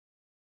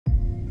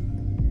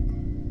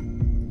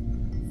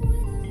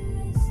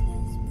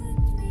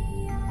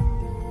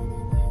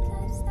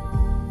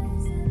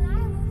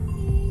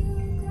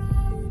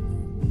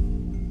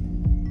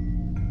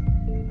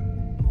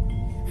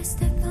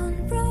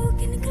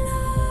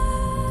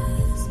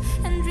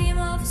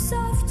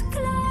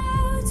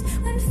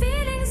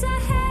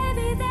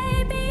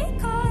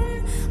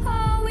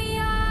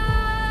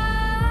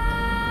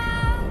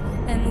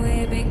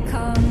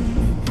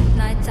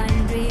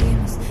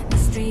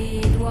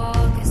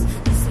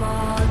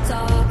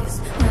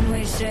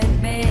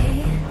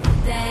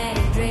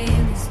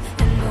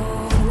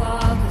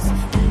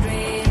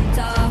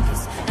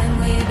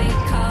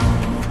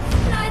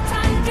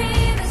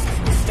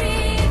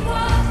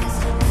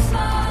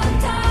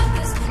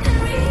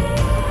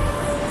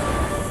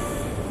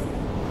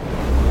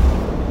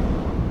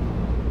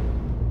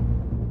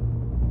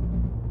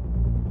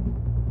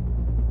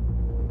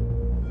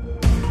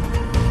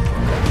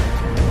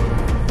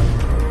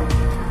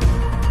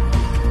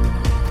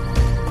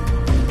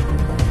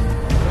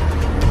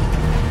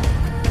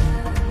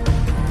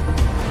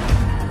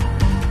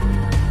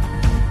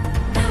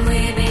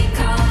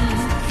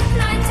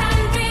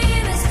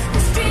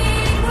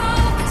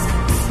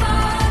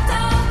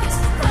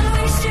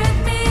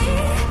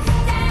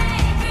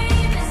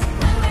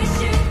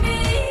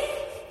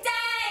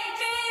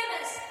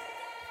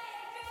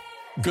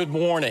Good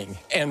morning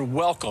and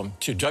welcome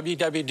to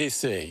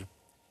WWDC.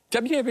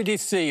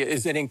 WWDC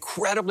is an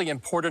incredibly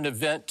important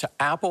event to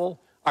Apple,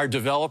 our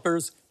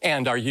developers,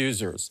 and our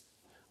users.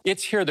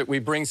 It's here that we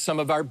bring some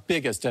of our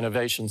biggest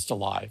innovations to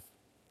life.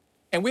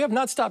 And we have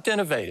not stopped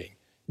innovating,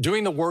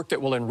 doing the work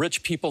that will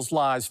enrich people's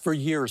lives for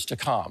years to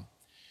come,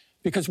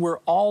 because we're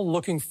all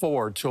looking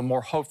forward to a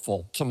more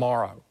hopeful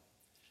tomorrow.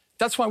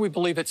 That's why we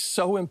believe it's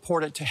so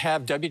important to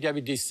have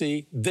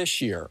WWDC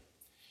this year.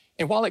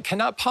 And while it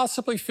cannot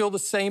possibly feel the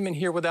same in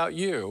here without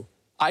you,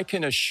 I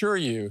can assure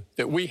you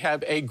that we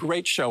have a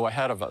great show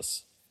ahead of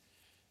us.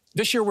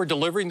 This year, we're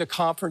delivering the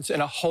conference in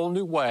a whole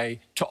new way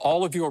to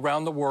all of you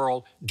around the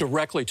world,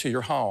 directly to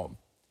your home.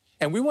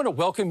 And we want to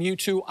welcome you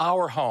to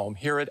our home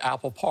here at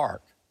Apple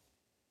Park.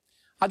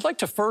 I'd like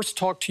to first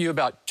talk to you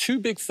about two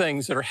big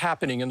things that are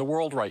happening in the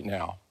world right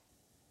now.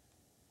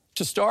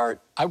 To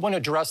start, I want to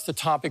address the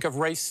topic of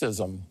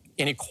racism,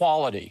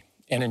 inequality,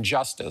 and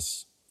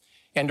injustice,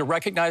 and to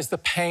recognize the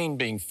pain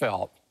being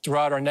felt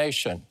throughout our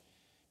nation,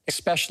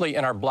 especially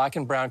in our Black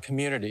and brown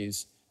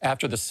communities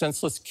after the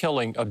senseless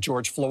killing of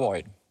George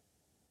Floyd.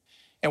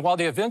 And while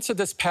the events of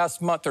this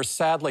past month are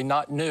sadly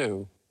not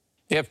new,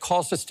 they have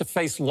caused us to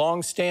face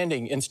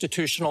long-standing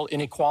institutional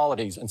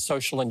inequalities and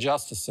social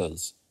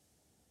injustices.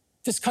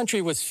 This country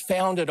was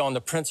founded on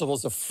the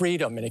principles of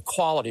freedom and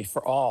equality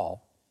for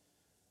all.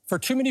 For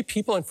too many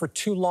people and for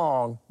too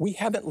long, we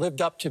haven't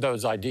lived up to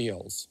those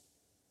ideals.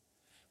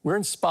 We're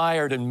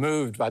inspired and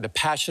moved by the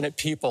passionate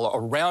people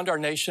around our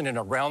nation and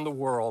around the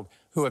world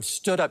who have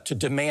stood up to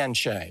demand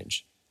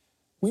change.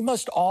 We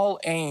must all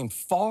aim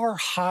far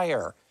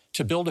higher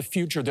to build a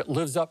future that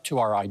lives up to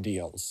our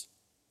ideals.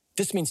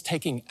 This means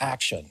taking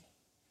action.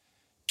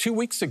 2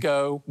 weeks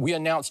ago, we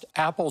announced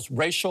Apple's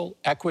Racial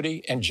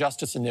Equity and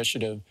Justice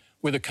Initiative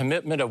with a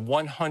commitment of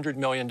 $100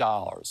 million.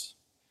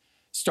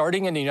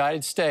 Starting in the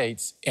United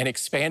States and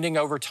expanding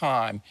over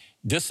time,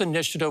 this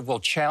initiative will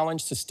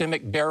challenge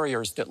systemic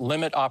barriers that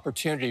limit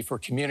opportunity for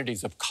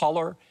communities of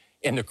color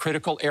in the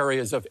critical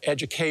areas of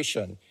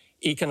education,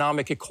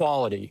 economic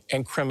equality,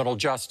 and criminal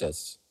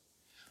justice.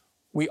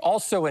 We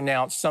also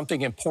announced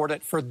something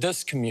important for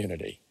this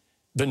community,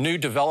 the new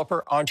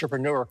Developer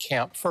Entrepreneur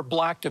Camp for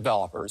Black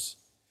developers.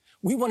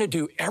 We want to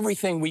do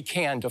everything we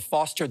can to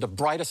foster the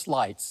brightest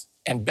lights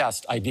and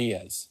best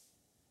ideas.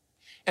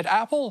 At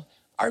Apple,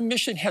 our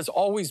mission has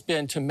always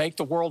been to make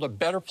the world a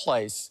better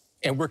place,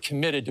 and we're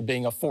committed to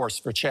being a force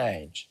for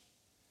change.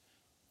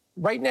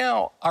 Right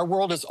now, our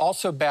world is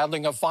also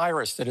battling a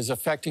virus that is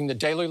affecting the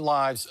daily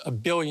lives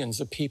of billions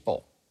of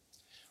people.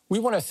 We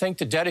want to thank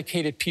the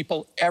dedicated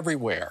people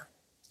everywhere,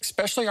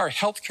 especially our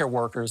healthcare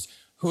workers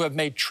who have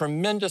made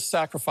tremendous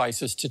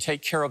sacrifices to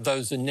take care of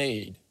those in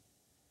need.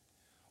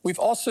 We've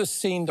also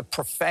seen the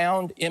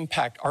profound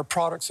impact our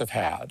products have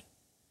had.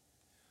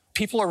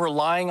 People are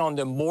relying on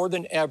them more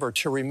than ever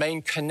to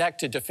remain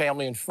connected to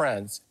family and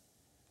friends,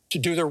 to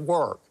do their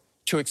work,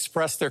 to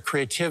express their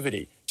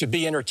creativity, to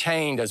be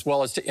entertained as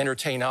well as to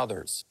entertain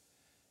others.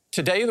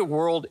 Today, the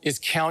world is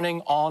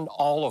counting on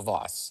all of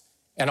us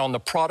and on the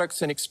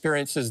products and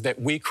experiences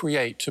that we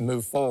create to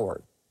move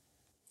forward.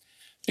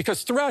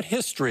 Because throughout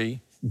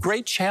history,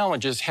 great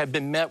challenges have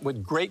been met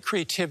with great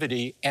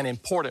creativity and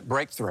important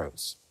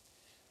breakthroughs.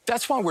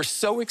 That's why we're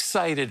so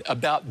excited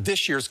about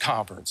this year's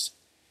conference.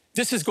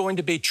 This is going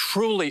to be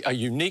truly a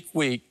unique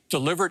week,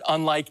 delivered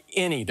unlike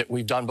any that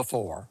we've done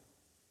before.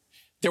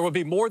 There will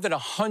be more than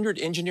 100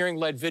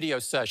 engineering-led video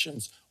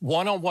sessions,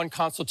 one-on-one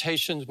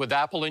consultations with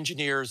Apple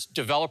engineers,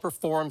 developer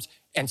forums,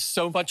 and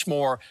so much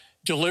more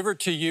delivered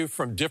to you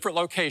from different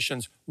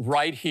locations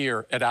right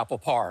here at Apple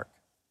Park.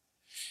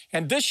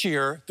 And this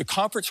year, the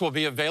conference will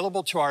be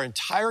available to our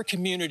entire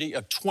community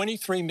of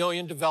 23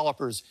 million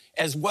developers,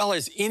 as well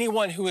as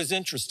anyone who is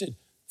interested,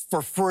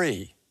 for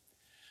free.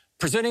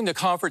 Presenting the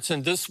conference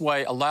in this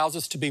way allows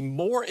us to be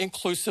more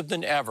inclusive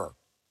than ever.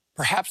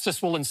 Perhaps this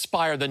will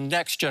inspire the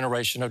next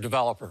generation of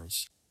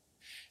developers.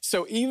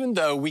 So even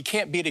though we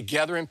can't be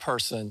together in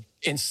person,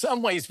 in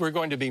some ways we're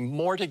going to be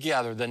more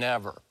together than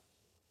ever.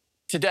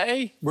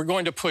 Today, we're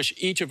going to push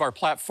each of our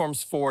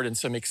platforms forward in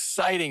some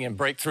exciting and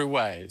breakthrough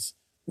ways.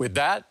 With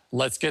that,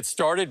 let's get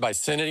started by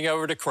sending it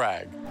over to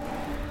Craig.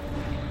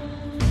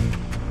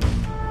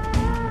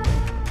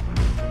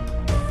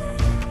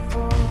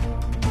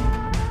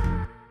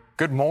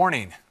 Good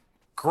morning.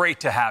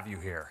 Great to have you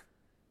here.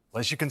 Well,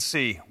 as you can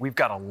see, we've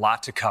got a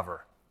lot to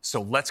cover.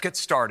 So let's get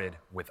started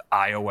with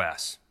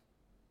iOS.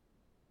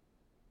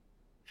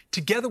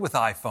 Together with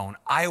iPhone,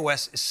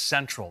 iOS is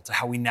central to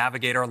how we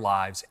navigate our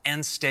lives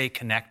and stay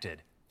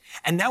connected.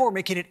 And now we're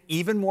making it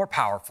even more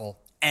powerful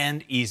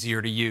and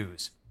easier to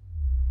use.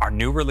 Our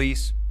new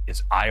release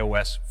is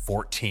iOS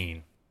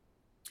 14.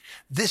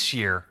 This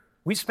year,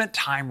 we've spent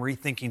time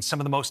rethinking some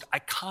of the most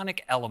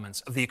iconic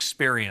elements of the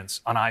experience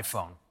on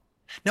iPhone.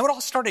 Now, it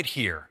all started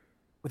here,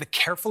 with a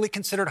carefully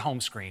considered home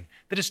screen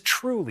that has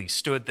truly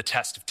stood the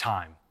test of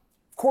time.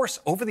 Of course,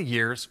 over the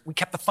years, we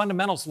kept the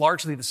fundamentals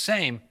largely the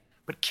same,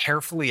 but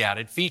carefully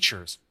added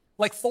features,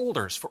 like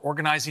folders for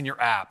organizing your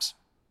apps,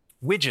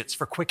 widgets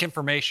for quick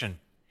information,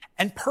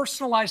 and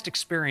personalized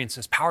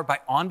experiences powered by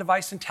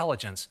on-device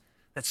intelligence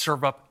that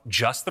serve up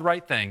just the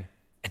right thing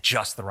at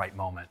just the right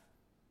moment.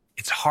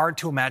 It's hard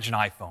to imagine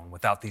iPhone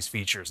without these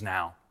features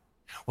now.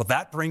 Well,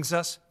 that brings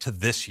us to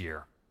this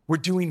year. We're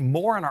doing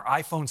more on our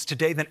iPhones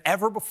today than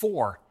ever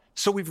before,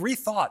 so we've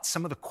rethought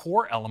some of the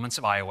core elements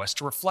of iOS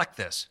to reflect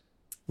this.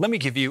 Let me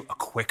give you a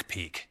quick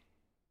peek.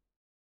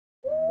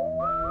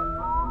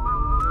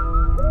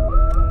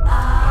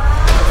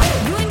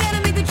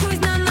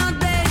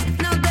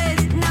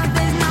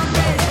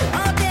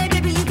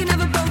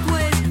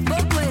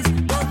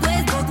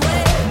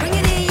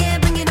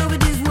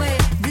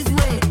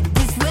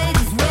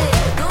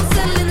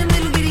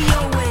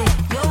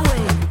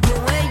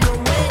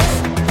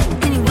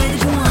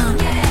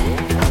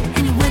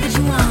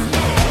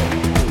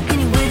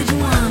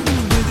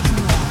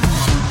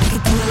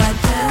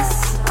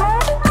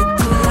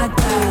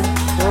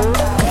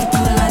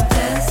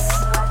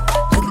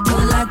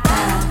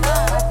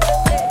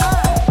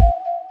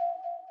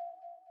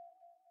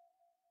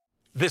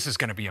 This is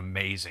going to be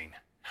amazing.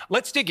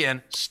 Let's dig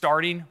in,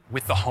 starting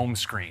with the home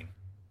screen.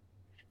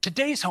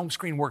 Today's home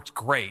screen works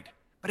great,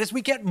 but as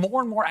we get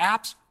more and more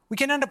apps, we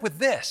can end up with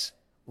this: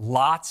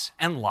 lots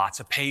and lots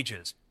of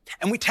pages.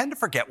 And we tend to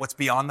forget what's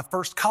beyond the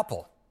first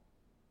couple.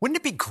 Wouldn't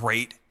it be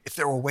great if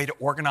there were a way to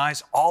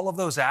organize all of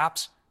those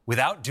apps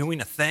without doing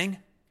a thing?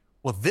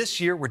 Well,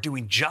 this year we're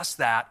doing just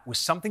that with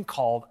something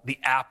called the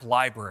App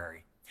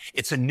Library.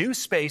 It's a new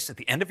space at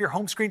the end of your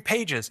home screen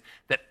pages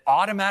that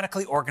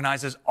automatically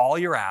organizes all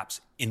your apps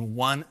in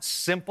one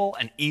simple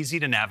and easy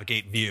to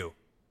navigate view.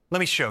 Let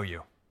me show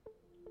you.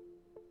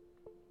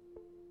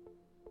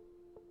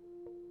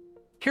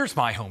 Here's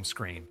my home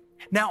screen.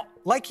 Now,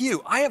 like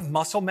you, I have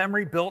muscle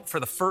memory built for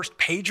the first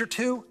page or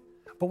two,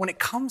 but when it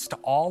comes to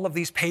all of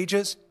these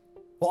pages,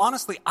 well,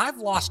 honestly, I've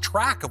lost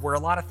track of where a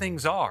lot of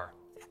things are.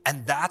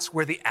 And that's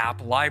where the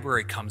App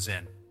Library comes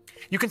in.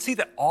 You can see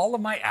that all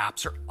of my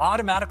apps are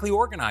automatically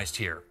organized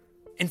here.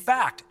 In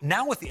fact,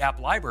 now with the App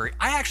Library,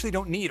 I actually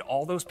don't need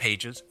all those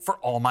pages for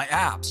all my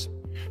apps.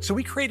 So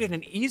we created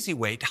an easy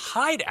way to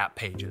hide app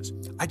pages.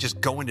 I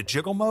just go into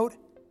jiggle mode,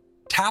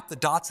 tap the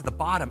dots at the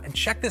bottom, and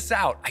check this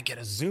out. I get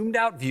a zoomed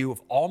out view of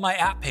all my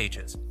app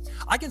pages.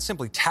 I can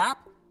simply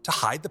tap to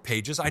hide the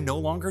pages I no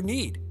longer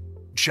need,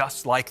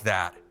 just like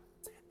that.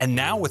 And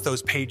now with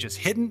those pages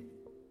hidden,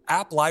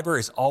 App Library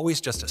is always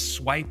just a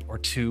swipe or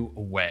two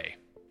away.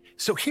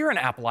 So here in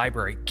App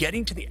Library,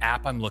 getting to the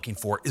app I'm looking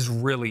for is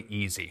really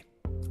easy.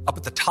 Up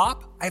at the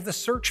top, I have the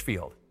search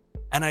field,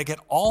 and I get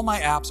all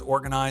my apps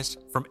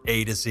organized from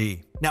A to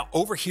Z. Now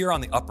over here on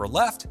the upper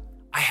left,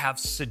 I have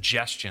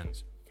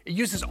suggestions. It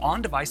uses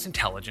on-device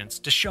intelligence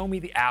to show me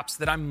the apps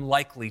that I'm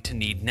likely to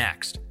need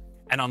next.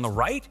 And on the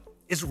right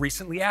is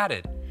recently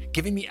added,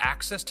 giving me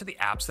access to the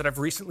apps that I've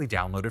recently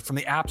downloaded from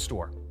the App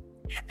Store.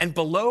 And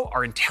below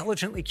are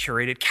intelligently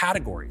curated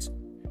categories.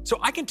 So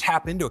I can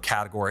tap into a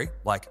category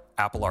like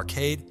Apple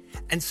Arcade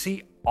and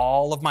see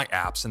all of my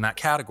apps in that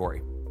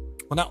category.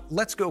 Well, now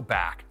let's go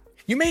back.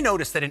 You may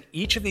notice that in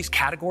each of these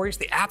categories,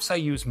 the apps I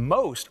use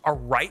most are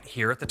right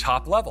here at the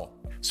top level.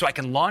 So I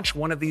can launch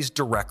one of these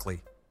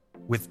directly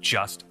with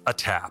just a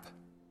tap.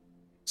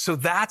 So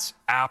that's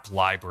App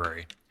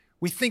Library.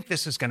 We think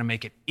this is going to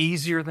make it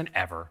easier than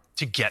ever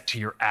to get to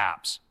your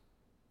apps.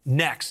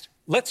 Next,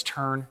 let's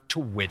turn to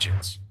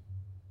widgets.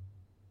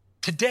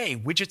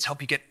 Today, widgets help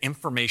you get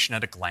information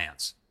at a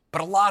glance,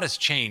 but a lot has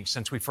changed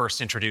since we first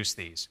introduced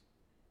these.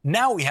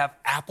 Now we have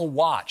Apple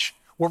Watch,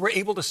 where we're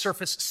able to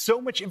surface so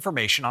much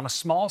information on a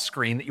small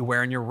screen that you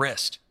wear on your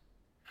wrist.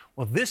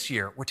 Well, this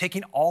year, we're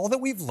taking all that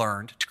we've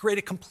learned to create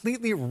a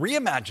completely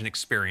reimagined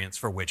experience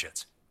for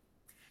widgets.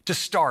 To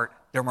start,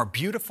 they're more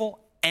beautiful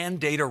and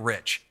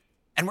data-rich,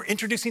 and we're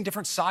introducing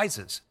different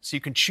sizes so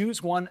you can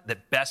choose one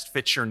that best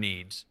fits your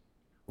needs.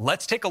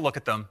 Let's take a look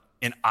at them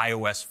in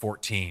iOS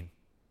 14.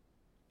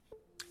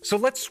 So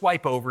let's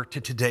swipe over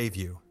to Today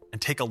View and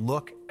take a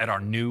look at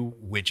our new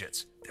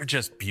widgets. They're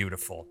just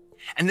beautiful.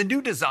 And the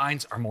new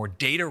designs are more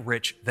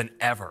data-rich than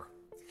ever.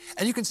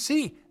 And you can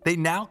see they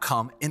now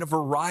come in a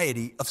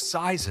variety of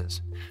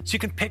sizes. So you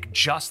can pick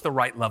just the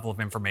right level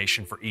of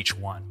information for each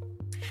one.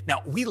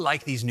 Now, we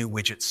like these new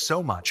widgets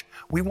so much,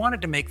 we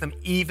wanted to make them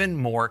even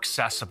more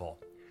accessible.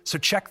 So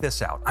check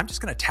this out. I'm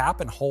just going to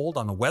tap and hold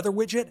on the weather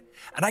widget,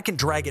 and I can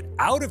drag it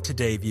out of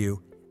Today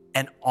View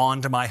and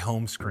onto my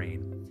home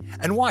screen.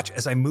 And watch,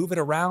 as I move it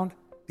around,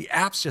 the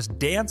apps just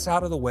dance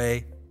out of the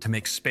way to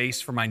make space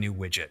for my new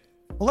widget.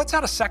 Well, let's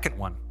add a second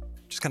one.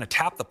 Just going to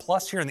tap the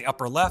plus here in the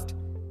upper left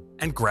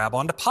and grab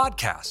onto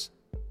Podcasts.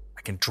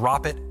 I can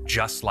drop it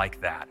just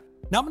like that.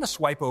 Now I'm going to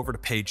swipe over to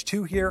page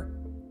 2 here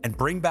and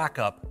bring back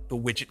up the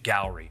widget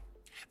gallery.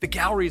 The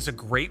gallery is a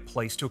great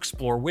place to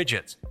explore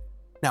widgets.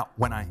 Now,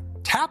 when I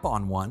tap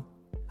on one,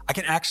 I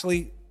can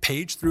actually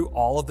page through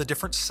all of the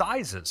different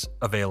sizes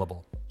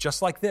available,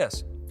 just like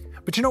this.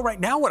 But you know, right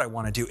now what I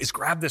want to do is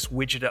grab this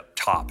widget up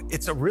top.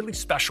 It's a really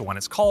special one.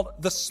 It's called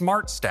the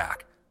Smart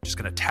Stack. I'm just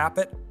going to tap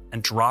it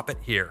and drop it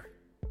here.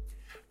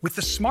 With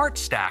the Smart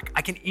Stack,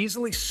 I can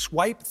easily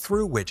swipe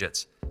through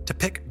widgets to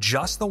pick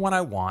just the one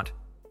I want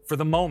for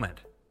the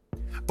moment.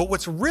 But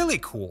what's really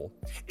cool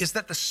is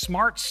that the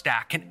Smart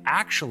Stack can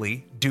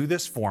actually do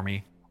this for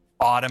me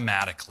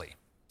automatically.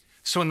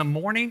 So in the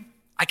morning,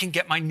 I can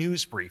get my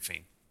news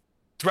briefing.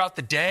 Throughout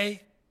the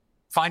day,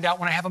 find out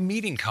when I have a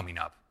meeting coming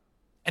up.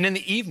 And in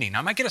the evening,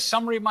 I might get a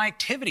summary of my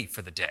activity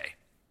for the day.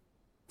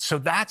 So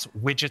that's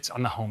widgets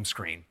on the home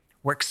screen.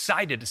 We're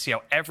excited to see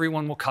how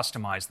everyone will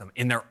customize them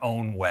in their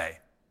own way.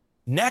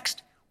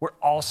 Next, we're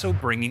also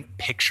bringing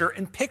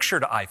picture-in-picture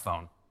to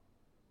iPhone.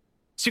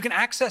 So you can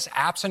access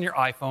apps on your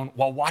iPhone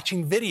while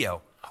watching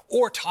video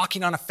or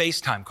talking on a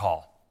FaceTime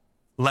call.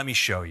 Let me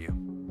show you.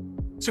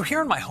 So here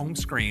on my home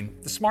screen,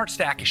 the Smart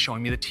Stack is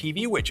showing me the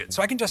TV widget,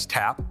 so I can just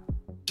tap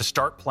to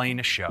start playing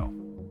a show.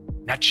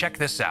 Now check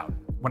this out.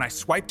 When I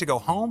swipe to go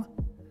home,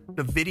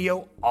 the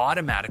video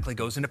automatically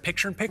goes into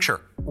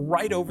picture-in-picture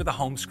right over the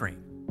home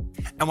screen.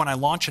 And when I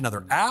launch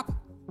another app,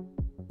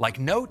 like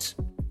Notes,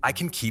 I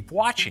can keep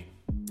watching.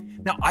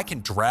 Now I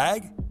can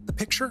drag the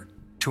picture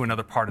to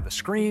another part of the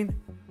screen.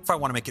 If I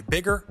want to make it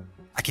bigger,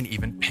 I can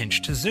even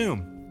pinch to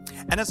zoom.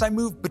 And as I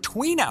move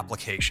between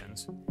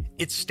applications,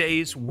 it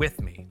stays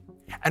with me.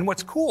 And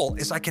what's cool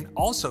is I can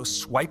also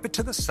swipe it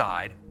to the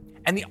side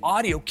and the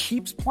audio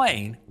keeps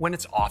playing when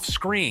it's off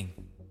screen.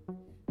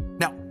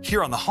 Now,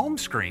 here on the home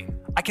screen,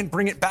 I can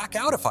bring it back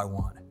out if I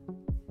want.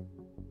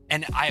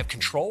 And I have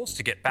controls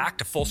to get back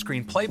to full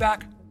screen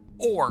playback,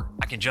 or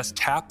I can just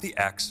tap the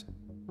X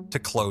to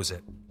close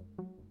it.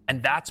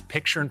 And that's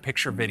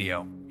picture-in-picture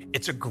video.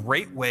 It's a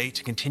great way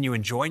to continue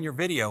enjoying your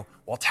video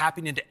while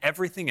tapping into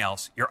everything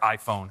else your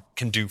iPhone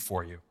can do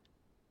for you.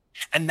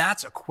 And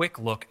that's a quick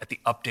look at the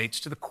updates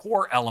to the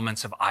core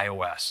elements of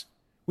iOS.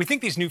 We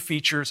think these new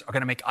features are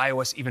going to make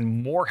iOS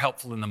even more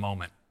helpful in the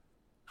moment.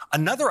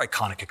 Another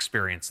iconic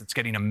experience that's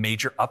getting a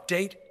major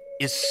update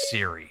is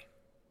Siri.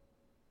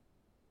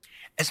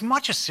 As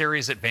much as Siri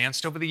has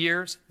advanced over the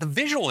years, the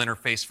visual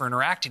interface for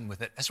interacting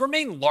with it has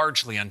remained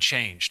largely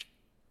unchanged.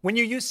 When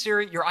you use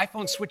Siri, your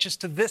iPhone switches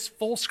to this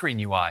full-screen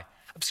UI,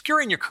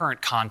 obscuring your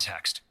current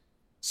context.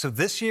 So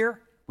this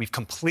year, we've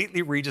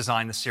completely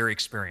redesigned the Siri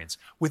experience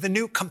with a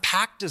new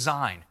compact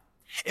design.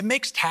 It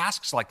makes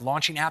tasks like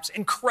launching apps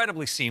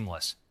incredibly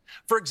seamless.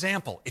 For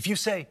example, if you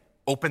say,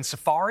 "Open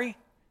Safari,"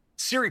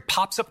 Siri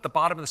pops up at the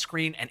bottom of the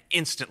screen and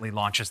instantly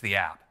launches the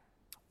app.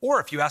 Or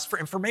if you ask for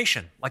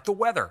information, like the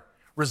weather,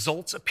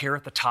 results appear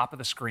at the top of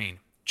the screen,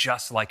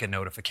 just like a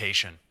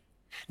notification.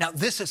 Now,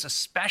 this is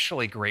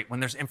especially great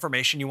when there's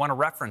information you want to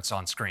reference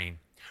on screen.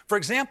 For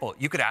example,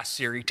 you could ask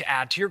Siri to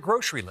add to your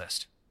grocery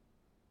list.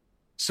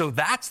 So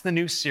that's the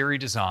new Siri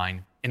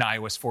design in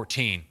iOS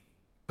 14.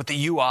 But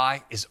the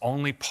UI is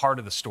only part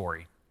of the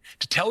story.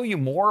 To tell you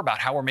more about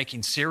how we're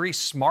making Siri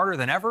smarter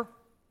than ever,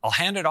 I'll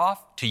hand it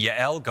off to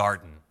Yael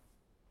Garden.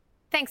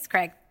 Thanks,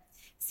 Craig.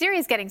 Siri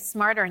is getting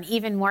smarter and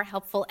even more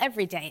helpful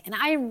every day, and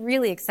I am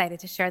really excited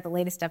to share the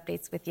latest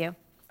updates with you.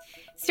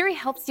 Siri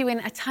helps you in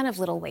a ton of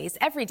little ways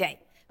every day,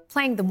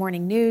 playing the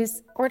morning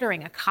news,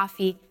 ordering a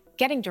coffee,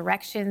 getting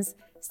directions,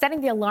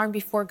 setting the alarm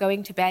before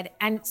going to bed,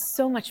 and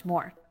so much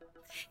more.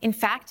 In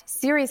fact,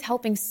 Siri is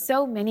helping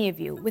so many of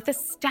you with a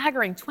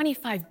staggering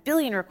 25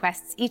 billion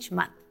requests each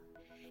month.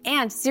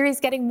 And Siri is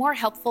getting more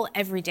helpful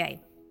every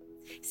day.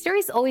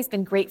 Siri's always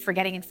been great for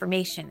getting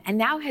information and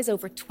now has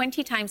over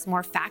 20 times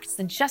more facts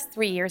than just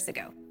 3 years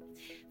ago.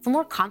 For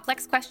more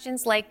complex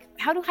questions like,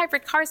 how do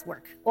hybrid cars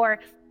work? Or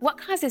what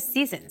causes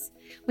seasons?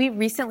 We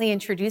recently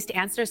introduced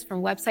answers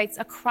from websites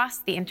across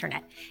the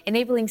internet,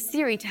 enabling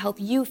Siri to help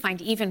you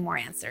find even more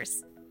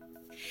answers.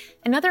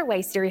 Another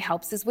way Siri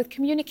helps is with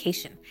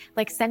communication,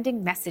 like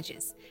sending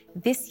messages.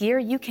 This year,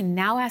 you can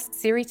now ask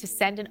Siri to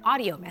send an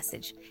audio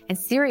message, and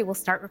Siri will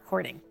start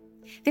recording.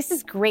 This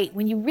is great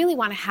when you really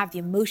want to have the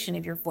emotion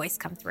of your voice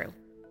come through.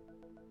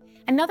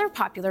 Another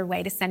popular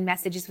way to send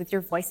messages with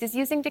your voice is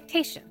using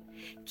dictation.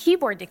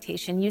 Keyboard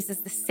dictation uses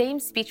the same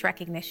speech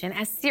recognition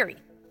as Siri.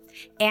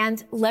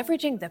 And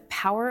leveraging the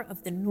power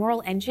of the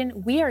neural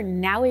engine, we are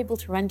now able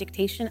to run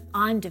dictation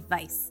on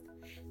device.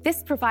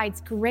 This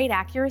provides great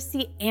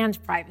accuracy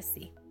and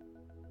privacy.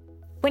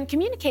 When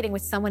communicating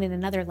with someone in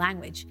another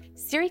language,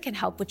 Siri can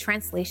help with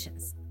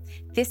translations.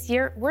 This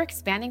year, we're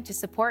expanding to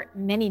support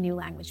many new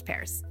language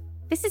pairs.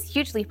 This is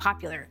hugely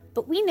popular,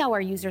 but we know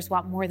our users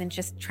want more than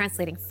just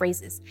translating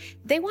phrases.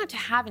 They want to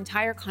have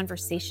entire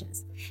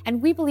conversations,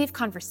 and we believe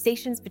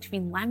conversations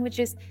between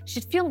languages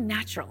should feel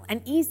natural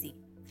and easy,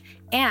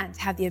 and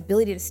have the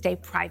ability to stay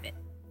private.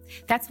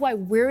 That's why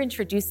we're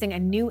introducing a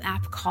new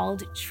app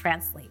called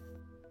Translate.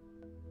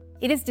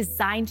 It is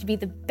designed to be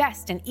the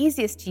best and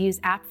easiest to use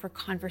app for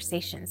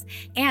conversations,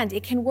 and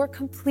it can work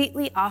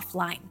completely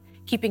offline,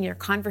 keeping your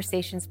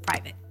conversations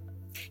private.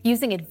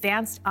 Using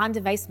advanced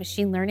on-device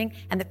machine learning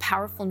and the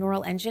powerful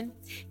neural engine,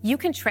 you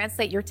can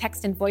translate your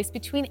text and voice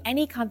between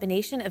any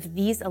combination of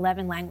these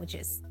 11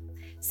 languages.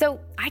 So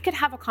I could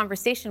have a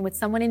conversation with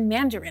someone in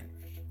Mandarin,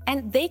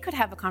 and they could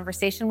have a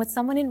conversation with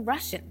someone in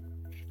Russian.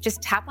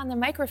 Just tap on the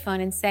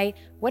microphone and say,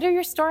 "What are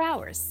your store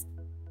hours?"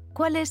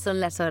 ¿Cuáles son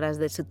las horas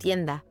de su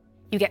tienda?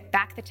 You get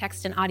back the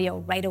text and audio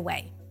right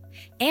away.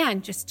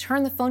 And just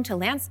turn the phone to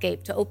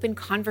landscape to open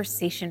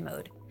conversation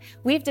mode.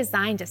 We've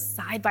designed a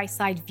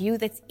side-by-side view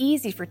that's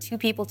easy for two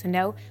people to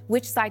know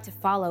which side to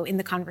follow in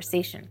the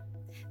conversation.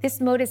 This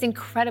mode is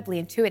incredibly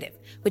intuitive,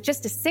 with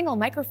just a single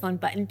microphone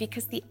button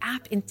because the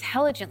app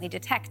intelligently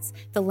detects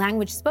the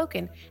language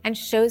spoken and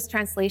shows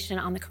translation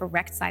on the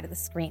correct side of the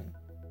screen.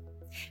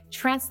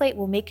 Translate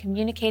will make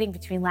communicating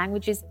between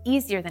languages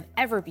easier than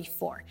ever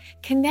before,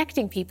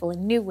 connecting people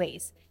in new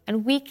ways,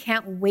 and we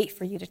can't wait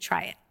for you to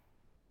try it.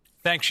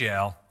 Thanks,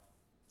 Yael.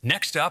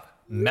 Next up,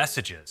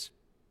 messages.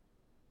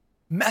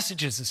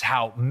 Messages is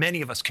how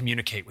many of us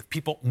communicate with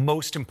people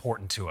most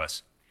important to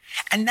us.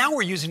 And now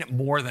we're using it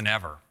more than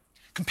ever.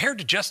 Compared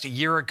to just a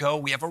year ago,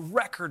 we have a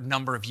record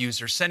number of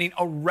users sending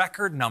a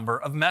record number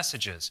of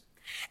messages.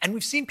 And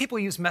we've seen people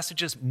use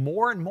messages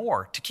more and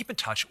more to keep in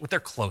touch with their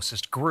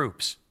closest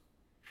groups.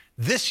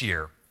 This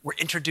year, we're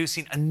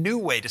introducing a new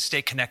way to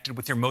stay connected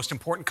with your most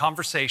important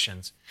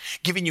conversations,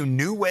 giving you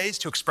new ways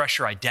to express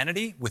your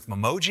identity with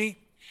Memoji,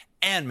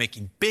 and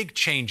making big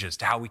changes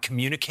to how we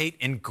communicate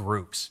in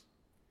groups.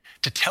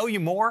 To tell you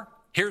more,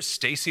 here's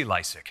Stacy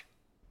Lysick.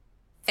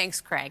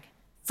 Thanks, Craig.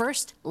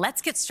 First,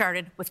 let's get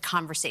started with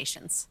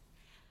conversations.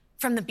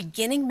 From the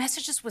beginning,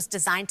 Messages was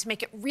designed to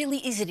make it really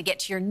easy to get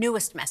to your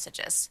newest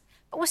messages.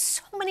 But with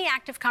so many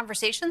active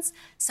conversations,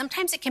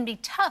 sometimes it can be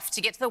tough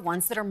to get to the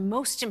ones that are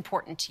most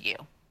important to you.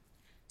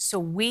 So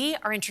we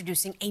are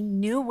introducing a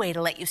new way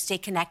to let you stay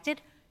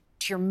connected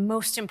to your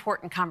most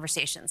important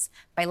conversations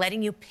by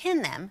letting you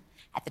pin them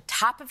at the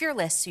top of your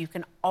list so you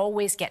can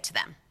always get to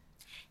them.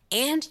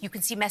 And you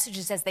can see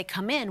messages as they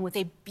come in with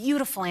a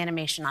beautiful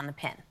animation on the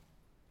pin.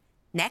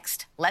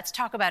 Next, let's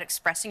talk about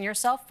expressing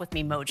yourself with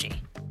Memoji.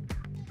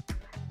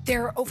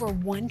 There are over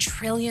 1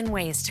 trillion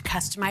ways to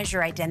customize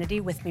your identity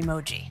with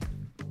Memoji.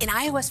 In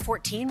iOS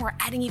 14, we're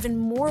adding even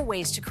more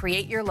ways to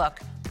create your look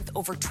with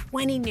over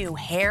 20 new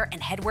hair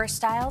and headwear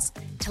styles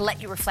to let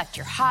you reflect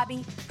your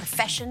hobby,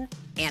 profession,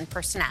 and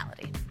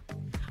personality.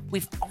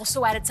 We've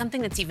also added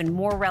something that's even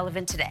more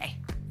relevant today,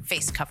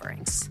 face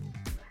coverings.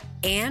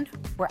 And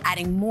we're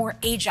adding more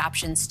age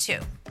options too.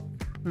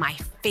 My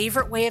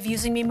favorite way of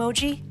using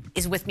Memoji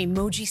is with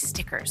Memoji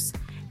stickers.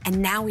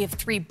 And now we have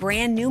 3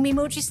 brand new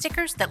Memoji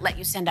stickers that let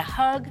you send a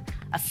hug,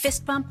 a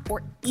fist bump,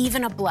 or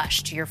even a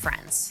blush to your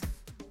friends.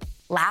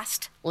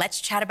 Last, let's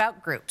chat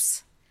about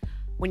groups.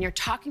 When you're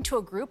talking to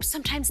a group,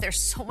 sometimes there's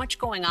so much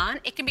going on,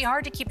 it can be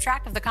hard to keep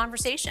track of the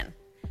conversation.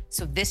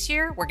 So this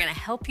year, we're gonna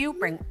help you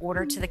bring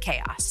order to the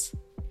chaos.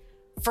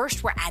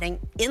 First, we're adding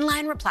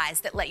inline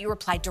replies that let you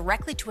reply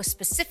directly to a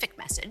specific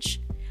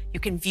message. You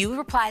can view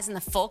replies in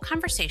the full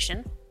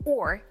conversation,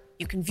 or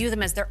you can view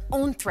them as their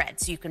own thread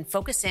so you can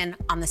focus in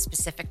on the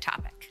specific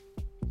topic.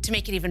 To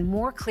make it even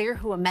more clear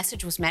who a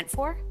message was meant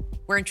for,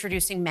 we're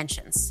introducing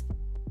mentions.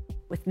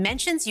 With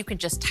mentions, you can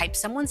just type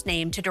someone's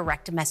name to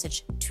direct a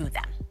message to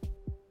them.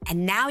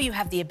 And now you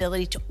have the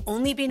ability to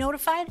only be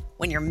notified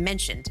when you're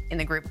mentioned in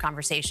the group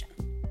conversation.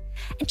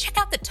 And check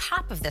out the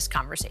top of this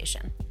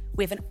conversation.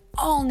 We have an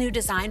all-new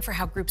design for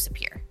how groups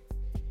appear.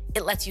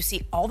 It lets you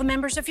see all the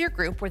members of your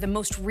group where the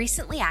most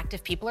recently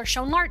active people are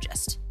shown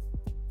largest.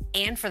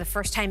 And for the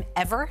first time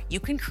ever, you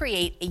can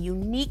create a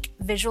unique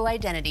visual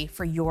identity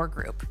for your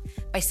group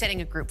by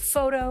setting a group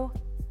photo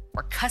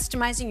or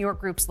customizing your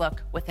group's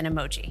look with an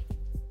emoji.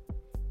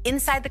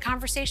 Inside the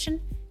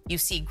conversation, you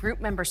see group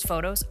members'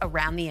 photos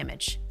around the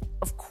image.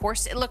 Of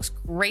course, it looks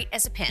great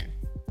as a pin.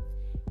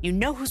 You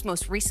know who's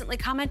most recently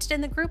commented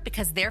in the group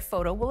because their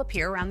photo will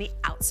appear around the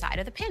outside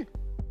of the pin.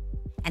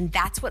 And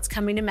that's what's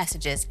coming to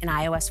Messages in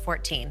iOS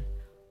 14.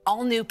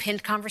 All new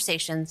pinned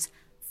conversations,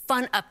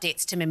 fun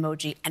updates to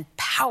Memoji, and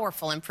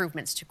powerful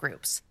improvements to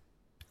groups.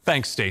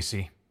 Thanks,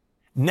 Stacy.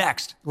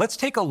 Next, let's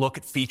take a look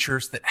at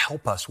features that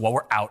help us while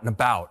we're out and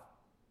about.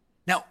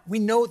 Now, we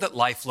know that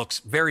life looks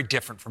very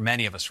different for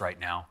many of us right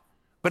now,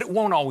 but it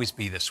won't always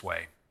be this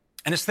way.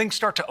 And as things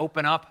start to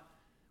open up,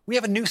 we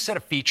have a new set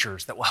of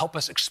features that will help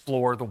us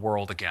explore the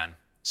world again,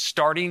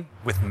 starting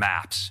with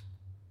Maps.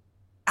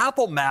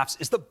 Apple Maps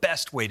is the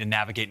best way to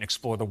navigate and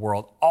explore the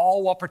world,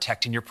 all while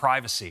protecting your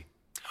privacy.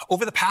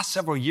 Over the past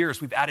several years,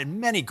 we've added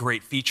many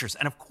great features,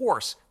 and of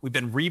course, we've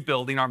been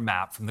rebuilding our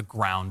map from the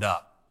ground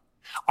up.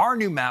 Our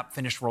new map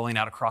finished rolling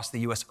out across the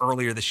US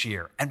earlier this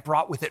year and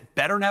brought with it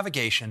better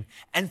navigation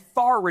and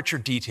far richer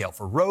detail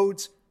for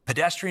roads,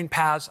 pedestrian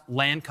paths,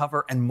 land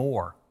cover, and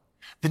more.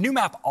 The new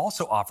map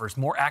also offers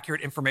more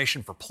accurate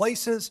information for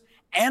places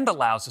and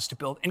allows us to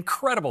build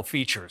incredible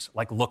features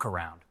like Look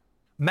Around.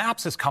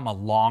 Maps has come a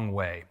long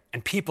way,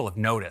 and people have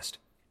noticed.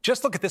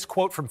 Just look at this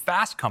quote from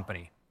Fast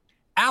Company.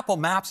 Apple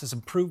Maps has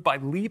improved by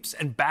leaps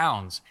and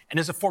bounds and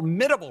is a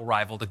formidable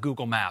rival to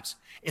Google Maps.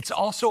 It's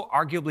also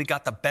arguably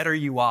got the better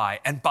UI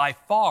and by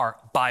far,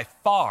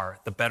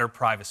 the better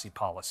privacy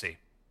policy.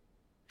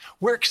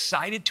 We're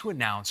excited to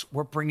announce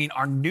we're bringing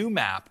our new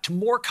map to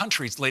more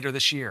countries later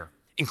this year,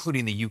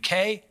 including the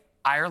UK,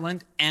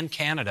 Ireland, and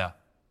Canada.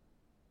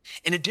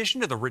 In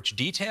addition to the rich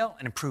detail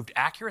and improved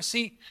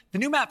accuracy, the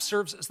new map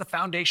serves as the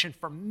foundation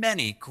for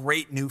many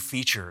great new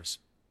features.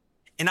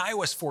 In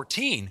iOS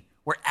 14,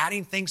 we're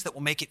adding things that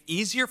will make it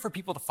easier for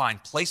people to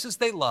find places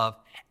they love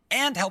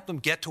and help them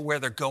get to where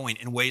they're going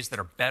in ways that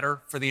are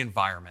better for the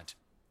environment.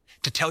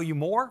 To tell you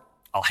more,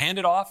 I'll hand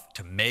it off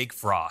to Meg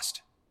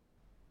Frost.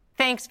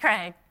 Thanks,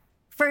 Craig.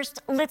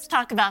 First, let's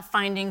talk about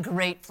finding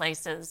great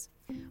places.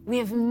 We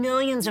have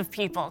millions of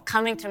people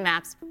coming to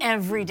Maps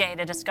every day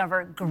to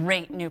discover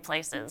great new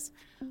places,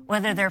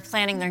 whether they're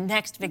planning their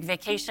next big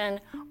vacation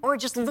or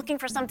just looking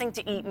for something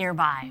to eat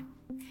nearby.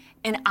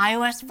 In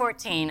iOS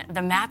 14,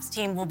 the Maps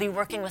team will be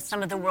working with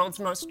some of the world's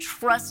most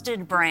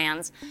trusted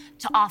brands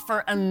to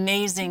offer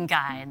amazing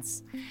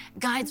guides.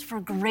 Guides for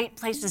great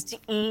places to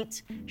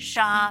eat,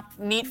 shop,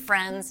 meet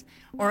friends,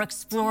 or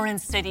explore in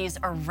cities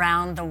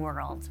around the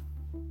world.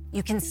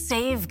 You can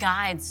save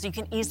guides so you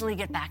can easily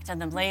get back to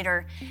them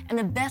later. And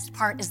the best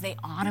part is they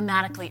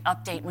automatically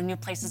update when new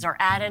places are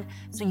added,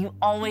 so you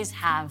always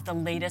have the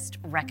latest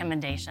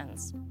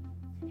recommendations.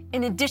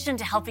 In addition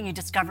to helping you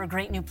discover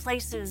great new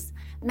places,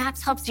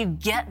 Maps helps you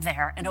get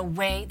there in a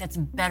way that's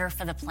better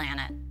for the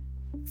planet.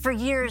 For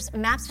years,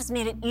 Maps has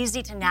made it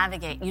easy to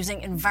navigate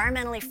using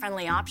environmentally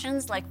friendly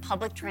options like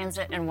public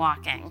transit and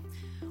walking.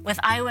 With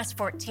iOS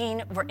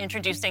 14, we're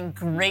introducing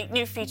great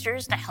new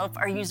features to help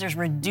our users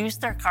reduce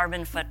their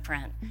carbon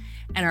footprint.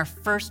 And our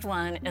first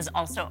one is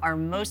also our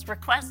most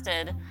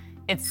requested.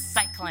 It's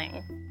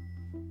cycling.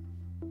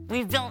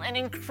 We've built an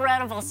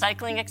incredible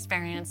cycling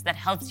experience that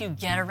helps you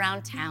get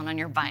around town on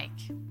your bike.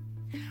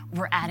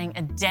 We're adding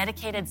a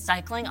dedicated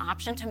cycling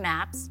option to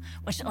Maps,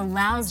 which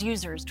allows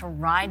users to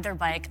ride their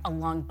bike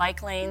along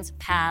bike lanes,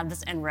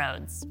 paths, and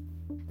roads.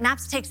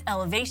 Maps takes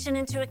elevation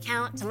into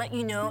account to let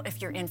you know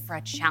if you're in for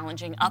a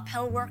challenging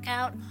uphill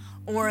workout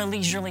or a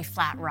leisurely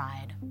flat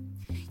ride.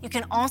 You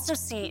can also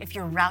see if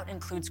your route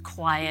includes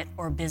quiet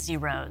or busy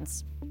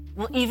roads.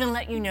 We'll even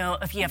let you know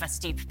if you have a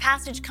steep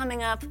passage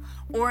coming up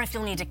or if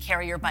you'll need to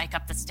carry your bike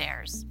up the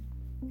stairs.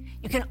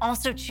 You can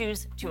also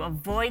choose to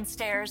avoid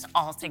stairs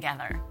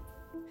altogether.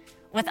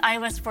 With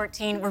iOS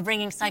 14, we're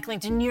bringing cycling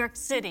to New York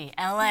City,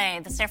 LA,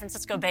 the San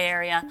Francisco Bay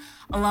Area,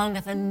 along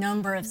with a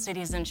number of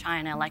cities in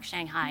China like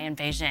Shanghai and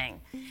Beijing.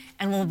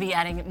 And we'll be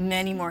adding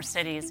many more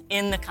cities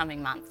in the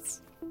coming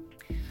months.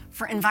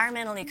 For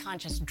environmentally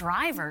conscious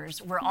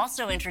drivers, we're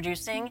also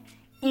introducing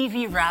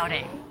EV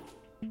routing.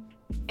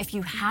 If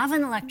you have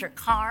an electric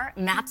car,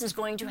 Maps is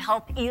going to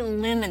help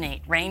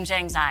eliminate range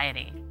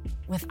anxiety.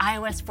 With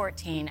iOS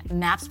 14,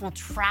 Maps will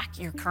track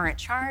your current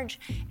charge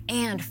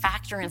and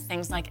factor in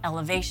things like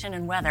elevation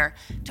and weather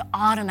to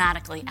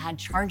automatically add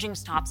charging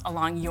stops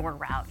along your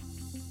route.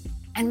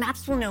 And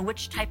Maps will know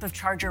which type of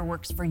charger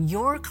works for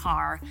your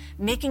car,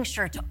 making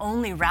sure to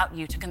only route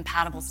you to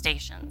compatible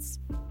stations.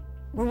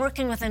 We're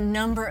working with a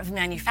number of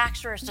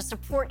manufacturers to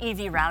support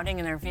EV routing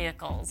in their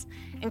vehicles,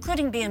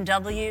 including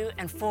BMW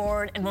and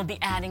Ford, and we'll be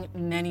adding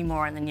many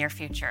more in the near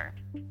future.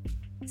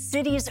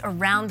 Cities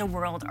around the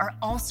world are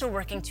also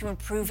working to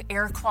improve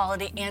air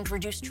quality and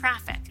reduce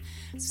traffic.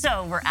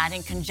 So we're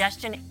adding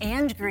congestion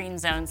and green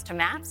zones to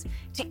Maps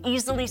to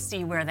easily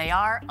see where they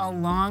are,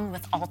 along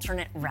with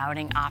alternate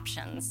routing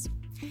options.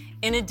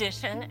 In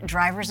addition,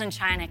 drivers in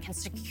China can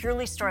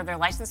securely store their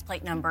license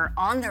plate number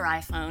on their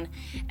iPhone,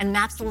 and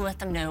Maps will let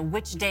them know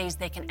which days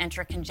they can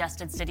enter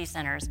congested city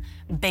centers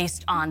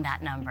based on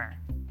that number.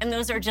 And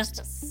those are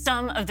just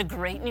some of the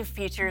great new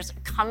features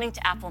coming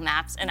to Apple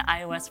Maps in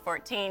iOS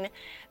 14,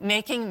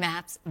 making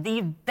Maps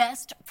the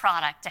best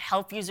product to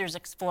help users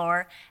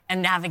explore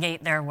and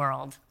navigate their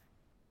world.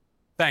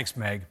 Thanks,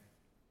 Meg.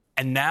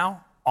 And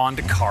now, on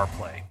to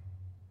CarPlay,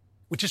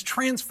 which has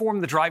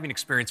transformed the driving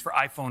experience for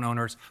iPhone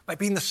owners by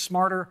being the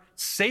smarter,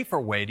 safer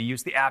way to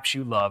use the apps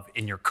you love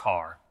in your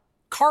car.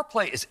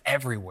 CarPlay is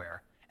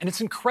everywhere, and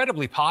it's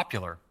incredibly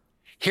popular.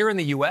 Here in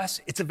the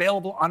US, it's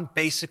available on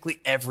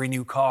basically every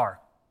new car.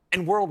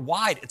 And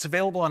worldwide, it's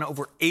available on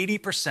over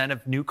 80%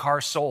 of new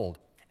cars sold,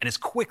 and has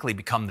quickly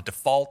become the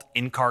default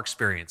in-car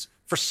experience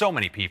for so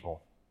many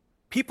people.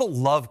 People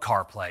love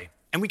CarPlay,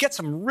 and we get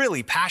some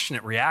really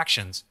passionate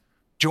reactions.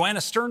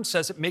 Joanna Stern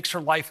says it makes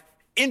her life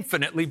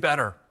infinitely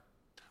better.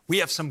 We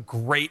have some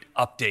great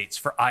updates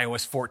for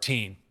iOS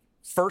 14.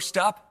 First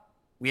up,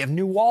 we have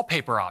new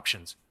wallpaper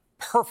options,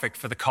 perfect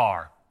for the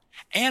car.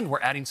 And we're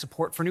adding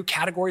support for new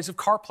categories of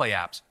CarPlay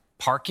apps,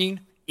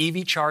 parking,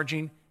 EV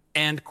charging,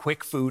 and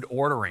quick food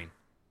ordering.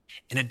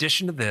 In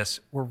addition to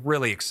this, we're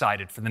really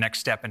excited for the next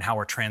step in how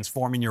we're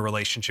transforming your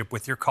relationship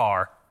with your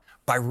car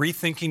by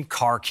rethinking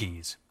car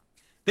keys.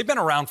 They've been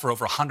around for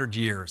over 100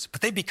 years,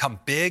 but they've become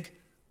big,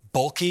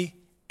 bulky,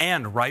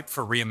 and ripe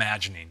for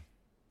reimagining.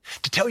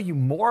 To tell you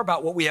more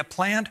about what we have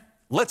planned,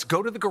 let's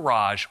go to the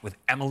garage with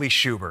Emily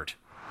Schubert.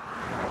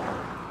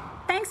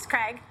 Thanks,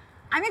 Craig.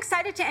 I'm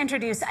excited to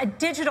introduce a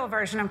digital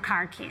version of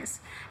car keys.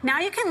 Now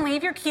you can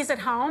leave your keys at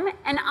home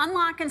and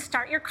unlock and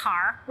start your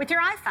car with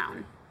your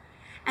iPhone.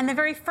 And the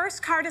very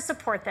first car to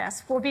support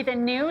this will be the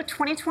new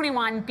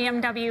 2021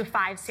 BMW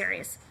 5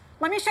 Series.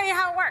 Let me show you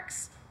how it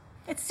works.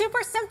 It's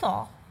super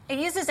simple. It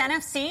uses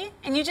NFC,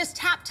 and you just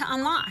tap to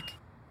unlock.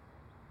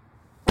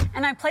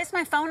 And I place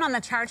my phone on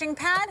the charging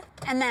pad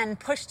and then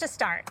push to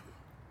start.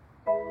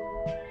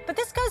 But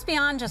this goes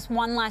beyond just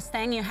one less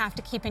thing you have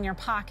to keep in your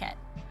pocket.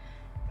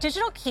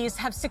 Digital keys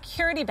have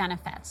security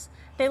benefits.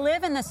 They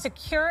live in the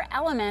secure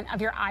element of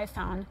your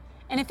iPhone,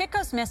 and if it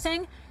goes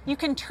missing, you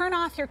can turn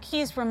off your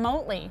keys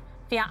remotely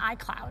via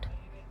iCloud.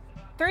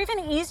 They're even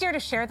easier to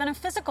share than a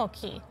physical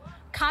key.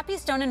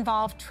 Copies don't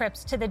involve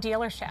trips to the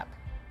dealership,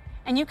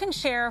 and you can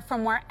share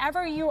from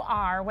wherever you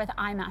are with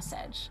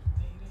iMessage.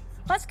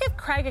 Let's give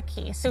Craig a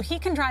key so he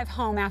can drive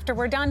home after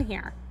we're done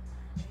here.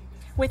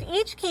 With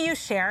each key you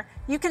share,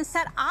 you can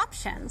set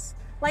options,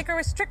 like a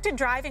restricted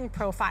driving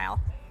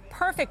profile,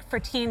 perfect for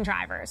teen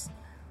drivers,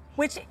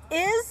 which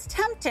is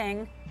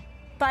tempting,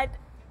 but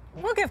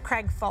we'll give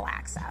Craig full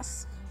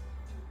access.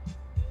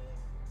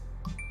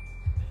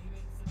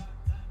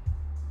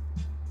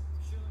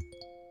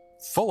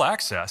 Full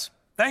access?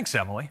 Thanks,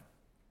 Emily.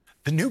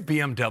 The new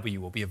BMW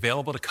will be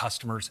available to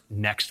customers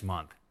next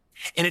month.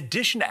 In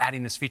addition to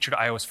adding this feature to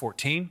iOS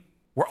 14,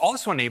 we're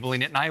also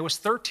enabling it in iOS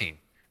 13,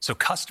 so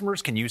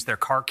customers can use their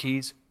car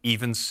keys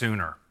even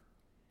sooner.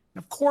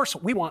 And of course,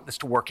 we want this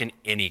to work in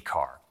any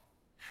car.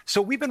 So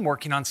we've been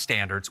working on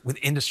standards with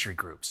industry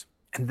groups,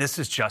 and this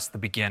is just the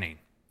beginning.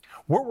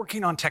 We're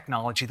working on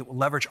technology that will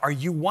leverage our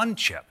U1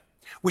 chip,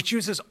 which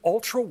uses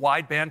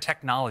ultra-wideband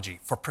technology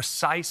for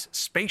precise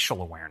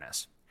spatial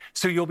awareness.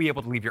 So you'll be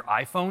able to leave your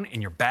iPhone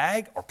in your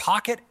bag or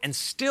pocket and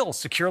still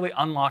securely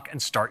unlock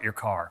and start your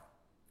car.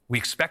 We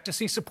expect to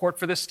see support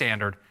for this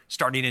standard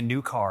starting in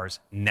new cars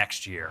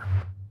next year.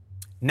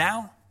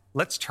 Now,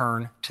 let's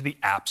turn to the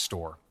App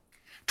Store.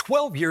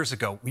 12 years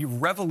ago, we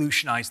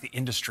revolutionized the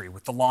industry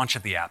with the launch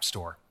of the App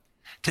Store.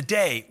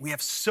 Today, we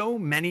have so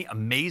many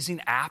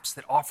amazing apps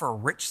that offer a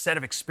rich set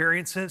of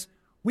experiences,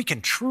 we can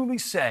truly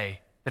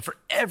say that for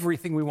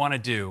everything we want to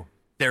do,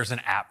 there's an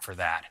app for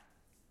that.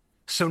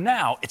 So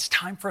now it's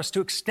time for us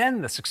to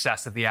extend the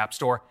success of the App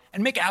Store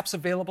and make apps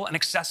available and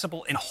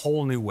accessible in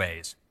whole new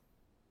ways.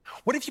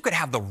 What if you could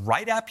have the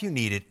right app you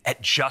needed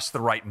at just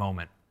the right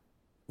moment?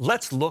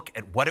 Let's look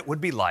at what it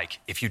would be like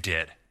if you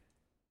did.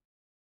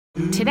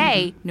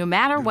 Today, no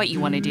matter what you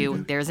want to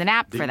do, there's an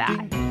app for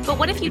that. But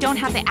what if you don't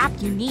have the app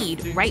you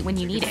need right when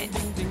you need it?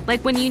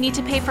 Like when you need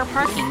to pay for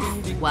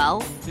parking.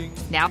 Well,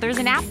 now there's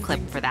an app clip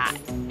for that.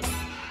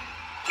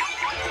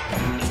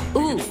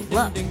 Ooh,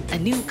 look, a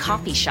new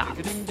coffee shop.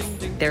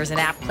 There's an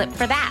app clip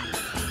for that.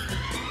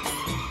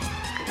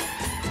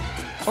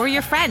 Or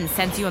your friend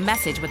sends you a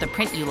message with a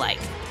print you like.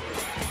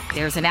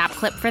 There's an app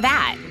clip for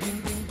that.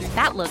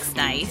 That looks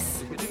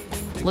nice.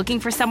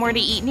 Looking for somewhere to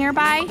eat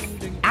nearby?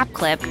 App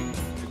clip.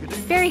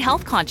 Very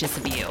health conscious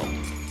of you.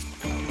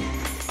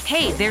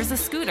 Hey, there's a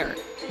scooter.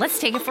 Let's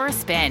take it for a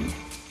spin.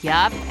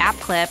 Yup, app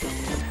clip.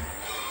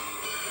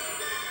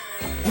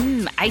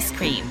 Ice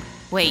cream.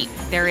 Wait,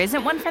 there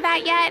isn't one for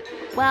that yet?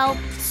 Well,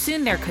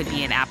 soon there could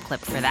be an app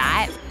clip for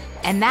that.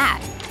 And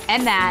that.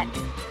 And that.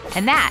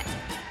 And that.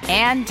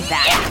 And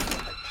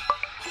that.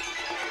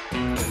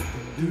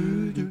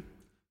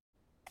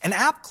 An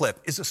app clip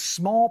is a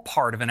small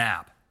part of an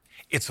app.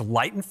 It's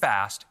light and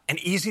fast and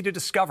easy to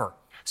discover,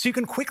 so you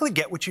can quickly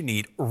get what you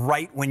need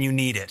right when you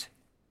need it.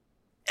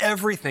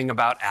 Everything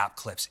about app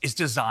clips is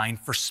designed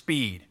for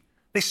speed.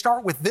 They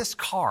start with this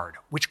card,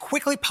 which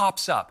quickly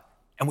pops up,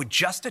 and with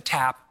just a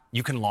tap,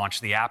 you can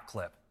launch the app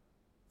clip.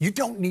 You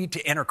don't need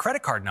to enter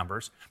credit card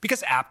numbers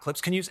because app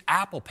clips can use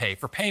Apple Pay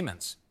for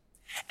payments.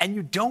 And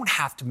you don't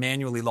have to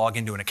manually log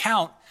into an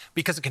account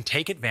because it can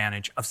take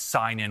advantage of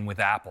Sign In with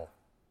Apple.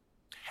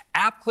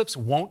 App clips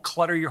won't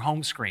clutter your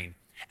home screen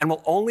and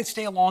will only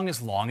stay along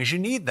as you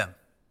need them.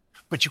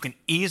 But you can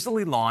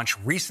easily launch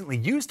recently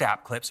used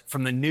app clips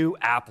from the new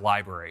app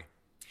library.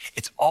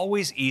 It's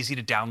always easy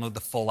to download the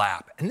full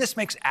app, and this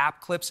makes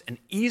app clips an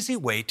easy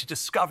way to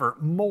discover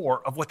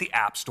more of what the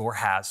App Store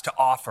has to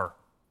offer.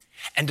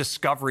 And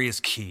discovery is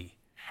key.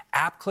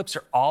 App clips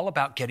are all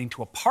about getting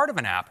to a part of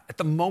an app at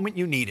the moment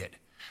you need it,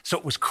 so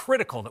it was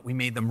critical that we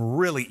made them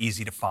really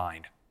easy to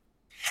find.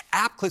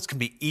 App clips can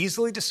be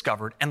easily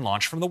discovered and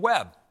launched from the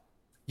web.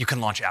 You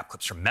can launch app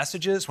clips from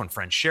messages when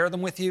friends share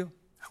them with you.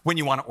 When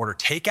you want to order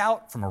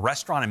takeout from a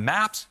restaurant in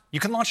Maps, you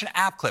can launch an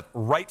app clip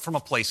right from a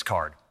place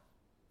card.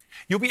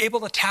 You'll be able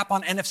to tap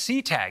on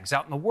NFC tags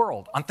out in the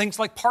world on things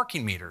like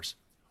parking meters.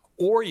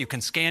 Or you can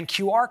scan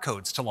QR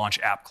codes to launch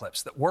app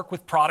clips that work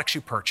with products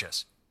you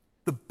purchase.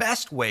 The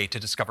best way to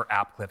discover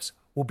app clips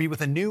will be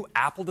with a new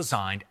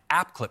Apple-designed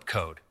app clip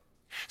code.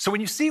 So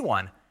when you see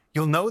one,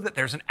 you'll know that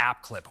there's an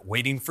app clip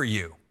waiting for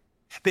you.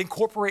 They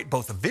incorporate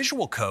both a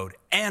visual code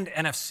and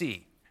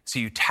NFC, so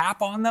you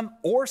tap on them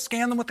or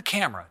scan them with the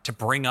camera to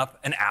bring up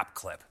an app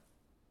clip.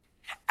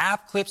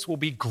 App clips will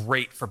be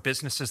great for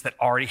businesses that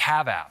already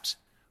have apps,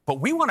 but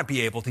we want to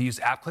be able to use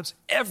app clips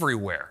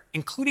everywhere,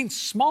 including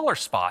smaller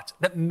spots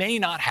that may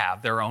not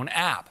have their own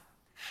app.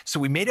 So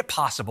we made it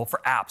possible for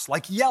apps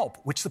like Yelp,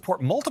 which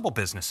support multiple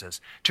businesses,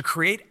 to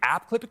create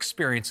app clip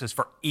experiences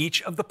for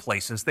each of the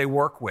places they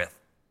work with.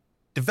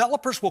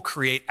 Developers will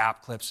create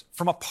app clips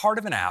from a part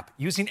of an app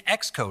using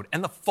Xcode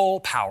and the full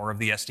power of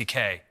the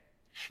SDK.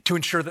 To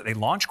ensure that they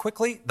launch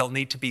quickly, they'll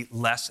need to be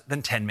less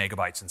than 10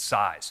 megabytes in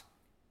size.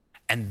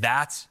 And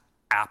that's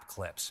app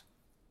clips.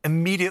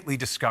 Immediately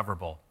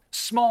discoverable,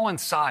 small in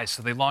size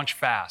so they launch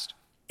fast,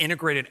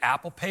 integrated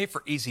Apple Pay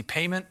for easy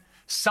payment,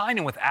 sign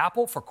in with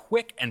Apple for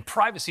quick and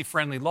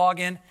privacy-friendly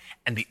login,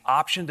 and the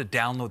option to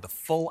download the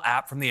full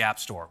app from the App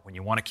Store when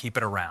you want to keep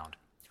it around.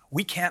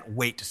 We can't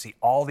wait to see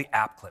all the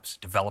app clips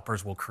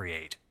developers will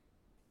create.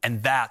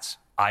 And that's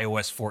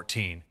iOS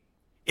 14.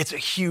 It's a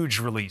huge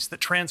release that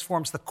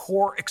transforms the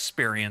core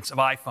experience of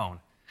iPhone,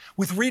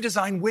 with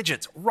redesigned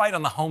widgets right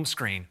on the home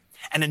screen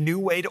and a new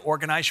way to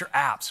organize your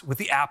apps with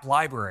the app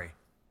library.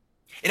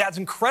 It adds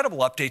incredible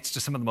updates to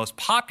some of the most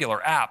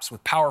popular apps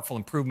with powerful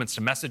improvements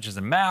to messages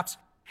and maps,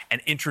 and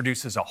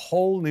introduces a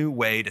whole new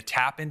way to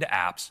tap into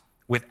apps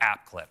with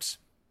app clips.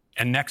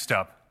 And next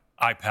up,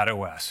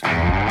 iPadOS.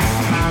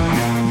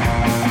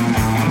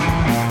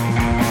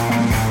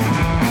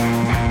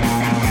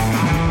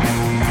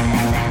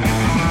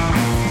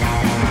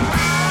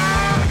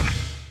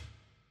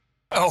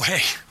 Oh,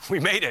 hey, we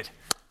made it.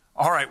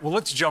 All right, well,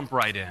 let's jump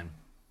right in.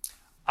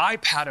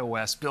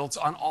 iPadOS builds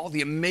on all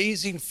the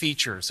amazing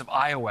features of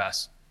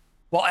iOS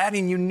while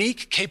adding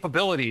unique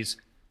capabilities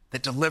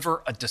that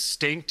deliver a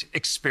distinct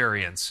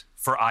experience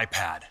for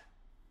iPad.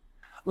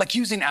 Like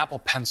using Apple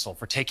Pencil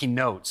for taking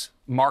notes,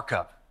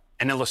 markup,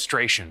 and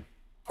illustration.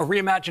 A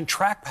reimagined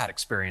trackpad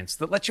experience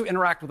that lets you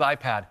interact with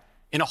iPad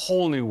in a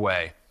whole new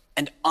way.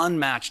 And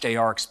unmatched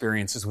AR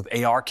experiences with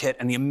ARKit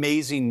and the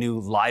amazing new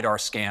LiDAR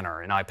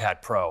scanner in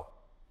iPad Pro.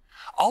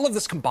 All of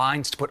this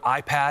combines to put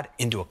iPad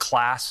into a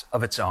class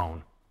of its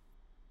own.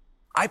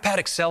 iPad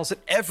excels at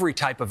every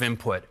type of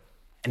input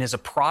and is a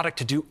product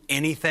to do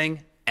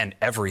anything and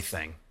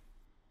everything.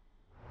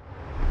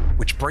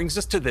 Which brings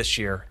us to this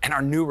year and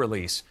our new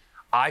release,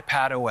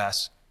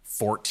 iPadOS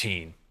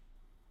 14.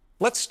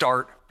 Let's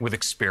start with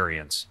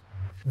experience.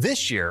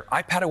 This year,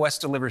 iPadOS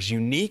delivers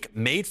unique,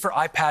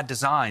 made-for-iPad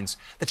designs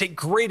that take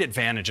great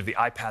advantage of the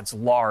iPad's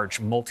large,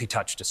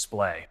 multi-touch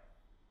display.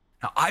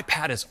 Now,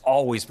 iPad has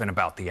always been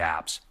about the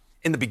apps.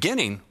 In the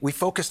beginning, we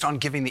focused on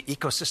giving the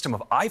ecosystem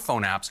of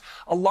iPhone apps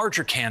a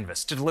larger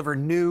canvas to deliver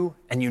new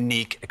and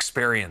unique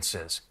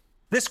experiences.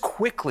 This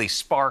quickly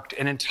sparked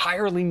an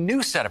entirely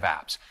new set of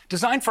apps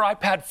designed for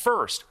iPad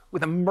first,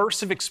 with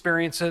immersive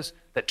experiences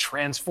that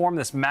transform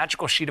this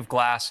magical sheet of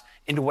glass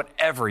into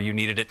whatever you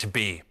needed it to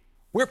be.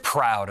 We're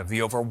proud of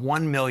the over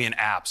 1 million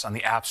apps on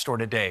the App Store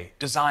today,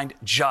 designed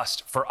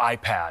just for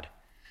iPad.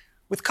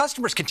 With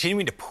customers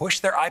continuing to push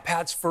their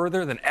iPads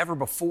further than ever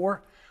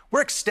before,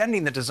 we're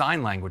extending the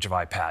design language of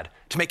iPad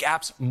to make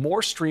apps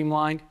more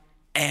streamlined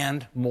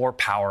and more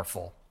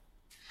powerful.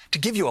 To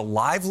give you a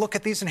live look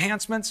at these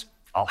enhancements,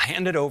 I'll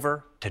hand it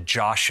over to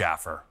Josh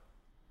Schaffer.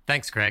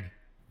 Thanks, Greg.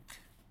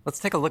 Let's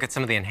take a look at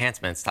some of the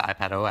enhancements to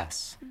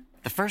iPadOS.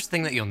 The first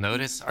thing that you'll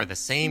notice are the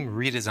same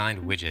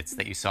redesigned widgets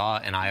that you saw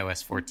in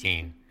iOS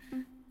 14.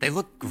 They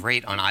look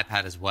great on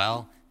iPad as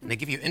well, and they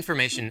give you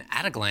information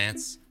at a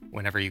glance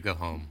whenever you go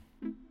home.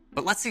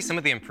 But let's see some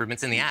of the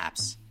improvements in the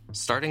apps,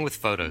 starting with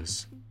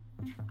Photos.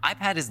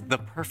 iPad is the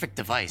perfect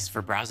device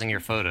for browsing your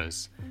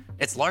photos.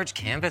 Its large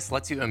canvas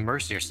lets you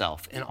immerse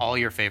yourself in all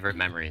your favorite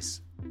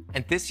memories.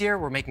 And this year,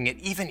 we're making it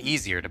even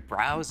easier to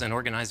browse and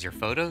organize your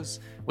photos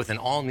with an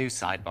all-new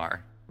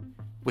sidebar.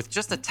 With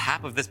just a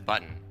tap of this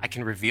button, I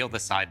can reveal the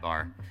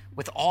sidebar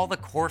with all the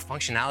core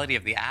functionality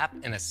of the app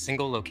in a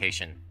single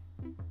location.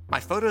 My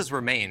photos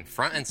remain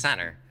front and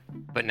center,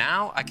 but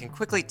now I can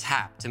quickly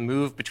tap to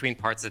move between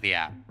parts of the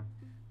app.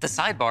 The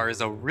sidebar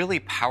is a really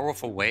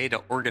powerful way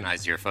to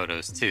organize your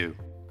photos too.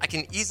 I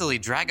can easily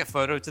drag a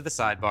photo to the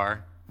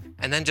sidebar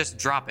and then just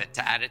drop it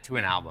to add it to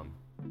an album.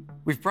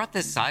 We've brought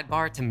this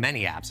sidebar to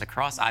many apps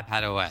across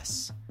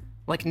iPadOS,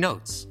 like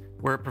Notes,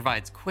 where it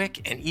provides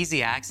quick and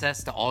easy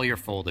access to all your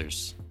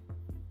folders.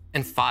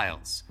 And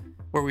Files,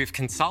 where we've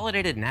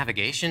consolidated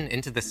navigation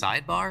into the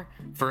sidebar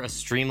for a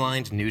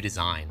streamlined new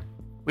design.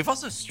 We've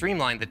also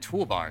streamlined the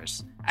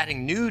toolbars,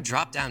 adding new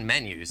drop-down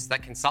menus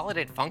that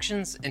consolidate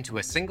functions into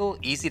a single,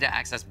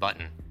 easy-to-access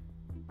button.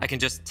 I can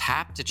just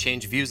tap to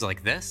change views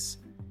like this,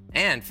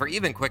 and for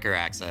even quicker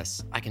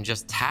access, I can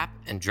just tap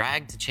and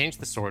drag to change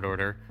the sort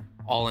order,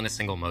 all in a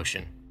single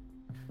motion.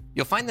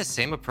 You'll find the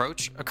same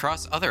approach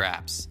across other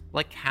apps,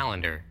 like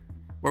Calendar,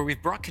 where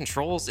we've brought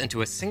controls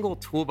into a single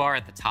toolbar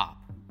at the top,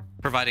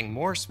 providing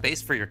more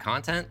space for your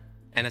content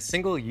and a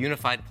single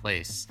unified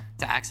place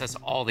to access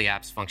all the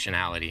app's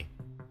functionality.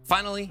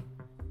 Finally,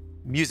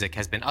 Music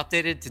has been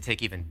updated to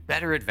take even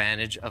better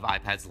advantage of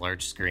iPad's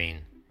large screen.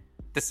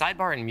 The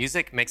sidebar in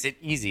Music makes it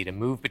easy to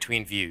move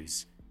between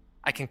views.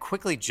 I can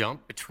quickly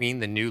jump between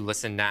the new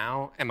Listen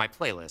Now and my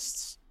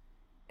playlists.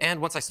 And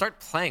once I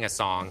start playing a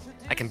song,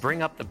 I can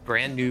bring up the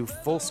brand new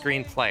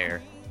full-screen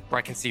player where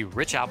I can see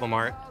rich album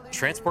art,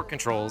 transport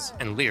controls,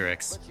 and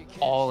lyrics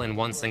all in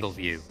one single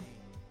view.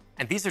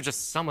 And these are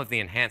just some of the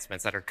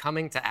enhancements that are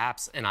coming to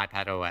apps in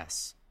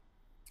iPadOS.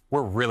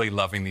 We're really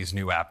loving these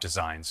new app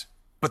designs,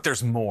 but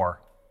there's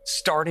more,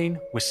 starting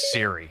with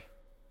Siri.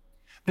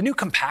 The new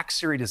compact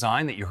Siri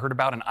design that you heard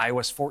about in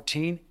iOS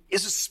 14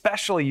 is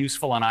especially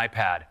useful on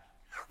iPad.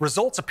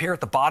 Results appear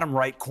at the bottom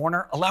right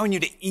corner, allowing you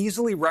to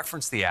easily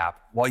reference the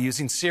app while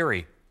using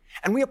Siri.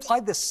 And we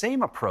applied the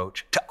same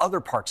approach to other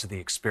parts of the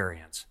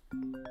experience,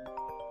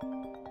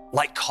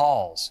 like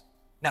calls,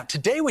 Now,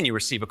 today when you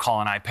receive a call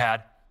on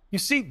iPad, you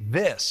see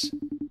this.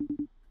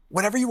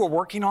 Whatever you were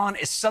working on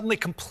is suddenly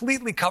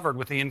completely covered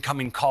with the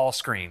incoming call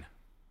screen.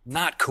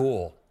 Not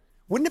cool.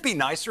 Wouldn't it be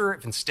nicer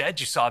if instead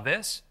you saw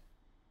this?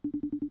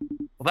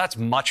 Well, that's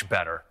much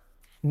better.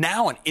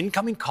 Now an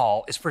incoming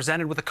call is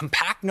presented with a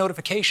compact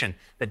notification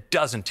that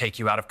doesn't take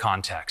you out of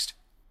context.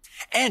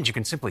 And you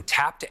can simply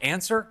tap to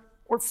answer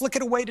or flick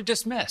it away to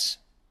dismiss.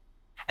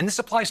 And this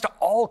applies to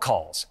all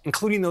calls,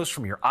 including those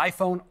from your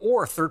iPhone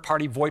or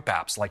third-party VoIP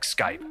apps like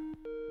Skype.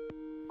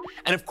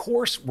 And of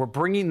course, we're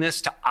bringing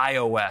this to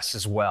iOS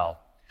as well.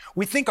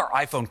 We think our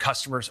iPhone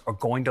customers are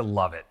going to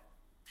love it.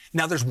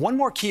 Now, there's one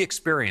more key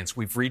experience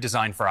we've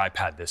redesigned for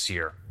iPad this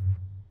year,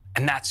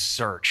 and that's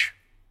search.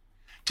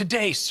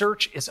 Today,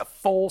 search is a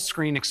full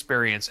screen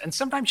experience, and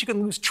sometimes you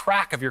can lose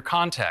track of your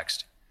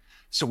context.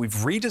 So we've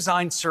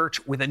redesigned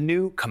search with a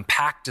new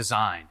compact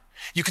design.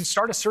 You can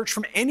start a search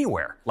from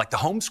anywhere, like the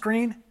home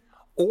screen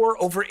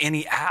or over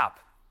any app.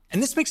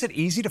 And this makes it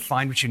easy to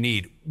find what you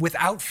need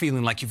without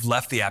feeling like you've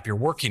left the app you're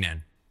working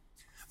in.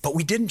 But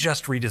we didn't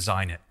just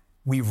redesign it.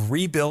 We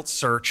rebuilt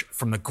search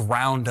from the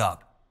ground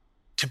up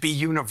to be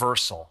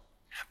universal,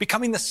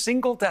 becoming the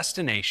single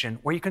destination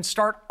where you can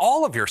start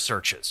all of your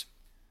searches.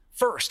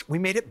 First, we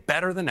made it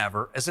better than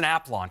ever as an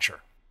app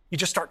launcher. You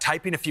just start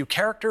typing a few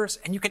characters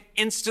and you can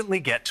instantly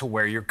get to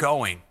where you're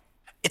going.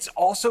 It's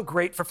also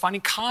great for finding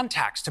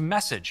contacts to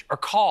message or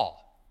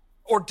call,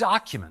 or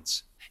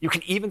documents. You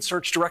can even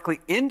search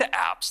directly into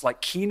apps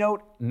like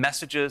Keynote,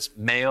 Messages,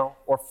 Mail,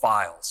 or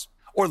Files,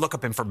 or look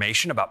up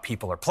information about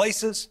people or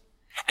places.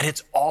 And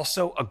it's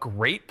also a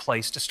great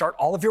place to start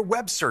all of your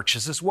web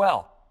searches as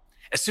well.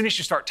 As soon as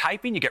you start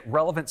typing, you get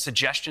relevant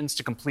suggestions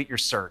to complete your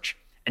search,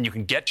 and you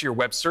can get to your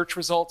web search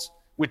results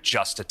with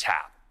just a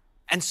tap.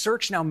 And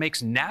search now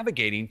makes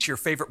navigating to your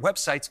favorite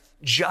websites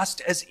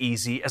just as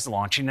easy as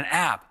launching an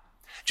app.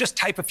 Just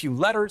type a few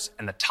letters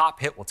and the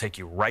top hit will take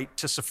you right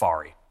to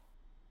Safari.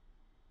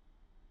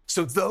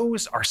 So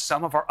those are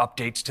some of our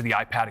updates to the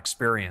iPad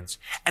experience.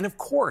 And of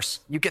course,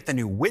 you get the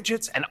new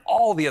widgets and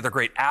all the other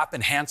great app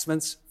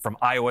enhancements from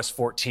iOS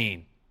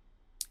 14.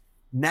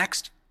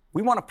 Next,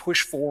 we want to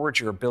push forward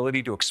your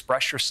ability to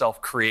express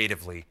yourself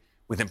creatively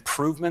with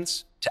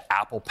improvements to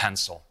Apple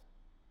Pencil.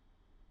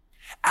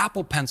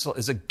 Apple Pencil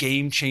is a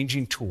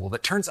game-changing tool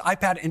that turns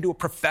iPad into a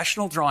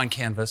professional drawing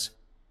canvas,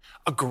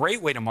 a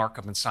great way to mark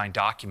up and sign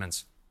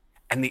documents,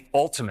 and the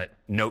ultimate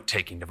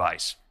note-taking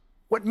device.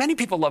 What many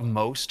people love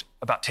most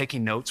about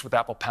taking notes with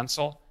Apple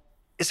Pencil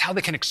is how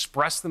they can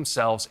express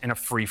themselves in a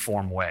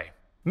free-form way.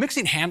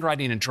 Mixing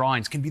handwriting and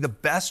drawings can be the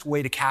best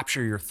way to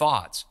capture your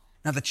thoughts.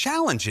 Now, the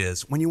challenge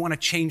is when you want to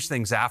change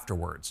things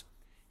afterwards.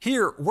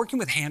 Here, working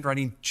with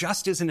handwriting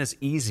just isn't as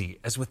easy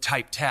as with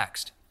typed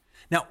text.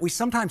 Now, we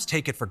sometimes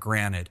take it for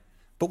granted,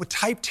 but with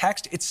typed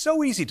text, it's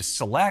so easy to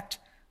select,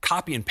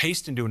 copy and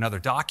paste into another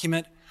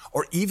document,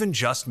 or even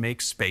just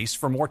make space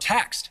for more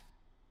text.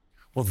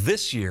 Well,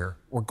 this year,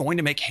 we're going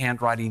to make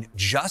handwriting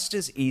just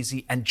as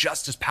easy and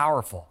just as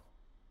powerful.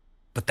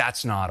 But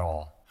that's not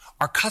all.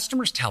 Our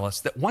customers tell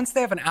us that once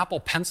they have an Apple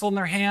Pencil in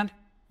their hand,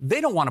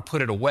 they don't want to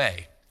put it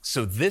away.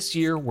 So this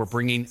year, we're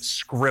bringing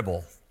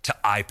Scribble to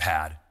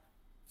iPad.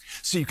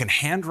 So you can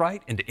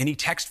handwrite into any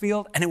text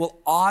field, and it will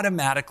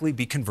automatically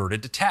be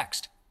converted to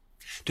text.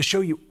 To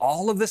show you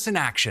all of this in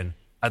action,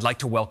 I'd like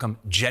to welcome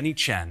Jenny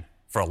Chen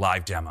for a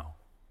live demo.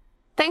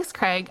 Thanks,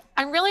 Craig.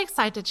 I'm really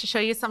excited to show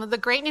you some of the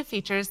great new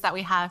features that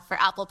we have for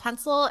Apple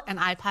Pencil and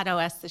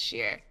iPadOS this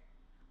year.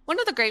 One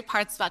of the great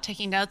parts about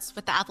taking notes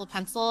with the Apple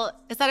Pencil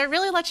is that it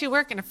really lets you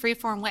work in a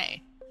free-form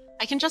way.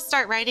 I can just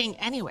start writing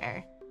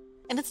anywhere.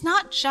 And it's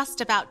not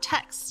just about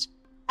text.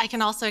 I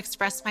can also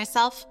express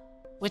myself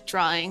with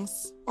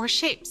drawings or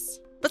shapes.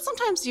 But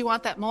sometimes you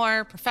want that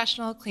more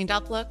professional, cleaned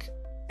up look.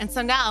 And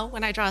so now,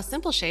 when I draw a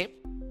simple shape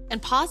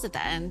and pause at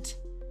the end,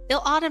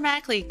 it'll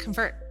automatically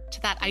convert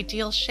to that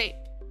ideal shape.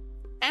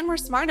 And we're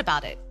smart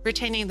about it,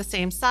 retaining the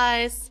same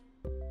size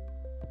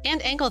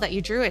and angle that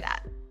you drew it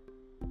at.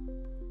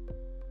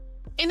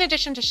 In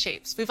addition to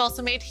shapes, we've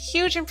also made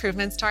huge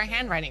improvements to our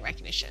handwriting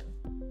recognition.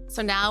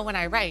 So now when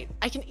I write,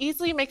 I can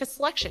easily make a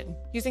selection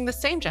using the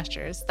same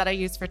gestures that I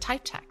use for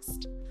typed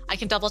text. I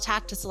can double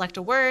tap to select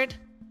a word,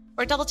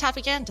 or double tap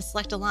again to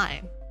select a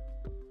line.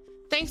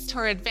 Thanks to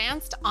our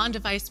advanced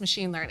on-device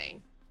machine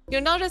learning,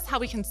 you'll notice how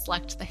we can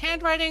select the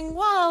handwriting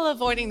while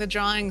avoiding the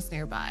drawings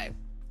nearby.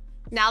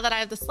 Now that I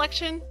have the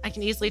selection, I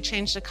can easily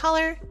change the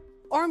color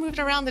or move it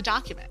around the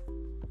document.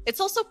 It's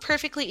also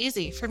perfectly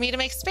easy for me to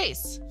make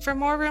space for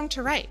more room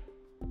to write.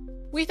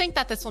 We think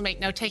that this will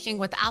make note-taking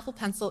with the Apple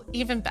Pencil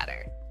even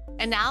better.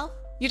 And now,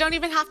 you don't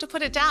even have to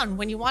put it down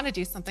when you want to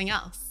do something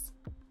else.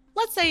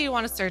 Let's say you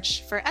want to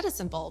search for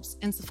Edison bulbs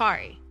in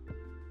Safari.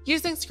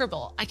 Using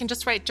Scribble, I can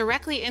just write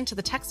directly into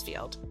the text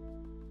field.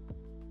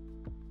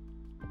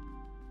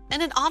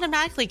 And it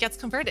automatically gets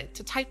converted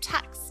to typed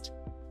text.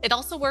 It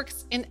also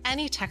works in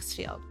any text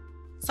field,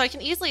 so I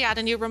can easily add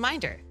a new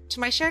reminder to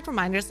my shared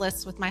reminders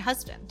list with my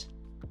husband.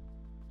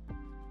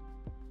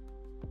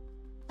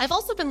 I've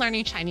also been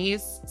learning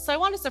Chinese, so I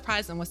want to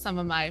surprise him with some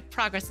of my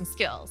progress and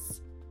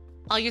skills.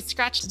 I'll use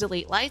Scratch to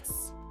delete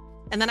lights,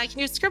 and then I can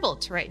use Scribble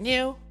to write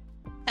new,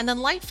 and then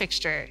light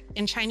fixture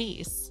in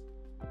Chinese.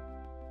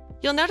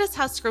 You'll notice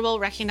how Scribble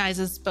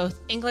recognizes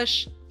both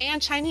English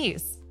and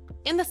Chinese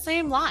in the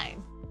same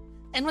line.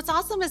 And what's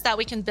awesome is that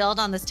we can build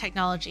on this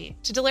technology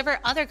to deliver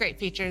other great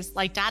features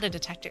like data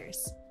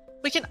detectors.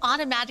 We can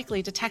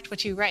automatically detect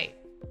what you write,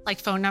 like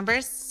phone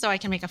numbers so I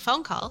can make a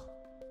phone call,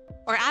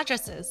 or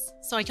addresses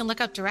so I can look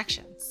up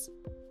directions.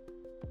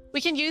 We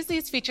can use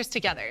these features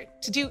together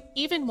to do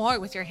even more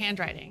with your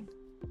handwriting.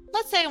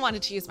 Let's say I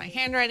wanted to use my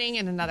handwriting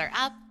in another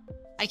app.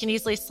 I can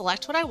easily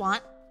select what I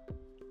want,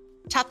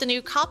 tap the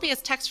new Copy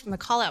as Text from the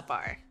callout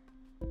bar,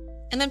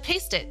 and then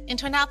paste it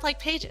into an app like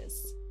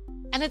Pages.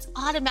 And it's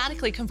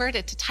automatically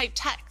converted to typed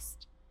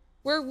text.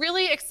 We're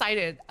really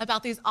excited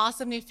about these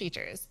awesome new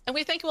features, and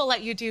we think it will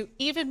let you do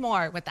even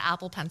more with the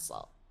Apple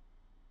Pencil.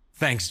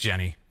 Thanks,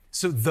 Jenny.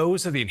 So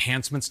those are the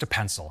enhancements to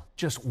Pencil,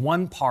 just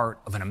one part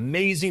of an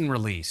amazing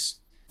release.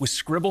 With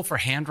Scribble for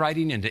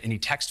handwriting into any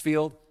text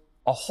field,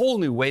 a whole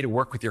new way to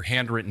work with your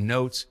handwritten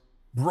notes,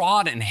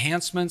 broad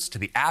enhancements to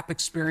the app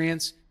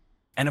experience,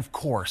 and of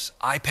course,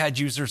 iPad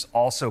users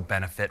also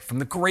benefit from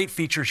the great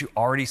features you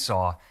already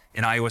saw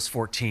in iOS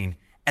 14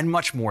 and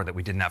much more that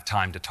we didn't have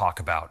time to talk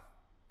about.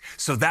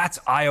 So that's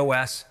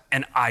iOS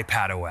and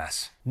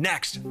iPadOS.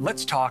 Next,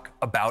 let's talk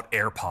about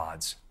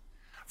AirPods.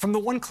 From the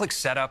one-click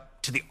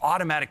setup to the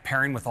automatic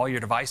pairing with all your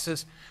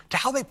devices to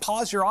how they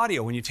pause your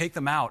audio when you take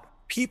them out,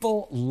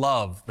 people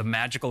love the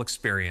magical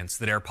experience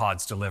that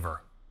AirPods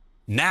deliver.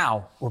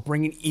 Now, we're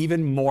bringing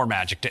even more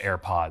magic to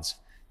AirPods.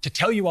 To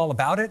tell you all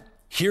about it,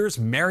 here's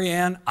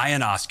Marianne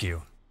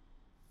Ionescu.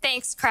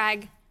 Thanks,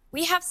 Craig.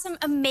 We have some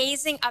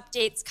amazing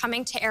updates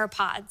coming to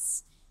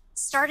AirPods.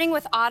 Starting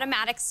with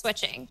automatic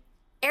switching.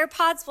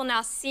 AirPods will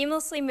now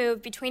seamlessly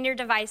move between your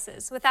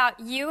devices without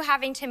you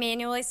having to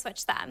manually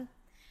switch them.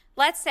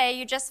 Let's say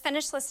you just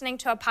finished listening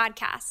to a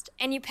podcast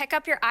and you pick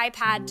up your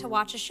iPad to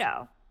watch a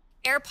show.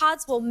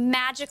 AirPods will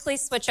magically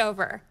switch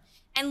over.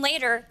 And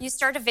later, you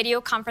start a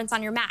video conference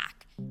on your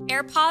Mac.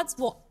 AirPods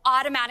will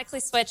automatically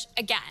switch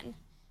again.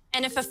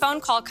 And if a phone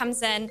call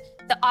comes in,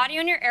 the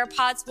audio in your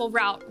AirPods will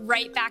route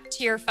right back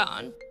to your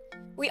phone.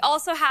 We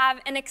also have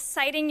an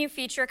exciting new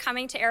feature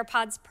coming to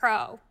AirPods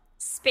Pro,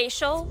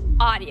 spatial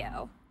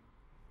audio.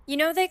 You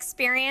know the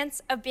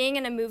experience of being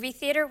in a movie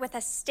theater with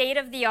a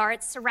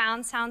state-of-the-art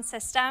surround sound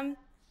system?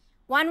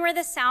 One where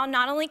the sound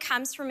not only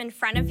comes from in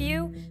front of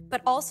you,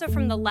 but also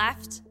from the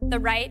left, the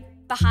right,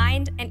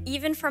 behind, and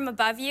even from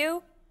above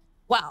you?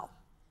 Well,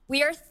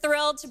 we are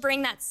thrilled to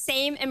bring that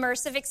same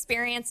immersive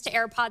experience to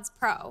AirPods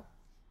Pro.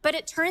 But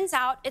it turns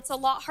out it's a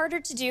lot harder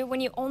to do when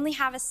you only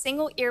have a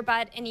single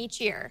earbud in each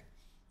ear.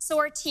 So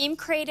our team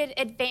created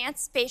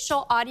advanced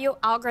spatial audio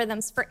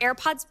algorithms for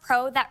AirPods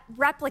Pro that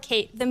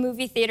replicate the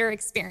movie theater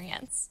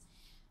experience.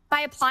 By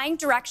applying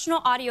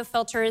directional audio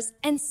filters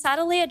and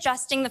subtly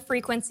adjusting the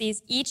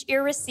frequencies each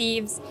ear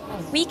receives,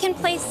 we can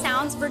play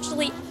sounds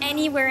virtually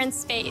anywhere in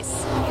space,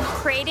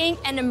 creating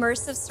an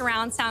immersive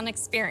surround sound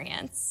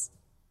experience.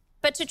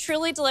 But to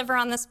truly deliver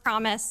on this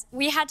promise,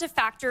 we had to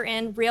factor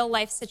in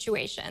real-life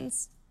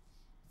situations.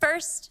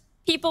 First,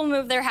 people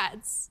move their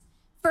heads.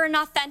 For an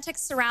authentic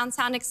surround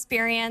sound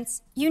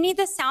experience, you need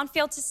the sound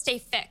field to stay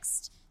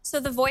fixed, so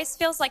the voice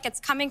feels like it's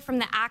coming from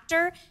the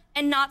actor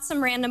and not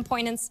some random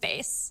point in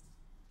space.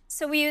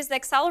 So we use the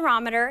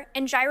accelerometer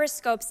and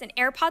gyroscopes in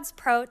AirPods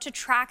Pro to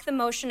track the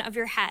motion of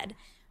your head,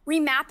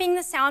 remapping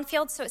the sound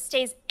field so it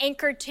stays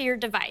anchored to your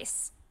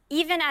device,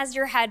 even as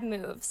your head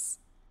moves.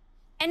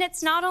 And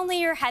it's not only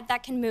your head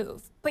that can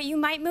move, but you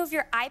might move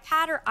your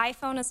iPad or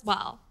iPhone as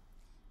well.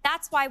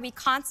 That's why we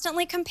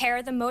constantly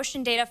compare the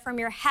motion data from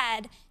your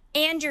head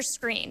and your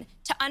screen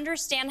to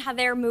understand how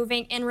they're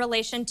moving in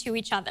relation to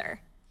each other.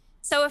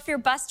 So if your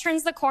bus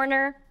turns the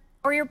corner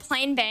or your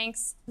plane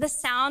banks, the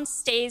sound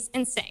stays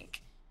in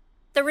sync.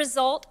 The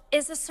result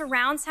is a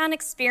surround sound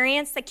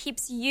experience that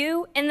keeps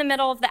you in the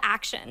middle of the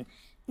action,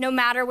 no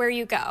matter where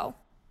you go.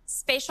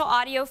 Spatial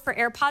audio for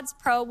AirPods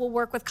Pro will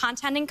work with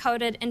content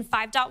encoded in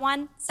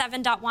 5.1,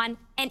 7.1,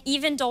 and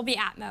even Dolby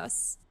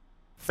Atmos.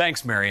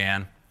 Thanks,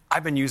 Marianne.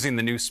 I've been using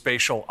the new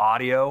spatial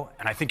audio,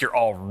 and I think you're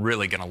all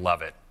really going to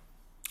love it.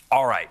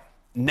 All right,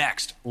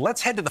 next,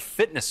 let's head to the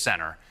fitness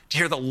center to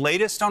hear the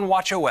latest on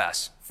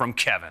watchOS from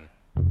Kevin.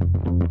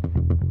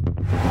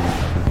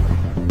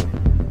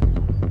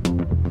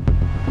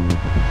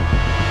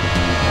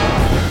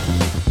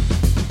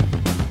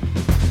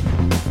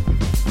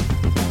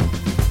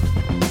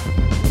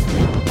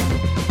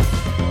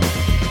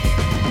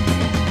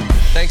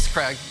 Thanks,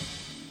 Craig.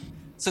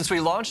 Since we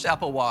launched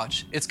Apple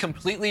Watch, it's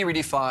completely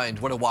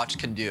redefined what a watch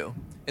can do,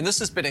 and this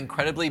has been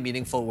incredibly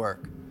meaningful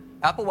work.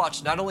 Apple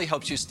Watch not only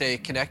helps you stay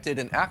connected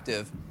and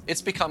active,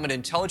 it's become an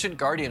intelligent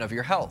guardian of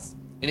your health,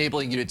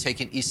 enabling you to take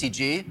an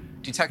ECG,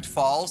 detect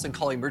falls, and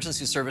call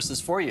emergency services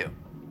for you.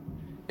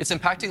 It's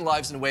impacting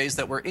lives in ways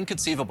that were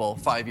inconceivable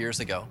 5 years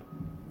ago.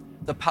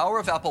 The power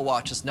of Apple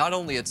Watch is not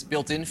only its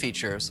built-in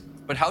features,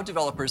 but how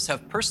developers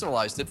have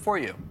personalized it for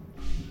you.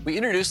 We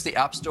introduced the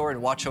App Store in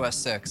watchOS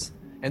 6,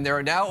 and there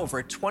are now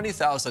over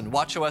 20,000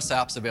 watchOS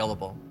apps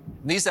available.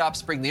 These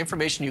apps bring the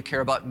information you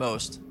care about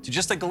most to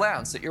just a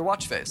glance at your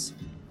watch face.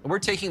 And we're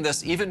taking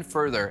this even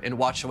further in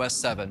watchOS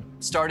 7,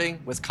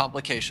 starting with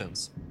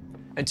complications.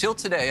 Until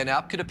today, an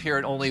app could appear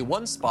in only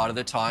one spot at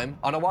a time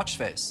on a watch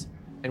face.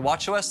 In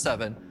watchOS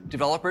 7,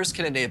 developers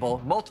can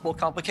enable multiple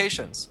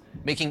complications,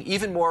 making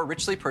even more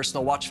richly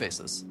personal watch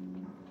faces.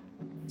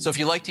 So if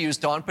you like to use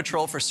Dawn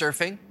Patrol for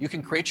surfing, you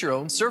can create your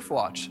own surf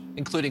watch,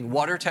 including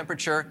water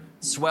temperature,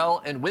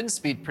 swell, and wind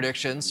speed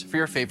predictions for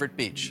your favorite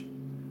beach.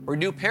 Or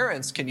new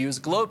parents can use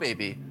Glow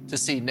Baby to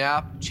see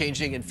nap,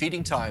 changing, and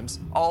feeding times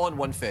all in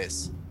one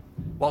face.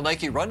 While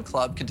Nike Run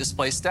Club can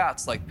display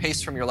stats like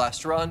pace from your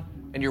last run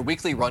and your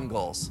weekly run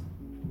goals.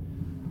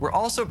 We're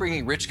also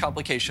bringing rich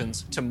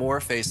complications to more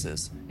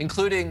faces,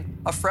 including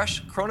a fresh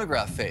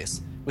chronograph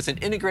face with an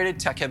integrated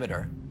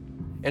tachymeter,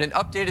 and an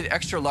updated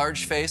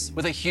extra-large face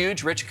with a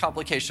huge rich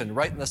complication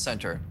right in the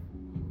center.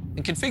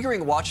 And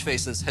configuring watch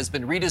faces has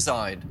been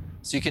redesigned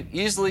so you can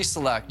easily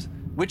select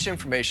which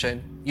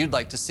information you'd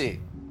like to see.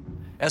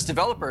 As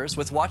developers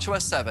with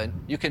watchOS 7,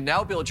 you can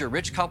now build your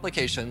rich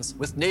complications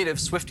with native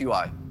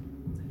SwiftUI.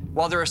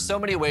 While there are so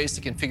many ways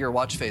to configure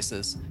watch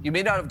faces, you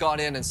may not have gone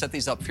in and set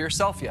these up for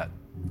yourself yet.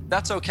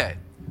 That's okay.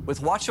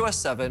 With watchOS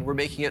 7, we're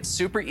making it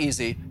super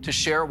easy to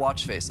share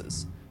watch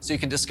faces, so you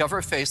can discover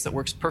a face that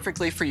works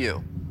perfectly for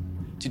you.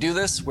 To do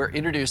this, we're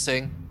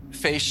introducing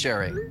face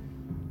sharing.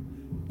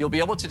 You'll be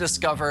able to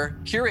discover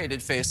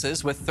curated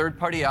faces with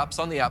third-party apps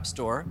on the App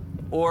Store,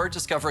 or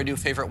discover a new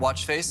favorite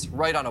watch face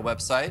right on a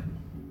website,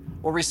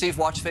 or receive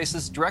watch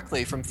faces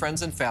directly from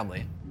friends and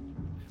family.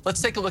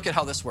 Let's take a look at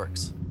how this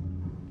works.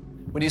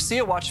 When you see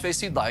a watch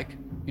face you'd like,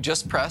 you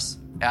just press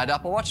Add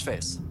Apple Watch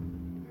Face.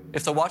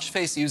 If the watch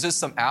face uses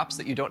some apps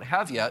that you don't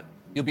have yet,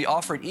 you'll be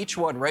offered each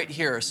one right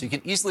here so you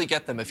can easily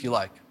get them if you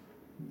like.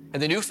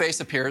 And the new face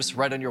appears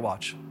right on your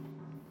watch.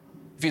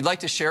 If you'd like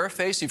to share a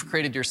face you've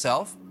created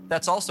yourself,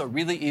 that's also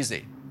really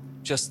easy.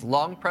 Just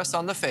long press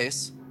on the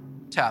face,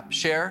 tap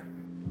Share,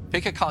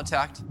 pick a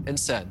contact, and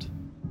send.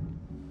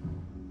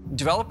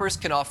 Developers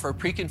can offer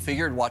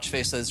pre-configured watch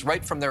faces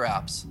right from their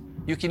apps.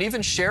 You can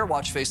even share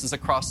watch faces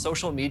across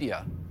social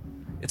media.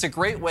 It's a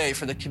great way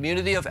for the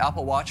community of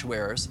Apple Watch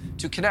wearers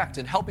to connect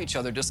and help each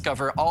other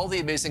discover all the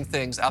amazing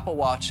things Apple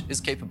Watch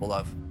is capable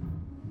of.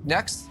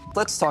 Next,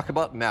 let's talk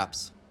about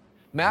Maps.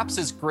 Maps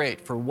is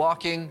great for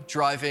walking,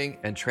 driving,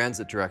 and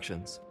transit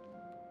directions.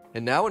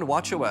 And now in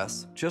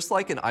watchOS, just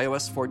like in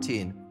iOS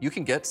 14, you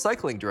can get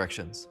cycling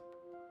directions.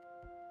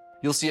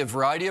 You'll see a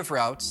variety of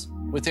routes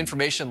with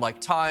information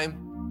like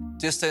time,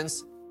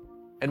 distance,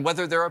 and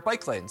whether there are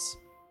bike lanes.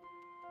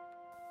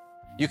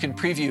 You can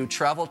preview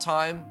travel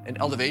time and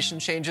elevation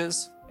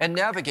changes and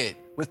navigate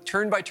with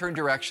turn-by-turn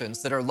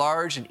directions that are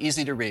large and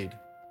easy to read.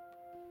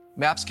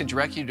 Maps can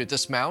direct you to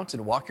dismount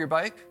and walk your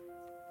bike,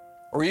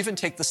 or even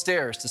take the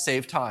stairs to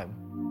save time.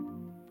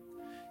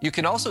 You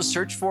can also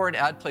search for and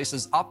add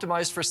places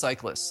optimized for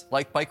cyclists,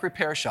 like bike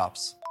repair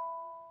shops.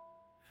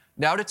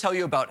 Now to tell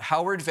you about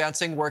how we're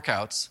advancing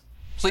workouts,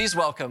 please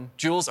welcome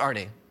Jules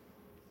Arney.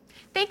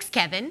 Thanks,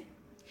 Kevin.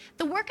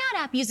 The workout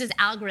app uses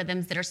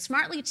algorithms that are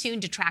smartly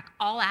tuned to track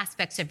all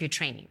aspects of your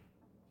training.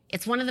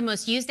 It's one of the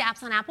most used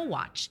apps on Apple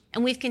Watch,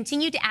 and we've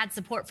continued to add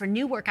support for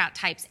new workout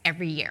types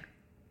every year.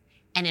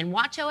 And in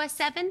watchOS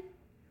 7,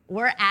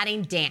 we're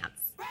adding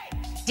dance.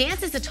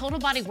 Dance is a total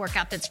body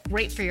workout that's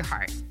great for your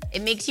heart.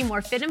 It makes you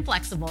more fit and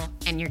flexible,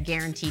 and you're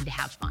guaranteed to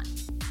have fun.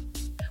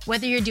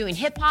 Whether you're doing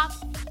hip hop,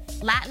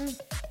 Latin,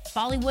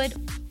 Bollywood,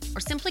 or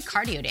simply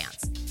cardio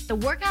dance, the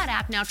workout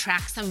app now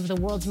tracks some of the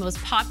world's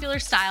most popular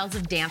styles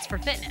of dance for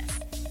fitness.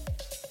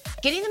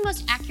 Getting the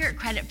most accurate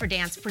credit for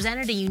dance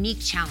presented a unique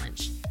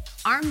challenge.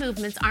 Arm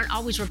movements aren't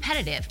always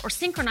repetitive or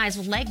synchronized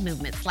with leg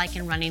movements like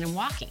in running and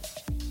walking.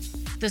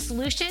 The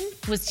solution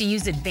was to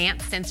use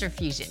advanced sensor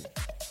fusion.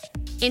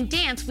 In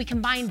dance, we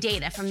combine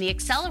data from the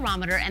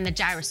accelerometer and the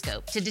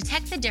gyroscope to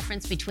detect the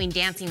difference between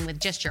dancing with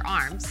just your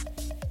arms,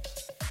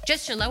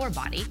 just your lower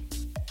body,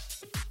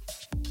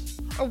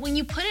 or when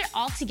you put it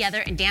all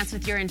together and dance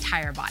with your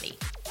entire body.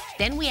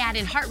 Then we add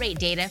in heart rate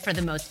data for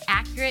the most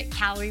accurate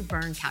calorie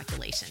burn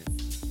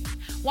calculations.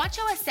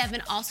 watchOS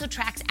 7 also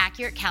tracks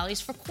accurate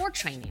calories for core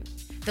training,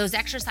 those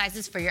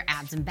exercises for your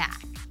abs and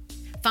back.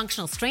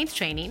 Functional strength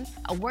training,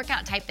 a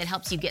workout type that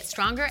helps you get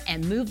stronger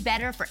and move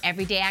better for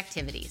everyday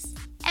activities.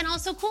 And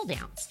also cool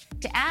downs,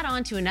 to add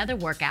on to another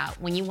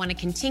workout when you want to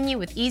continue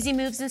with easy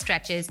moves and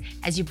stretches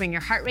as you bring your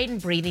heart rate and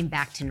breathing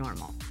back to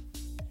normal.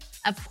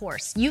 Of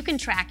course, you can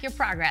track your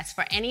progress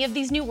for any of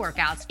these new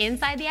workouts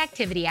inside the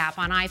Activity app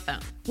on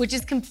iPhone, which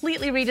is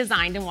completely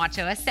redesigned in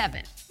watchOS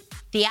 7.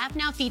 The app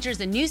now features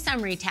a new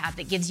summary tab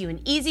that gives you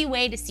an easy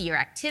way to see your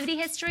activity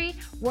history,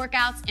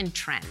 workouts, and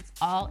trends,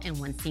 all in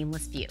one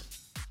seamless view.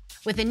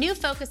 With a new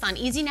focus on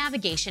easy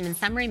navigation and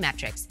summary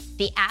metrics,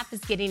 the app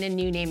is getting a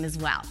new name as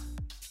well.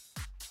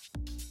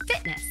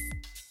 Fitness.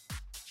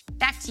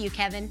 Back to you,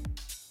 Kevin.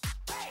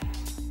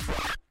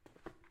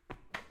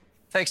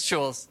 Thanks,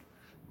 Jules.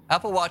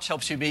 Apple Watch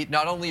helps you meet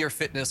not only your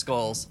fitness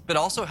goals, but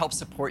also helps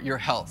support your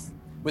health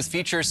with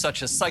features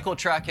such as cycle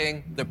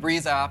tracking, the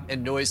Breathe app,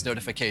 and noise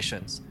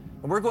notifications.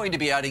 and we're going to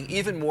be adding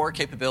even more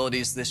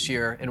capabilities this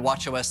year in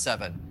watchOS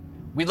 7.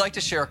 We'd like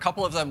to share a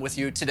couple of them with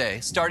you today,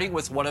 starting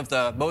with one of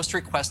the most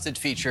requested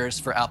features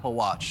for Apple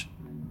Watch,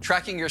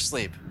 tracking your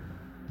sleep.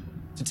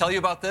 To tell you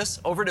about this,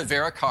 over to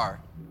Vera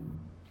Carr.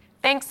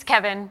 Thanks,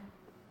 Kevin.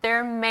 There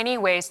are many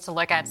ways to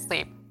look at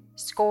sleep: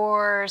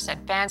 scores,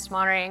 advanced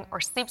monitoring,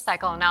 or sleep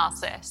cycle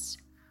analysis.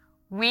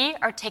 We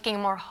are taking a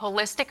more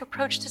holistic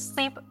approach to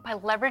sleep by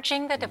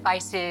leveraging the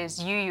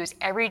devices you use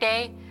every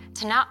day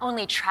to not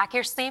only track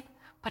your sleep,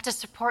 but to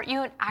support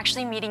you in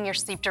actually meeting your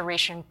sleep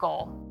duration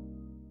goal.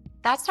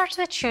 That starts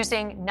with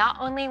choosing not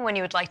only when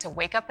you would like to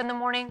wake up in the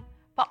morning,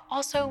 but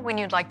also when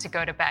you'd like to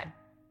go to bed.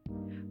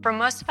 For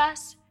most of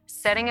us,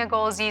 setting a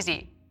goal is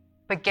easy,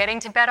 but getting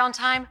to bed on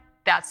time,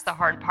 that's the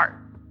hard part.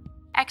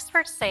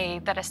 Experts say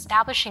that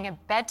establishing a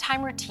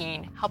bedtime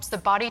routine helps the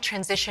body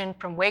transition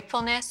from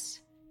wakefulness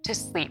to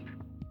sleep.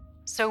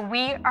 So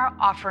we are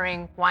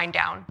offering Wind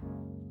Down.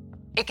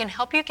 It can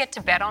help you get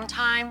to bed on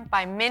time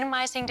by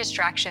minimizing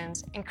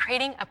distractions and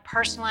creating a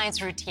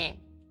personalized routine.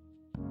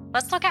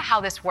 Let's look at how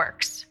this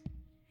works.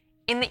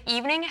 In the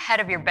evening ahead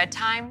of your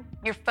bedtime,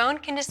 your phone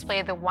can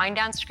display the wind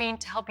down screen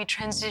to help you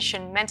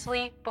transition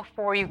mentally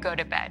before you go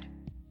to bed.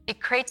 It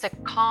creates a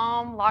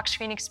calm lock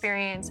screen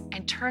experience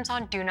and turns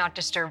on Do Not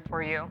Disturb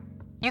for you.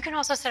 You can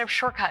also set up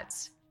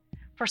shortcuts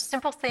for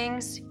simple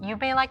things you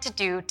may like to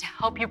do to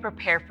help you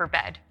prepare for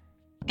bed.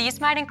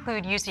 These might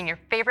include using your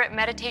favorite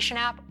meditation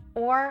app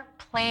or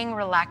playing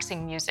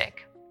relaxing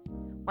music.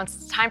 Once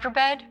it's time for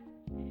bed,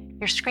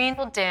 your screen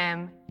will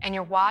dim and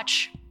your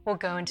watch will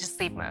go into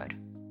sleep mode,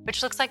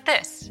 which looks like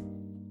this.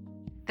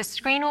 The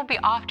screen will be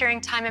off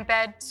during time in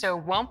bed, so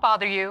it won't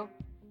bother you,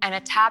 and a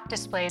tap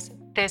displays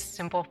this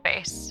simple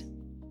face.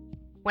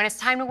 When it's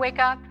time to wake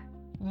up,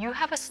 you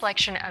have a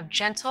selection of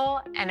gentle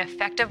and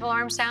effective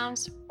alarm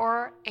sounds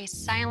or a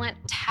silent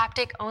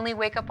taptic-only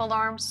wake-up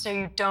alarm so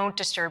you don't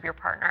disturb your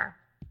partner.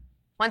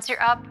 Once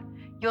you're up,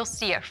 you'll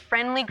see a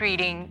friendly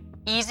greeting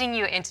easing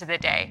you into the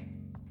day.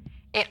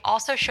 It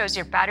also shows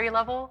your battery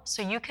level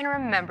so you can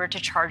remember to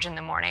charge in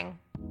the morning.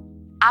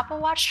 Apple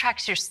Watch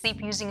tracks your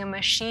sleep using a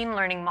machine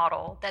learning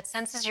model that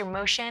senses your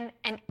motion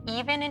and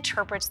even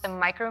interprets the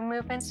micro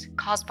movements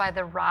caused by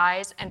the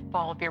rise and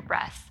fall of your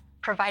breath,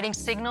 providing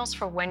signals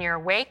for when you're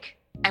awake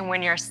and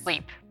when you're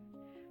asleep.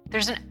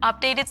 There's an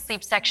updated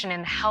sleep section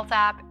in the Health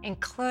app,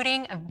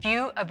 including a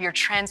view of your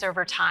trends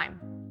over time.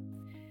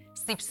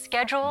 Sleep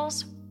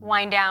schedules,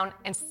 wind down,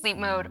 and sleep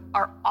mode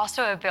are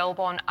also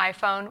available on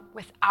iPhone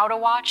without a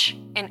watch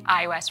in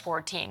iOS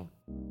 14.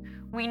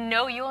 We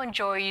know you'll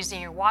enjoy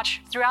using your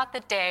watch throughout the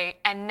day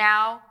and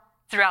now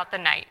throughout the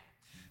night.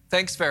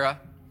 Thanks,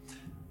 Vera.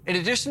 In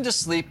addition to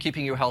sleep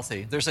keeping you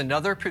healthy, there's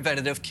another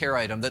preventative care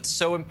item that's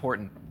so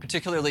important,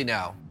 particularly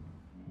now.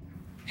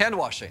 Hand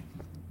washing.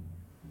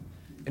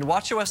 In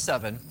watchOS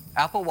 7,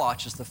 Apple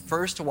Watch is the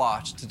first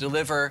watch to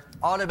deliver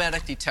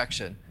automatic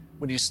detection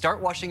when you start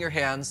washing your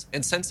hands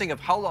and sensing of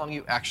how long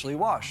you actually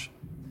wash.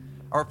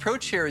 Our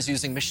approach here is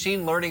using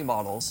machine learning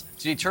models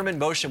to determine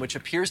motion which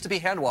appears to be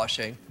hand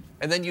washing,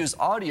 and then use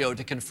audio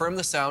to confirm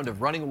the sound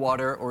of running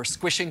water or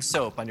squishing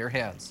soap on your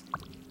hands.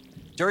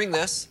 During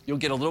this, you'll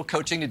get a little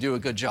coaching to do a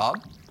good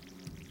job.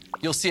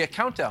 You'll see a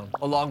countdown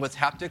along with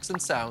haptics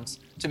and sounds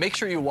to make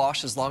sure you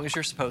wash as long as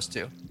you're supposed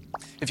to.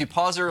 If you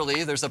pause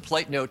early, there's a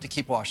polite note to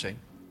keep washing.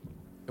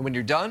 And when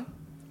you're done,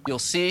 you'll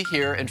see,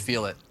 hear, and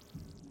feel it.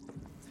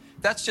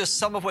 That's just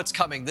some of what's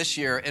coming this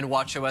year in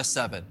watchOS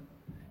 7,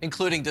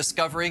 including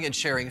discovering and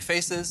sharing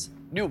faces,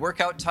 new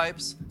workout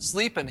types,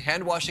 sleep and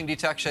hand washing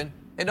detection,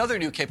 and other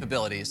new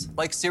capabilities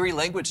like Siri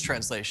language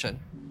translation.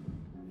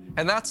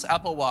 And that's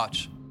Apple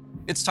Watch.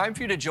 It's time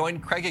for you to join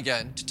Craig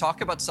again to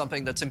talk about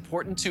something that's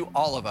important to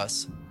all of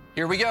us.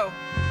 Here we go.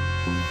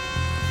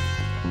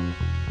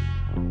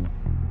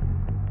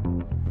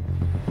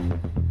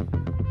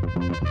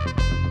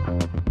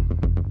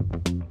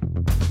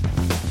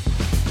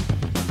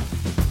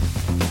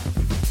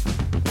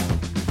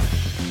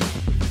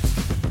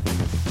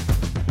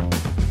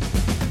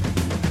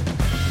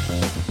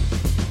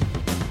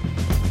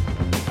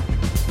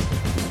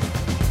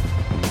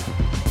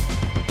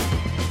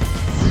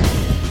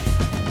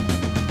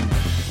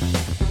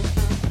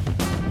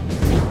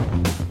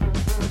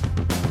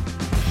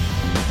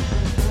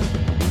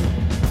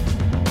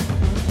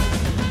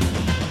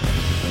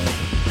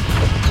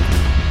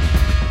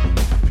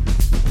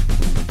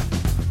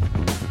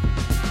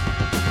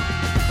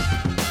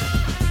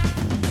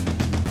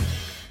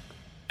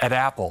 At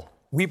Apple,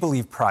 we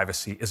believe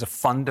privacy is a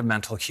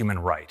fundamental human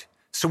right,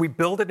 so we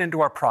build it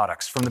into our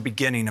products from the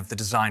beginning of the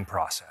design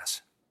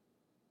process.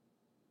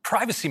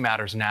 Privacy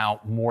matters now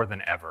more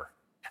than ever.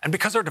 And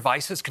because our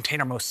devices contain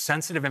our most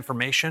sensitive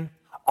information,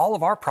 all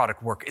of our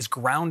product work is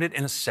grounded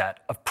in a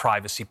set of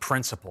privacy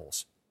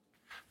principles.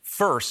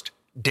 First,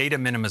 data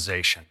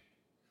minimization.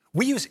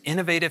 We use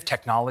innovative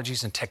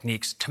technologies and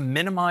techniques to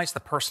minimize the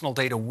personal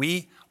data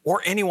we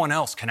or anyone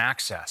else can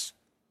access.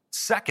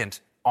 Second,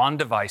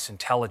 on-device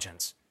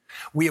intelligence.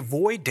 We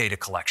avoid data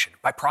collection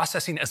by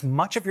processing as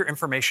much of your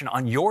information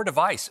on your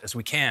device as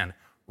we can,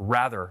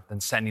 rather than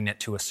sending it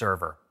to a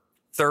server.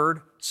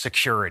 Third,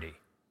 security.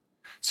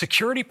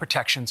 Security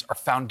protections are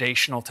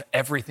foundational to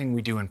everything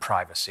we do in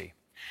privacy.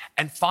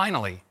 And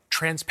finally,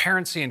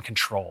 transparency and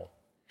control.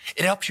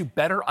 It helps you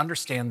better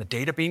understand the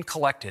data being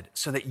collected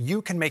so that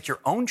you can make your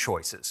own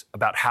choices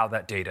about how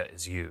that data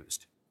is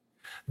used.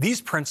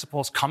 These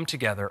principles come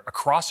together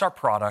across our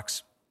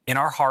products, in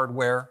our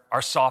hardware,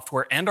 our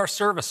software, and our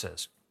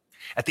services.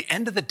 At the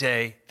end of the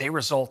day, they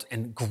result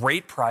in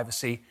great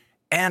privacy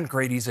and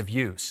great ease of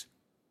use.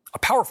 A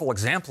powerful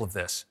example of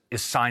this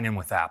is Sign In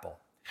with Apple,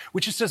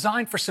 which is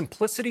designed for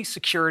simplicity,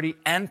 security,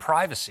 and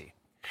privacy.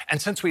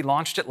 And since we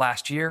launched it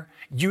last year,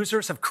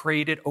 users have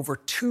created over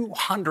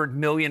 200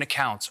 million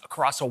accounts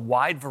across a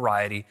wide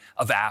variety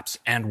of apps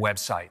and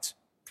websites.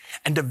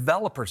 And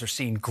developers are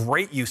seeing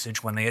great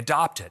usage when they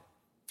adopt it.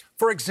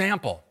 For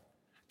example,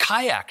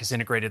 Kayak has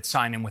integrated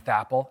Sign In with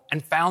Apple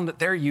and found that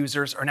their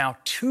users are now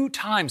 2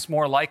 times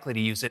more likely to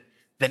use it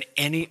than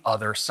any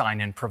other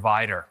sign-in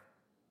provider.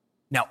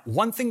 Now,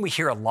 one thing we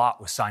hear a lot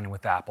with Sign In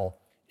with Apple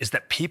is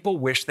that people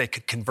wish they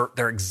could convert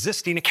their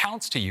existing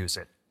accounts to use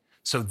it.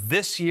 So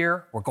this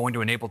year, we're going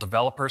to enable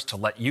developers to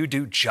let you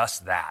do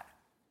just that.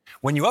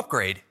 When you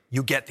upgrade,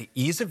 you get the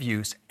ease of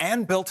use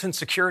and built-in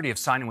security of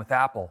Sign In with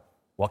Apple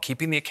while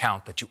keeping the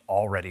account that you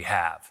already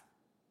have.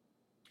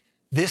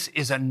 This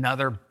is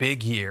another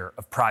big year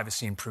of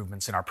privacy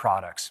improvements in our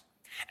products.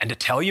 And to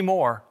tell you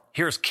more,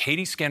 here's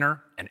Katie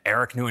Skinner and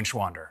Eric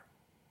Neuenschwander.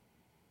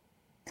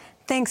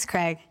 Thanks,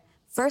 Craig.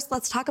 First,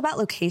 let's talk about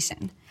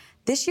location.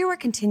 This year, we're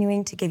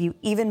continuing to give you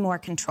even more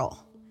control.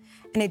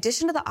 In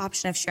addition to the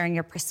option of sharing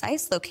your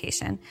precise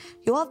location,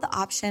 you'll have the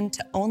option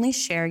to only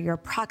share your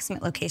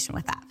approximate location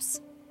with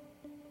apps.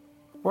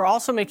 We're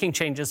also making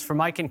changes for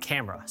mic and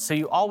camera, so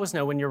you always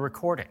know when you're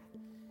recording.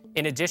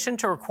 In addition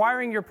to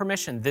requiring your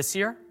permission this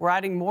year, we're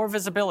adding more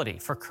visibility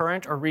for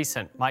current or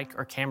recent mic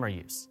or camera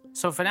use.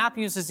 So if an app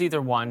uses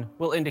either one,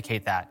 we'll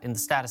indicate that in the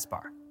status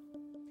bar.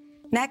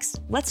 Next,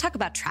 let's talk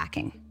about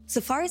tracking.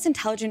 Safari's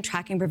intelligent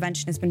tracking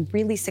prevention has been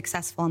really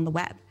successful on the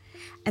web.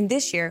 And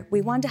this year,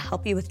 we wanted to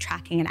help you with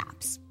tracking in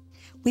apps.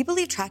 We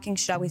believe tracking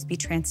should always be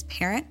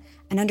transparent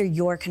and under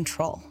your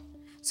control.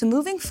 So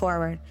moving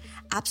forward,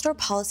 App Store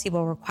policy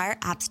will require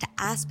apps to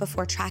ask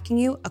before tracking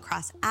you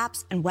across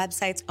apps and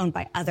websites owned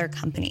by other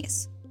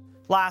companies.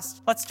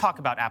 Last, let's talk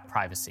about app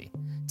privacy.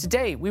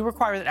 Today, we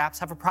require that apps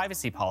have a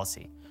privacy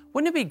policy.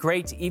 Wouldn't it be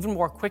great to even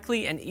more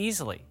quickly and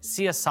easily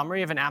see a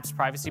summary of an app's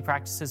privacy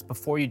practices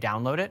before you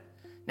download it?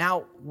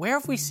 Now, where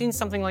have we seen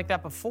something like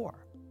that before?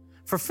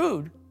 For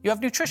food, you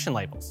have nutrition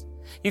labels.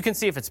 You can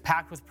see if it's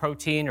packed with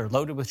protein or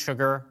loaded with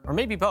sugar, or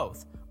maybe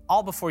both,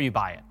 all before you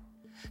buy it.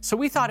 So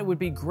we thought it would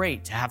be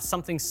great to have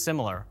something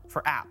similar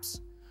for apps.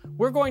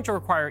 We're going to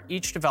require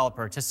each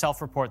developer to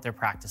self-report their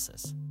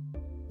practices.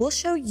 We'll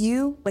show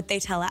you what they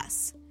tell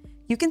us.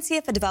 You can see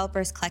if a developer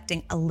is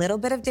collecting a little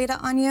bit of data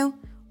on you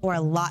or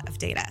a lot of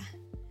data,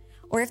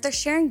 or if they're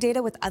sharing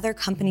data with other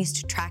companies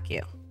to track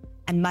you,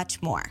 and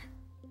much more.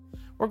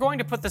 We're going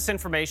to put this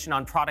information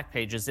on product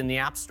pages in the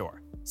App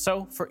Store.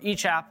 So for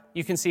each app,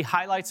 you can see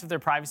highlights of their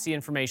privacy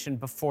information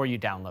before you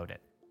download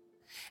it.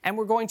 And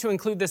we're going to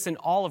include this in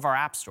all of our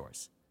app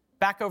stores.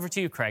 Back over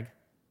to you, Craig.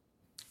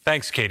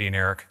 Thanks, Katie and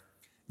Eric.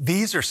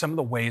 These are some of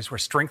the ways we're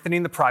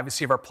strengthening the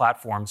privacy of our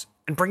platforms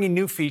and bringing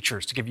new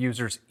features to give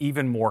users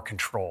even more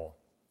control.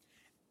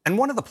 And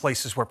one of the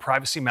places where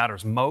privacy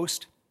matters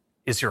most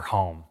is your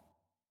home.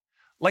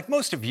 Like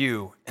most of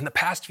you, in the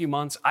past few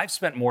months, I've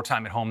spent more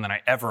time at home than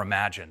I ever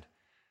imagined.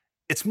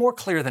 It's more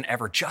clear than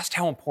ever just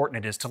how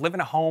important it is to live in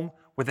a home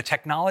where the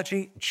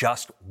technology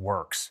just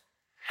works.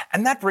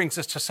 And that brings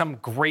us to some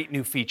great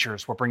new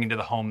features we're bringing to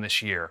the home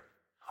this year.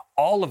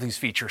 All of these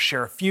features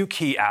share a few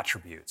key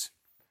attributes.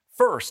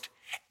 First,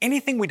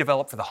 anything we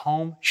develop for the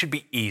home should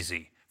be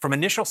easy, from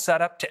initial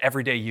setup to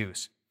everyday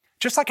use,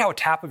 just like how a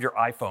tap of your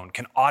iPhone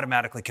can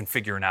automatically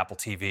configure an Apple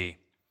TV.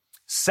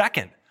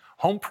 Second,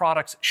 home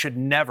products should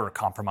never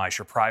compromise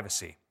your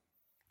privacy.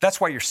 That's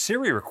why your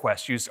Siri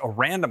requests use a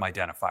random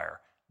identifier,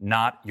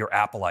 not your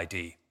Apple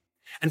ID.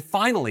 And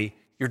finally,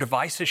 your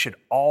devices should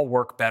all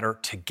work better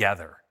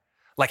together,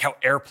 like how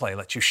AirPlay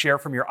lets you share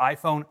from your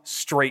iPhone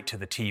straight to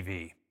the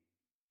TV.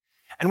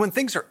 And when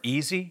things are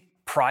easy,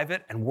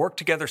 private, and work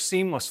together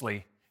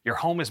seamlessly, your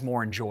home is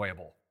more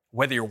enjoyable,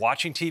 whether you're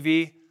watching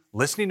TV,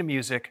 listening to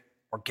music,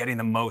 or getting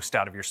the most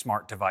out of your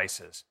smart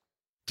devices.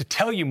 To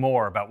tell you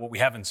more about what we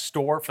have in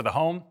store for the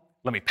home,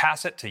 let me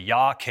pass it to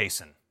Ya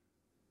Kaysen.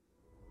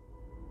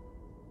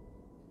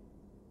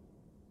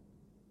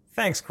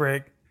 Thanks,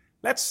 Craig.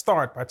 Let's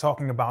start by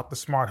talking about the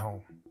smart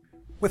home.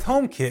 With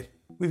HomeKit,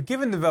 we've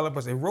given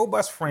developers a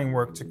robust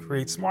framework to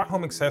create smart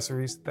home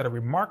accessories that are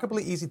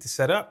remarkably easy to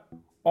set up,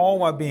 all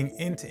while being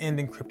end-to-end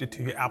encrypted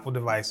to your Apple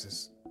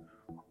devices.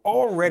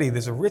 Already,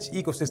 there's a rich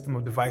ecosystem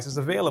of devices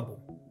available,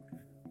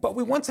 but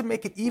we want to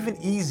make it even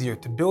easier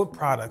to build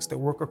products that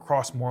work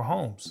across more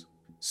homes.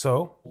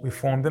 So we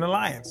formed an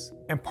alliance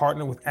and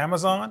partnered with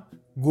Amazon,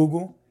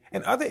 Google,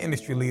 and other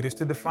industry leaders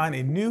to define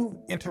a new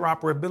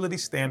interoperability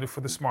standard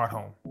for the smart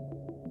home.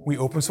 We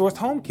open sourced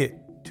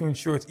HomeKit to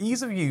ensure its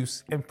ease of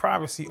use and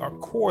privacy are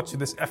core to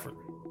this effort.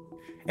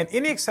 And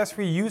any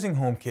accessory using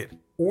HomeKit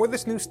or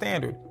this new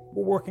standard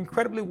will work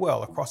incredibly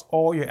well across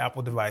all your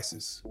Apple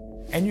devices.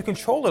 And you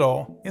control it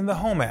all in the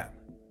Home app,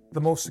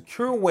 the most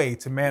secure way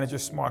to manage your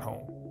smart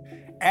home.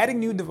 Adding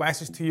new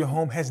devices to your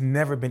home has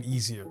never been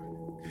easier.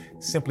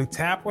 Simply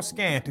tap or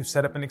scan to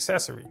set up an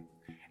accessory.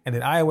 And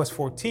in iOS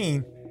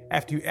 14,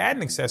 after you add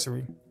an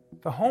accessory,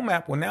 the Home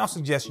app will now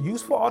suggest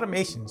useful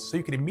automations so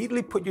you can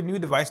immediately put your new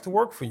device to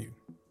work for you.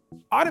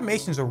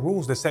 Automations are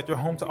rules that set your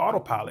home to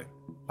autopilot,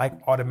 like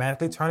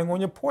automatically turning on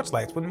your porch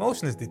lights when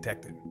motion is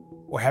detected,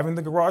 or having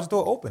the garage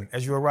door open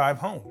as you arrive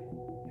home.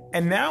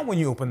 And now when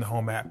you open the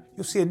Home app,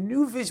 you'll see a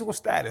new visual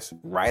status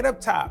right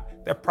up top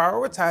that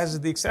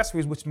prioritizes the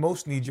accessories which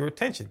most need your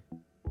attention.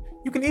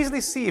 You can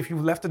easily see if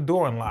you've left the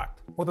door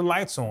unlocked or the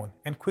lights on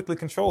and quickly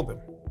control them.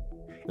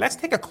 Let's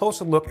take a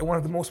closer look at one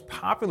of the most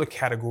popular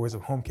categories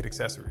of HomeKit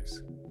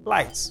accessories,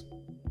 lights.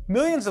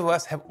 Millions of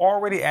us have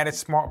already added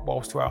smart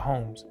bulbs to our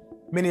homes,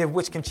 many of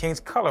which can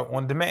change color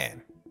on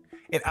demand.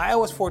 In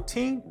iOS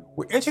 14,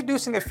 we're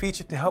introducing a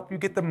feature to help you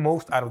get the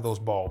most out of those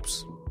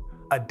bulbs: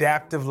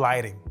 adaptive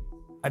lighting.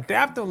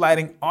 Adaptive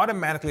lighting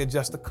automatically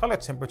adjusts the color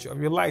temperature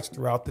of your lights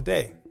throughout the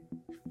day.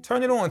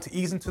 Turn it on to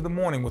ease into the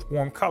morning with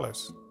warm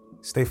colors.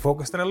 Stay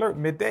focused and alert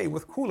midday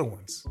with cooler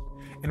ones.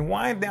 And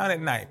wind down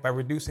at night by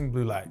reducing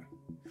blue light.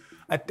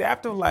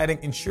 Adaptive lighting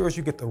ensures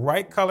you get the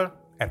right color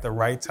at the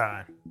right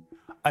time.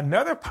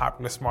 Another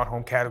popular smart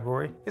home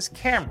category is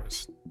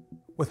cameras.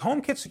 With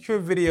HomeKit Secure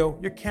Video,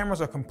 your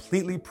cameras are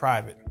completely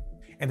private.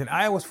 And in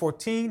iOS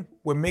 14,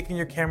 we're making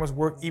your cameras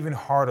work even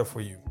harder for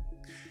you.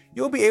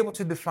 You'll be able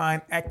to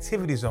define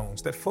activity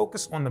zones that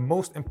focus on the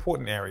most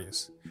important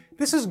areas.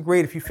 This is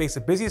great if you face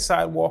a busy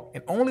sidewalk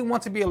and only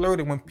want to be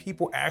alerted when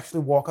people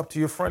actually walk up to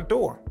your front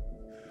door.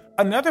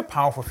 Another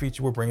powerful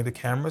feature we're bringing to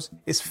cameras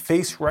is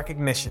face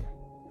recognition.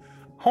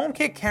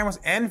 HomeKit cameras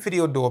and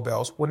video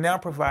doorbells will now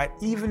provide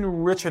even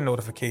richer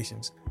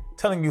notifications,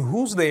 telling you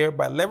who's there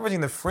by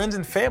leveraging the friends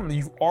and family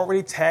you've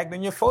already tagged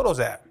in your Photos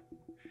app.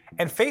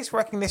 And face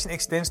recognition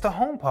extends to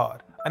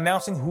HomePod,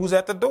 announcing who's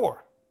at the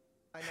door.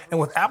 And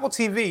with Apple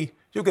TV,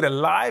 you'll get a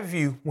live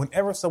view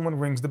whenever someone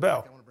rings the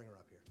bell.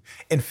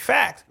 In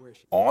fact,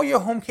 all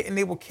your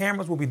HomeKit-enabled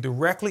cameras will be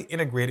directly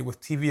integrated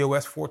with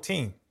tvOS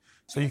 14,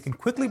 so you can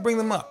quickly bring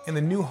them up in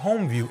the new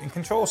Home View and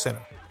Control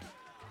Center.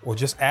 Or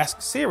just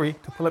ask Siri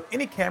to pull up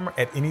any camera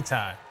at any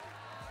time.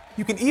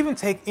 You can even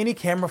take any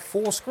camera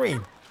full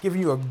screen,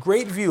 giving you a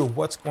great view of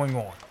what's going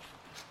on.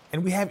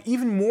 And we have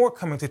even more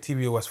coming to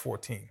tvOS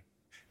 14.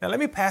 Now let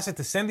me pass it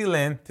to Cindy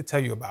Lin to tell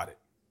you about it.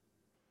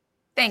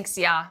 Thanks,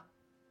 Ya.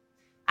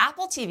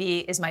 Apple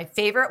TV is my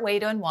favorite way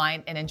to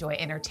unwind and enjoy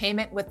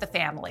entertainment with the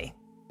family.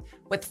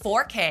 With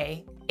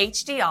 4K,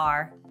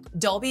 HDR,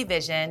 Dolby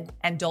Vision,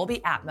 and Dolby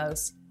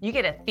Atmos, you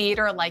get a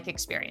theater-like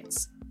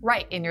experience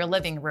right in your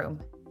living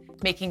room,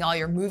 making all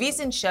your movies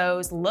and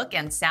shows look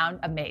and sound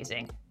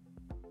amazing.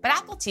 But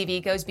Apple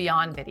TV goes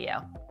beyond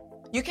video.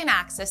 You can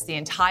access the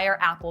entire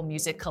Apple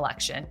Music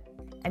collection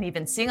and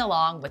even sing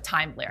along with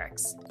timed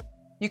lyrics.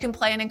 You can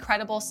play an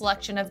incredible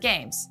selection of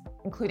games,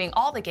 including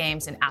all the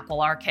games in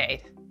Apple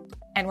Arcade.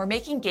 And we're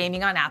making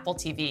gaming on Apple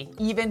TV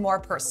even more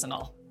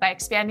personal by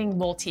expanding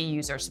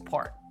multi-user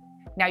support.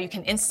 Now you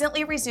can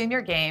instantly resume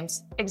your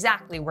games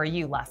exactly where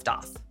you left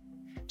off.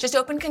 Just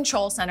open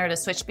Control Center to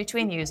switch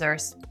between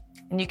users,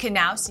 and you can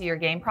now see your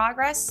game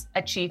progress,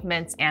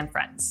 achievements, and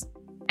friends.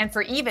 And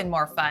for even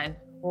more fun,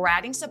 we're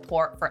adding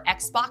support for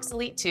Xbox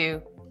Elite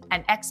 2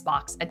 and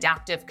Xbox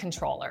Adaptive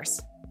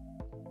Controllers.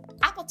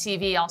 Apple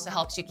TV also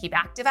helps you keep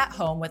active at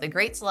home with a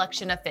great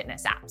selection of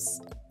fitness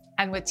apps.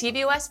 And with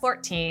tvOS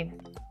 14,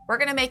 we're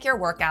going to make your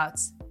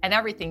workouts and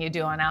everything you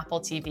do on Apple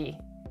TV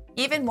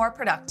even more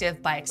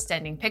productive by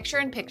extending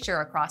picture-in-picture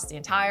across the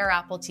entire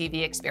Apple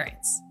TV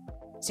experience,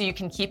 so you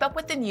can keep up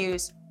with the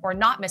news or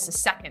not miss a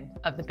second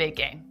of the big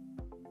game.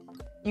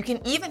 You can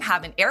even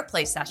have an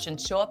AirPlay session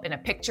show up in a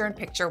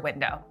picture-in-picture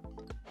window.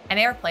 And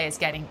AirPlay is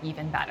getting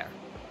even better.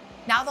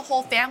 Now the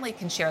whole family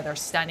can share their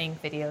stunning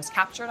videos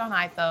captured on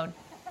iPhone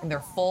in their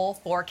full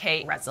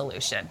 4K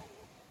resolution.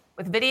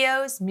 With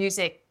videos,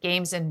 music,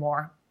 games, and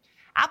more,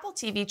 Apple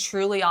TV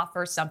truly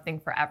offers something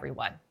for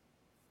everyone.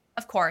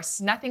 Of course,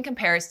 nothing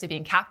compares to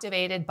being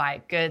captivated by a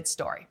good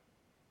story.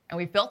 And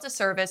we've built a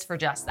service for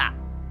just that,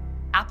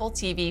 Apple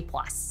TV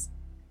Plus.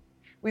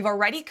 We've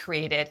already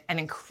created an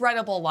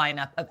incredible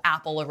lineup of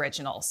Apple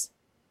originals.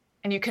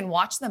 And you can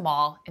watch them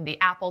all in the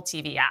Apple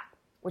TV app,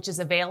 which is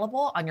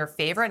available on your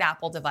favorite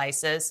Apple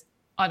devices,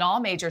 on all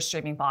major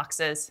streaming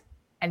boxes,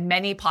 and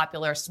many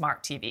popular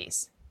smart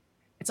TVs.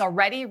 It's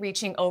already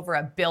reaching over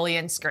 1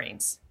 billion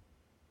screens.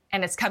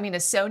 And it's coming to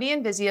Sony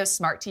and Vizio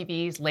smart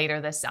TVs later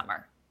this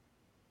summer.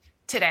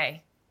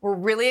 Today, we're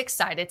really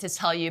excited to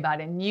tell you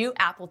about a new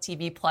Apple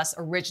TV Plus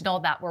original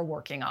that we're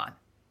working on.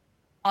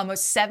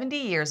 Almost 70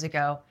 years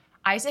ago,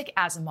 Isaac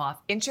Asimov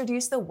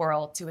introduced the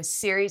world to a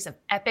series of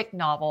epic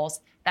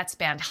novels that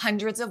spanned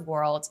hundreds of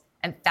worlds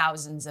and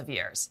thousands of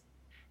years.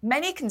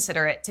 Many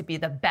consider it to be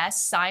the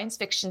best science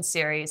fiction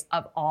series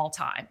of all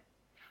time.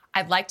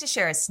 I'd like to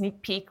share a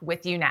sneak peek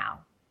with you now.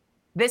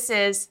 This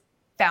is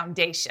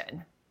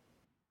Foundation.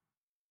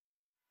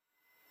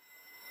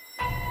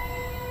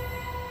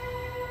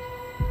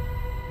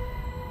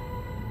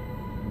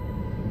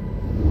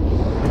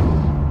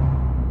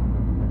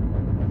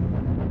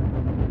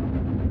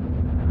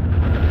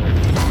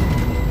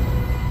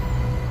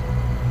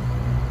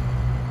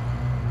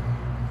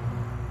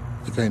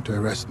 going to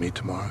arrest me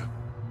tomorrow.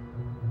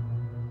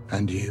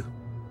 And you.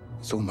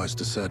 It's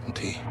almost a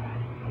certainty.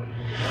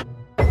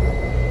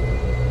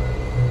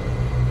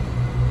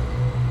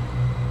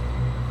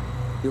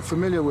 You're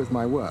familiar with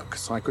my work,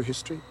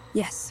 psychohistory?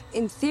 Yes,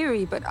 in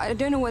theory, but I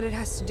don't know what it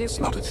has to do with... It's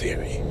not a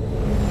theory.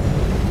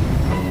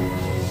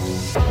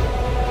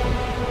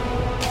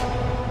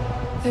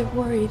 They're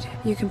worried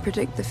you can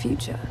predict the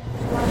future.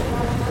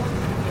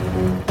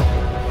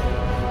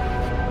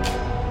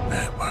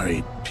 They're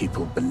worried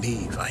people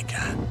believe I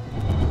can.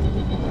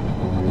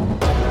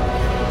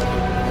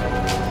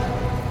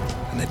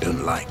 And they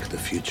don't like the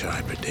future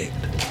I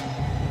predict.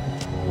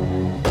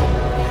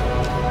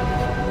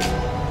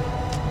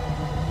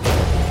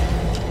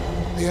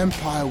 The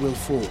Empire will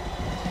fall.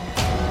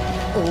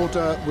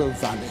 Order will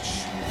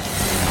vanish.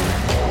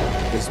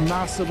 There's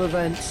massive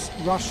events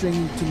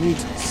rushing to meet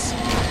us.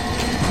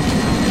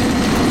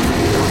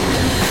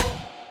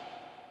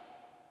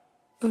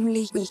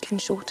 Only we can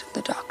shorten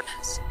the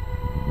darkness.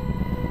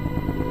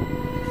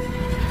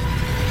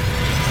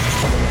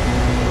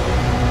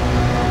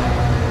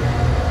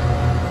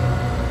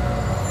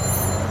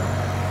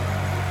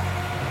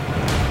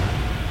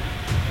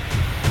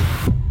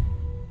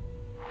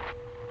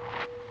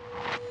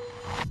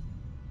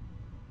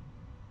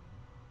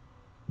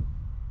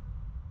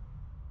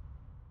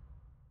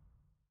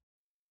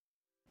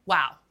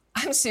 Wow,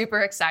 I'm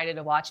super excited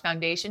to watch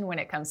Foundation when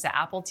it comes to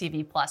Apple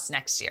TV Plus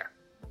next year.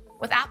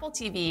 With Apple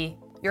TV,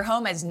 your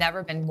home has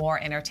never been more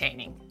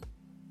entertaining.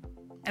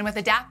 And with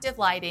adaptive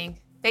lighting,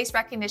 face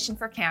recognition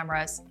for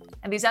cameras,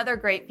 and these other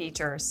great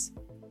features,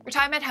 your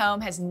time at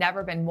home has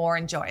never been more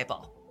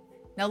enjoyable.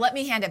 Now let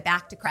me hand it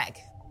back to Craig.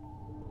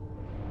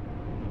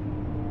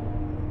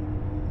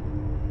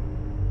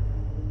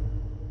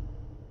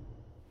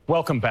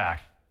 Welcome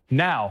back.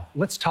 Now,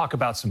 let's talk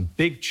about some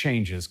big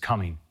changes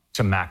coming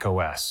to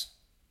macOS.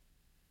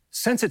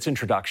 Since its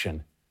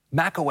introduction,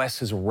 macOS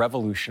has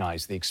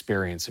revolutionized the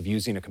experience of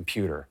using a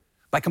computer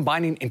by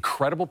combining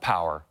incredible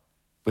power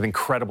with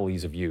incredible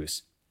ease of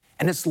use.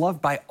 And it's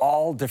loved by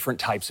all different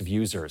types of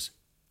users,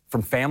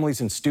 from families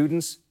and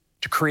students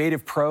to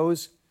creative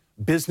pros,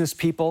 business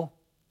people,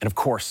 and of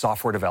course,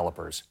 software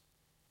developers.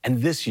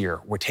 And this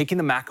year, we're taking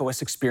the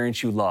macOS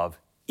experience you love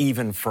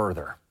even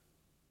further.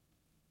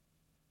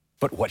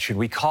 But what should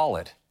we call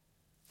it?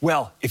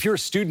 Well, if you're a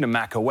student of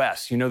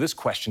macOS, you know this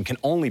question can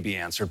only be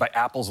answered by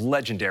Apple's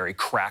legendary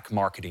crack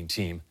marketing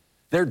team.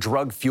 Their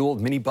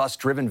drug-fueled,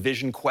 minibus-driven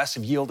vision quests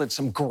have yielded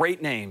some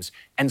great names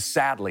and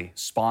sadly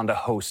spawned a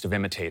host of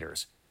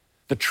imitators.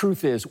 The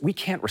truth is, we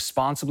can't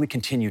responsibly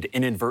continue to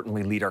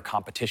inadvertently lead our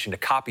competition to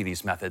copy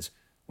these methods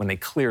when they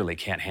clearly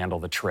can't handle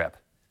the trip.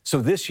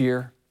 So this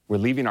year, we're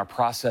leaving our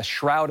process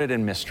shrouded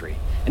in mystery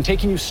and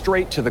taking you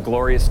straight to the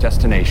glorious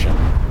destination.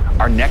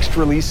 Our next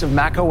release of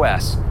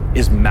macOS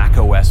is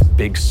macOS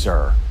Big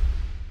Sur.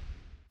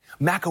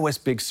 macOS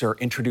Big Sur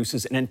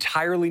introduces an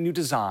entirely new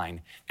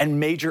design and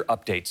major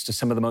updates to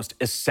some of the most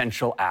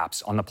essential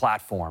apps on the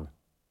platform.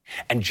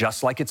 And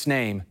just like its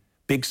name,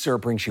 Big Sur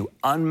brings you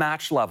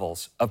unmatched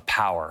levels of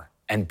power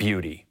and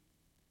beauty.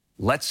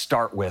 Let's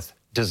start with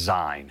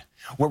design,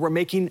 where we're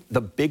making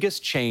the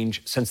biggest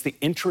change since the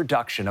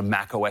introduction of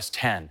macOS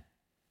 10.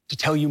 To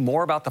tell you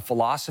more about the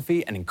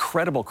philosophy and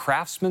incredible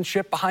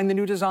craftsmanship behind the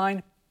new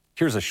design,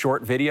 here's a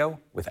short video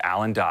with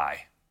Alan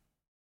Dye.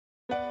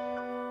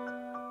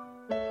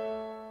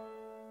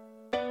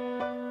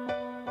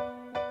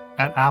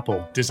 At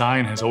Apple,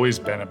 design has always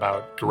been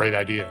about great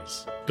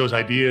ideas. Those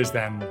ideas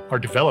then are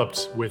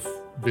developed with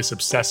this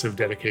obsessive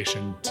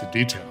dedication to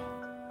detail.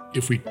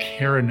 If we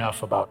care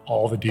enough about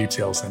all the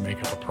details that make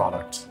up a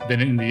product,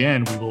 then in the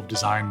end, we will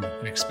design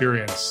an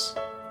experience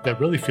that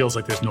really feels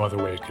like there's no other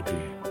way it could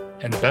be.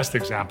 And the best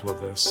example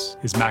of this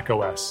is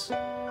macOS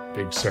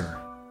Big Sur.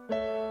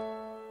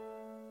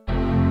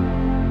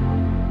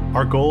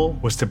 Our goal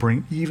was to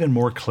bring even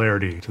more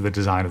clarity to the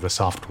design of the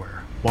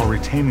software, while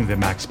retaining the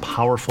Mac's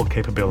powerful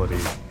capability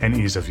and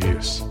ease of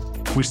use.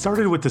 We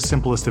started with the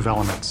simplest of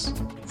elements,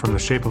 from the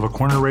shape of a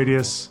corner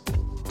radius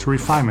to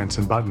refinements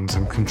in buttons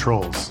and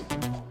controls.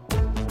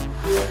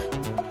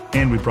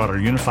 And we brought our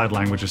unified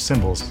language of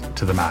symbols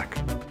to the Mac,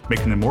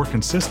 making them more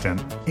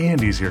consistent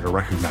and easier to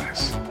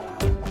recognize.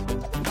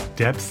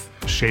 Depth,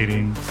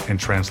 shading, and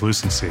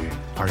translucency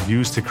are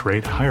used to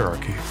create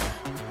hierarchy.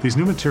 These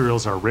new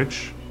materials are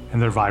rich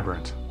and they're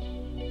vibrant.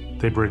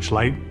 They bridge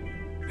light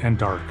and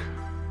dark.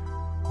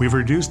 We've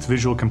reduced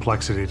visual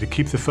complexity to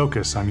keep the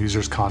focus on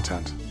users'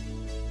 content.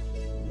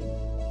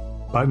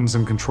 Buttons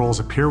and controls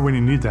appear when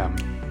you need them,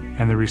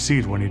 and they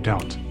recede when you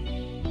don't.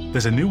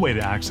 There's a new way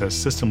to access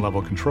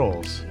system-level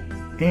controls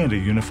and a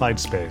unified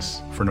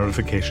space for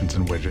notifications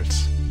and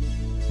widgets.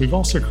 We've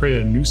also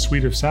created a new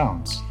suite of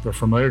sounds that are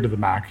familiar to the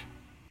Mac,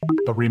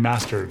 but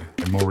remastered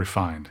and more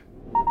refined.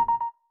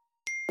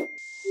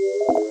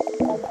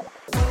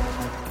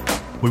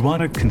 We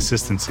wanted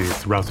consistency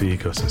throughout the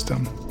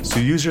ecosystem, so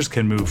users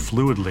can move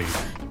fluidly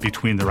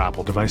between their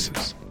Apple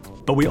devices.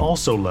 But we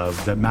also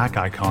love that Mac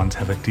icons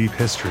have a deep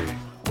history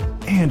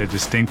and a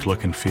distinct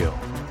look and feel.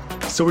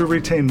 So we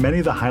retain many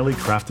of the highly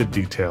crafted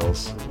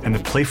details and the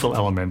playful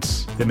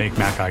elements that make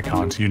Mac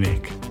icons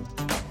unique.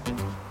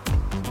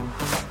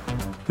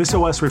 This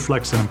OS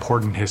reflects an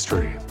important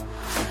history.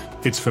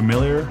 It's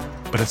familiar,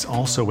 but it's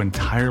also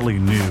entirely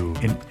new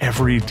in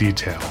every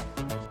detail.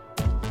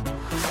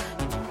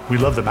 We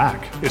love the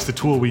Mac. It's the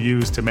tool we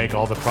use to make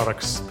all the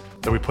products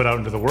that we put out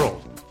into the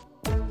world.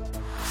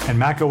 And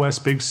macOS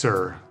Big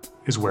Sur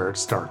is where it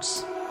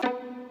starts.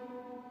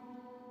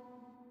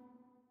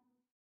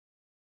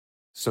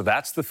 So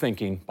that's the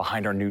thinking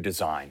behind our new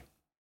design.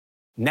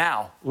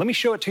 Now, let me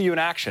show it to you in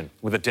action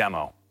with a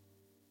demo.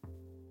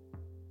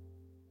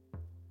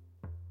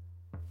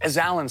 As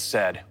Alan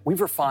said,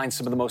 we've refined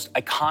some of the most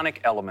iconic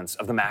elements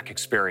of the Mac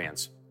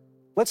experience.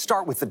 Let's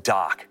start with the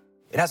dock.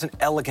 It has an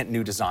elegant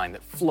new design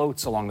that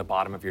floats along the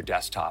bottom of your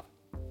desktop.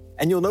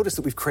 And you'll notice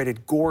that we've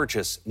created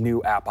gorgeous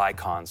new app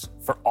icons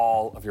for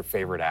all of your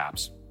favorite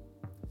apps.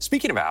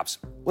 Speaking of apps,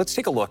 let's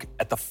take a look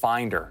at the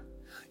Finder.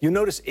 You'll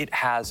notice it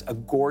has a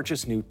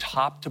gorgeous new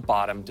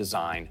top-to-bottom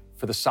design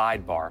for the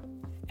sidebar,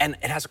 and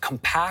it has a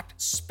compact,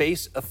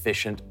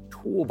 space-efficient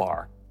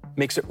toolbar.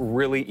 Makes it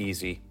really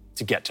easy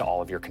to get to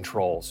all of your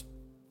controls.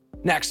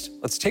 Next,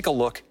 let's take a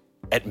look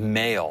at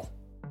Mail.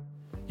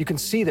 You can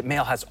see that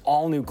Mail has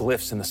all new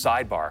glyphs in the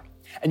sidebar,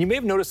 and you may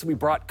have noticed that we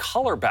brought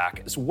color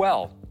back as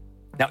well.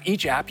 Now,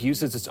 each app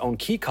uses its own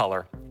key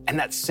color, and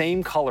that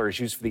same color is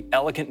used for the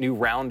elegant new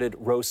rounded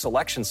row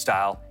selection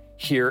style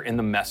here in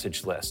the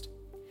message list.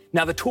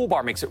 Now, the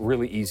toolbar makes it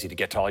really easy to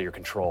get to all your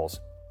controls.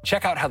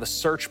 Check out how the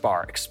search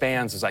bar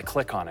expands as I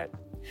click on it.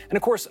 And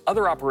of course,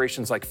 other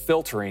operations like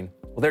filtering,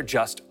 well, they're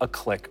just a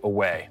click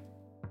away.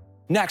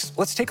 Next,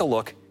 let's take a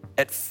look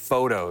at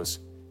Photos.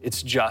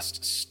 It's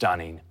just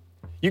stunning.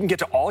 You can get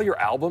to all your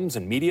albums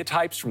and media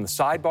types from the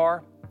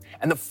sidebar,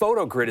 and the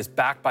photo grid is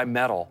backed by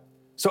metal.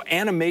 So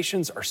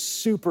animations are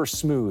super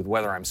smooth,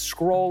 whether I'm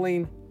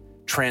scrolling,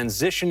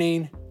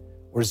 transitioning,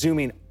 or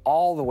zooming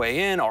all the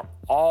way in or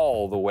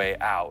all the way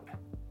out.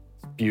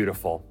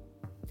 Beautiful.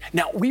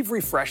 Now, we've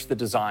refreshed the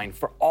design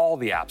for all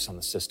the apps on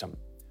the system,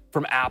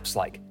 from apps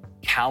like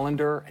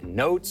Calendar and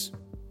Notes,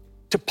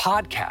 to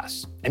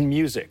podcasts and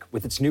music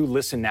with its new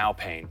Listen Now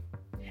pane,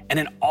 and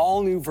an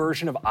all-new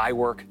version of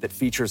iWork that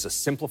features a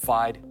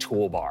simplified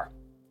toolbar.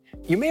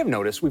 You may have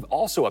noticed we've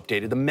also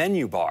updated the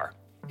menu bar.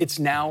 It's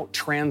now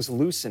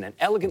translucent and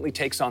elegantly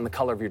takes on the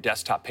color of your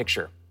desktop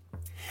picture.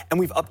 And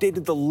we've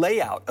updated the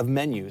layout of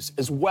menus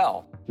as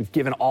well. We've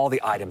given all the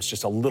items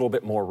just a little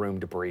bit more room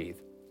to breathe.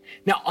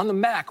 Now, on the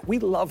Mac, we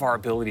love our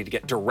ability to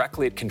get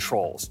directly at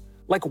controls,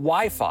 like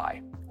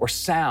Wi-Fi or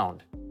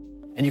sound.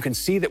 And you can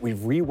see that we've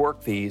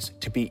reworked these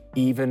to be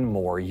even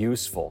more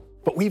useful.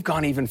 But we've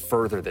gone even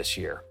further this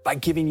year by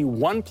giving you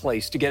one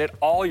place to get at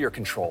all your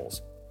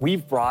controls.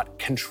 We've brought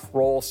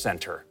Control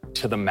Center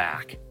to the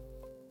Mac.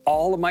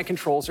 All of my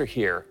controls are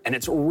here, and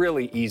it's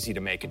really easy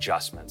to make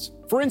adjustments.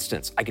 For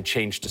instance, I could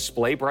change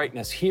display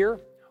brightness here,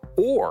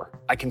 or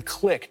I can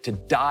click to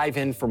dive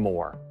in for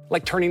more,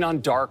 like turning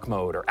on dark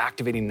mode or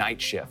activating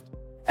night shift.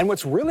 And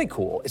what's really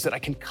cool is that I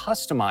can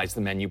customize the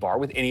menu bar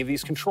with any of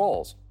these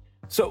controls.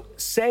 So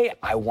say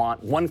I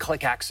want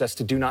one-click access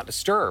to Do Not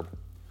Disturb.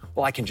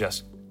 Well, I can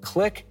just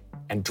click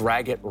and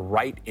drag it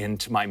right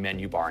into my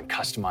menu bar and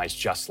customize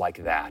just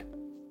like that.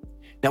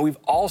 Now, we've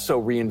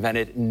also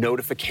reinvented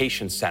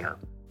Notification Center.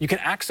 You can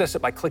access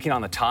it by clicking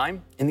on the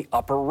time in the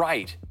upper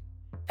right.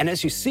 And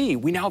as you see,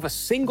 we now have a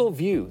single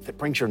view that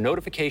brings your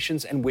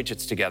notifications and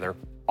widgets together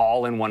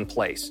all in one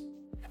place.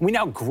 And we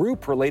now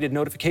group related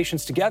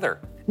notifications together.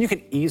 You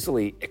can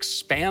easily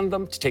expand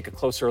them to take a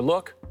closer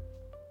look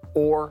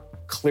or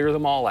clear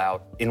them all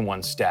out in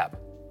one step.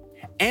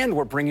 And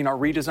we're bringing our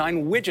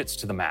redesigned widgets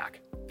to the Mac.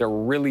 They're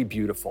really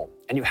beautiful,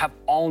 and you have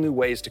all new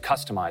ways to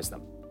customize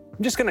them.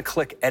 I'm just going to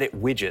click Edit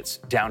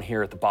Widgets down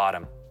here at the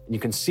bottom. And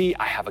you can see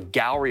I have a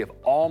gallery of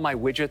all my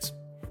widgets,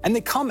 and they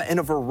come in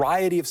a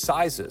variety of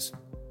sizes.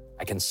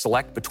 I can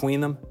select between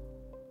them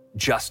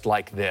just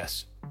like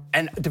this.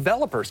 And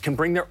developers can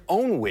bring their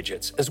own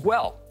widgets as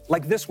well,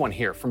 like this one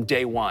here from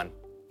day one.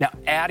 Now,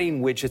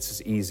 adding widgets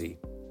is easy.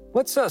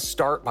 Let's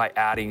start by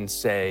adding,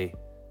 say,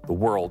 the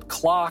world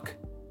clock.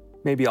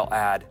 Maybe I'll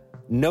add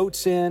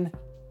notes in.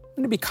 And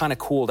it'd be kind of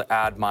cool to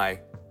add my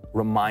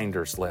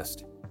reminders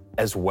list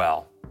as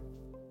well.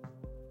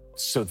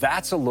 So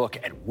that's a look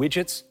at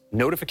Widgets,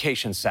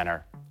 Notification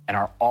Center, and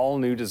our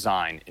all-new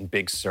design in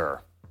Big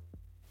Sur.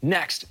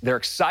 Next, there are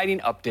exciting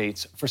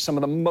updates for some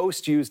of the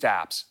most used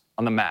apps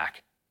on the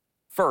Mac.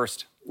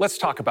 First, let's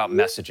talk about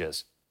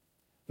Messages.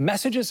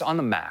 Messages on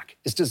the Mac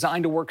is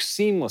designed to work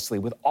seamlessly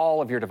with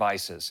all of your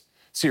devices,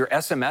 so your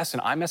SMS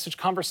and iMessage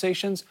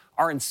conversations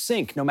are in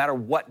sync no matter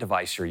what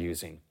device you're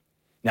using.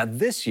 Now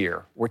this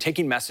year, we're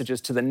taking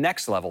Messages to the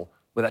next level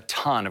with a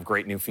ton of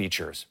great new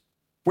features.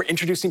 We're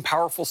introducing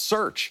powerful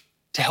search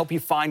to help you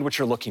find what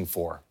you're looking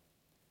for.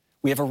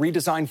 We have a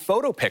redesigned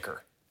photo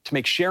picker to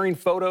make sharing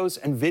photos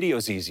and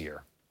videos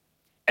easier.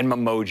 And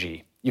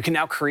Memoji. You can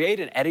now create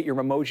and edit your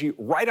Memoji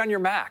right on your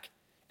Mac.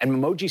 And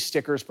Memoji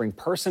stickers bring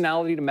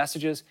personality to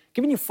messages,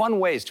 giving you fun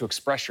ways to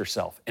express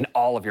yourself in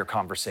all of your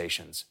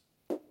conversations.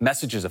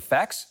 Messages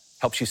Effects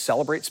helps you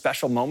celebrate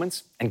special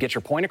moments and get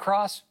your point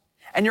across.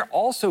 And you're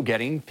also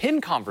getting pin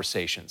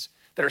conversations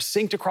that are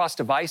synced across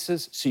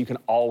devices so you can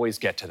always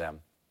get to them,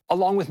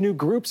 along with new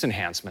groups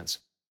enhancements.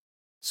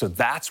 So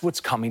that's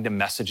what's coming to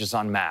Messages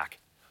on Mac.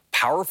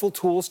 Powerful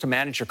tools to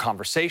manage your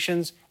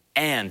conversations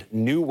and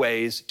new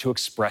ways to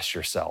express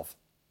yourself.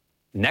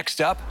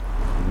 Next up,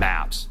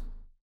 Maps.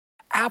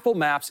 Apple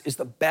Maps is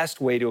the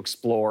best way to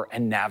explore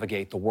and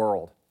navigate the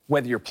world,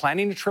 whether you're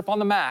planning a trip on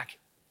the Mac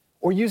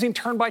or using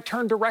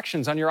turn-by-turn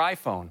directions on your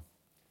iPhone.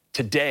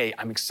 Today,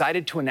 I'm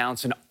excited to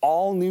announce an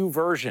all-new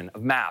version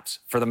of Maps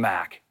for the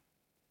Mac.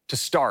 To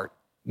start,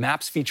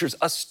 Maps features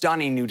a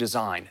stunning new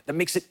design that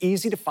makes it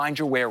easy to find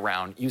your way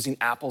around using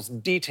Apple's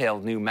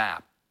detailed new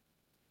map.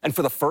 And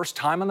for the first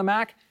time on the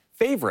Mac,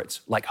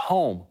 favorites like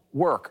home,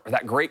 work, or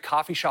that great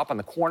coffee shop on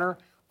the corner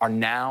are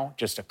now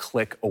just a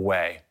click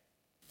away.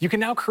 You can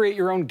now create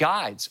your own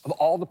guides of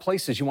all the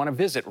places you want to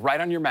visit right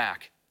on your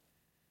Mac.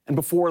 And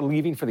before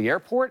leaving for the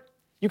airport,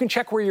 you can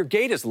check where your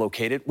gate is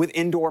located with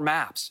indoor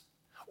maps,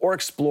 or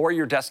explore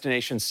your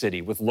destination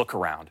city with Look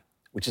Around,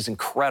 which is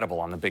incredible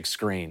on the big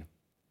screen.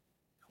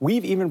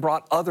 We've even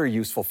brought other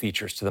useful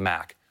features to the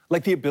Mac,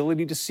 like the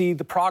ability to see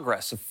the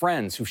progress of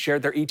friends who've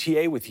shared their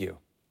ETA with you.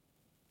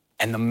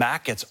 And the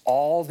Mac gets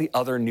all the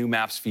other new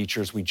Maps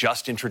features we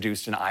just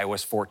introduced in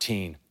iOS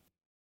 14.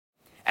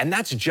 And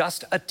that's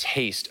just a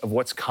taste of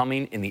what's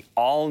coming in the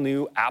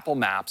all-new Apple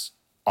Maps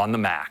on the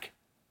Mac.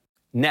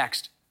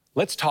 Next,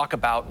 let's talk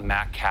about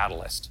Mac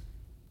Catalyst.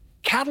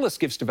 Catalyst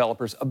gives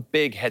developers a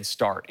big head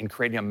start in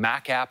creating a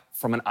Mac app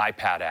from an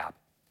iPad app.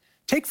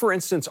 Take, for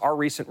instance, our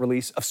recent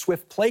release of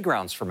Swift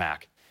Playgrounds for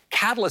Mac.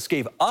 Catalyst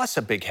gave us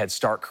a big head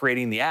start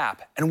creating the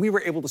app, and we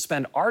were able to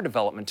spend our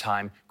development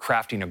time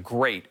crafting a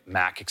great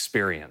Mac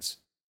experience.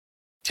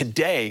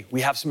 Today,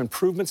 we have some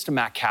improvements to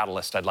Mac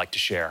Catalyst I'd like to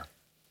share.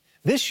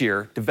 This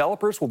year,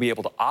 developers will be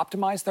able to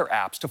optimize their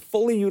apps to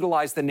fully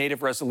utilize the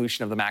native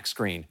resolution of the Mac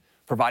screen,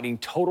 providing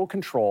total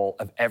control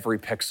of every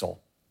pixel.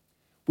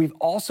 We've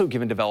also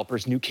given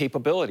developers new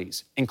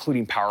capabilities,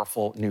 including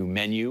powerful new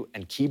menu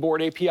and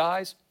keyboard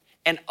APIs,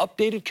 and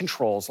updated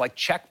controls like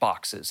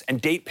checkboxes and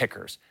date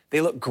pickers.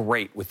 They look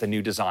great with the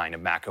new design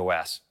of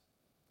macOS.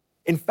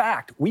 In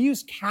fact, we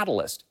use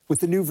Catalyst with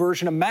the new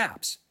version of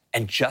Maps,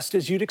 and just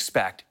as you'd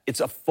expect, it's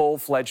a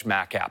full-fledged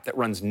Mac app that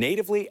runs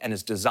natively and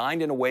is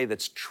designed in a way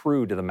that's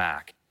true to the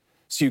Mac.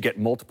 So you get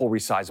multiple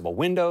resizable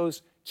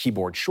windows,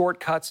 keyboard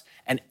shortcuts,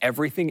 and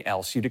everything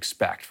else you'd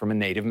expect from a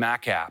native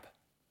Mac app.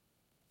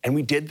 And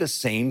we did the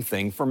same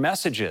thing for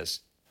Messages.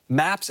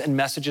 Maps and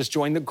Messages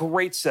join the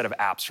great set of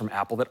apps from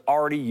Apple that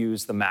already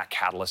use the Mac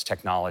Catalyst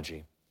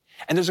technology.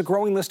 And there's a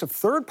growing list of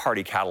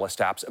third-party Catalyst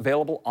apps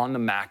available on the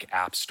Mac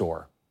App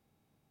Store.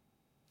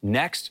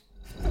 Next,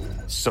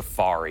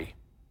 Safari.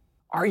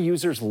 Our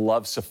users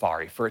love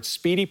Safari for its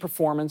speedy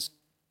performance,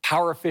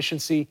 power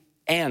efficiency,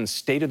 and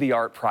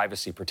state-of-the-art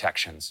privacy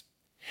protections.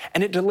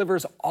 And it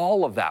delivers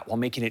all of that while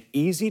making it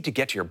easy to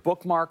get to your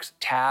bookmarks,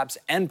 tabs,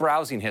 and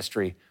browsing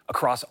history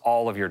across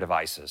all of your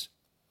devices.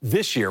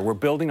 This year, we're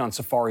building on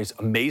Safari's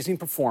amazing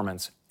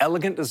performance,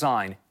 elegant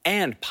design,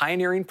 and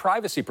pioneering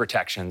privacy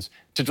protections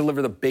to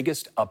deliver the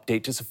biggest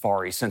update to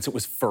Safari since it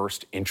was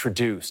first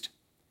introduced.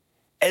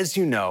 As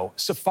you know,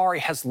 Safari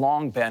has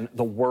long been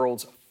the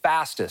world's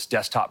fastest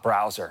desktop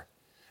browser.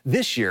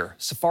 This year,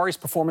 Safari's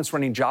performance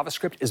running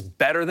JavaScript is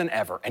better than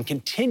ever and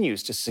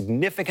continues to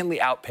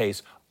significantly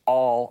outpace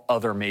all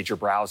other major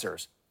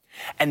browsers.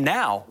 And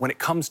now, when it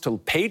comes to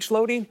page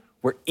loading,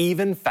 we're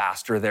even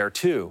faster there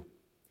too.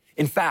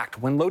 In fact,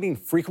 when loading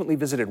frequently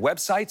visited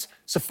websites,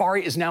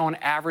 Safari is now on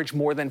average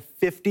more than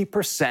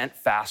 50%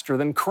 faster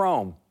than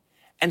Chrome.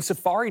 And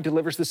Safari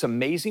delivers this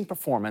amazing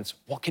performance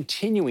while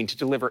continuing to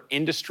deliver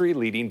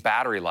industry-leading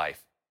battery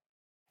life.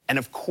 And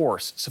of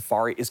course,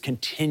 Safari is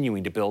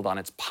continuing to build on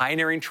its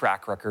pioneering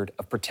track record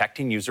of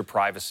protecting user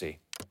privacy.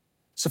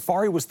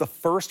 Safari was the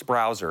first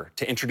browser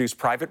to introduce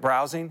private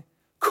browsing,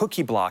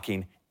 cookie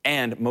blocking,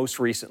 and most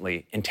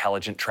recently,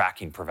 intelligent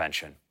tracking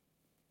prevention.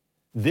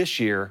 This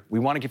year, we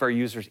want to give our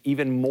users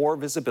even more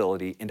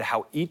visibility into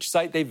how each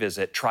site they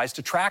visit tries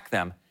to track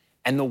them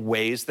and the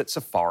ways that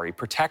Safari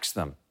protects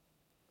them.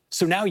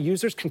 So now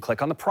users can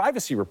click on the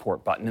Privacy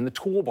Report button in the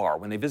toolbar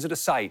when they visit a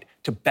site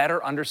to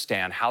better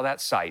understand how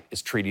that site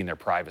is treating their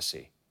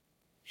privacy.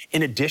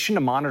 In addition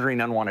to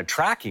monitoring unwanted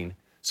tracking,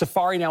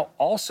 Safari now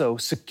also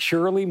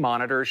securely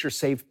monitors your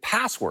saved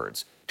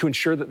passwords to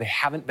ensure that they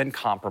haven't been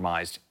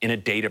compromised in a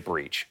data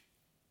breach.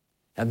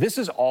 Now, this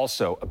is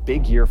also a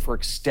big year for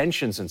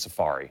extensions in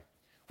Safari.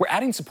 We're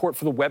adding support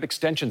for the Web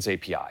Extensions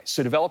API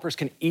so developers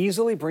can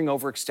easily bring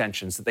over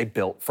extensions that they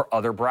built for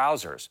other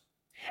browsers.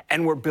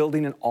 And we're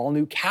building an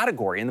all-new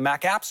category in the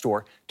Mac App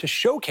Store to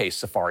showcase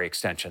Safari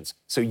extensions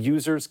so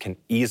users can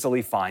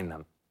easily find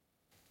them.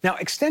 Now,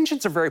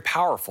 extensions are very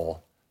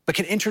powerful, but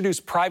can introduce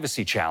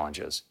privacy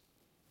challenges.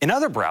 In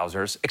other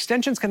browsers,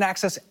 extensions can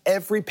access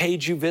every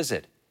page you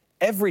visit,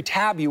 every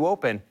tab you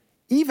open,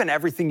 even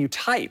everything you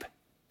type.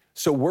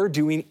 So we're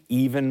doing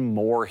even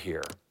more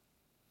here.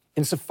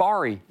 In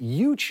Safari,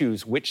 you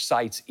choose which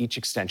sites each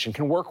extension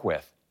can work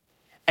with.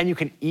 And you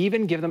can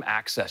even give them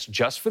access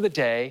just for the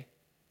day,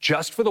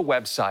 just for the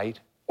website,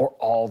 or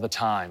all the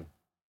time.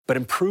 But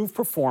improved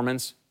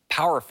performance,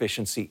 power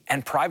efficiency,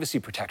 and privacy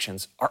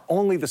protections are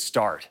only the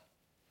start.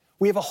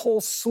 We have a whole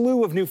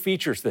slew of new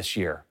features this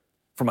year,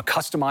 from a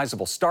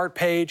customizable start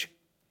page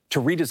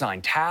to redesigned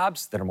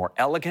tabs that are more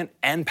elegant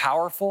and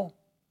powerful,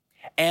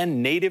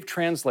 and native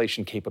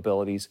translation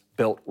capabilities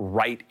built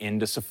right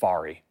into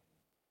Safari.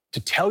 To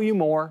tell you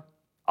more,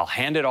 I'll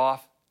hand it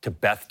off to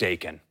Beth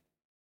Dakin.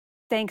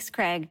 Thanks,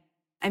 Craig.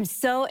 I'm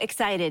so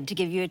excited to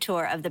give you a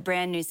tour of the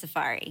brand new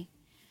Safari.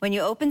 When you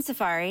open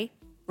Safari,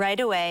 right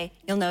away,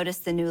 you'll notice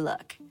the new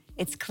look.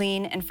 It's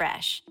clean and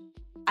fresh.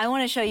 I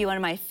want to show you one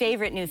of my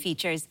favorite new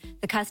features,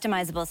 the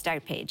customizable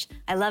start page.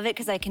 I love it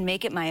because I can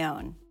make it my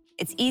own.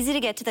 It's easy to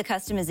get to the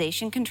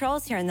customization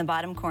controls here in the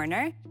bottom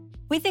corner.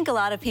 We think a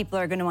lot of people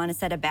are going to want to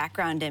set a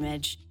background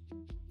image.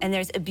 And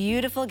there's a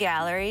beautiful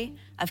gallery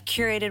of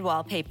curated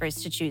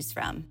wallpapers to choose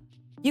from.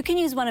 You can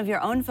use one of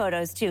your own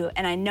photos too,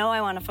 and I know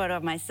I want a photo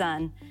of my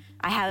son.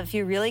 I have a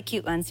few really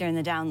cute ones here in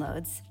the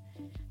downloads.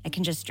 I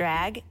can just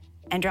drag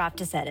and drop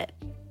to set it.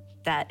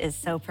 That is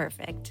so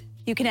perfect.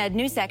 You can add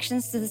new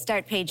sections to the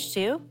start page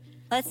too.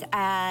 Let's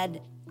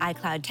add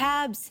iCloud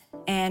tabs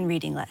and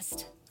reading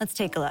list. Let's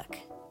take a look.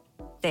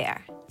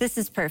 There, this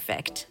is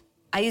perfect.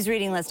 I use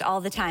reading list all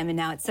the time and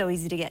now it's so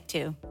easy to get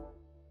to.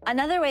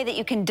 Another way that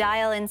you can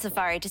dial in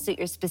Safari to suit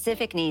your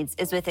specific needs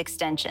is with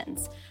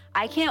extensions.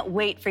 I can't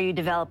wait for you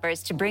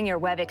developers to bring your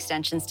web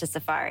extensions to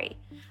Safari.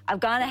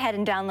 I've gone ahead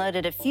and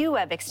downloaded a few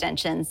web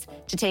extensions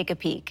to take a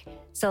peek.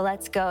 So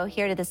let's go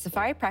here to the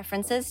Safari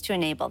preferences to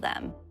enable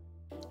them.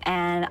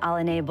 And I'll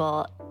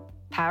enable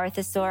Power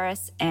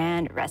Thesaurus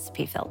and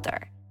Recipe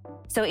Filter.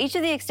 So each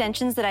of the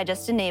extensions that I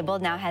just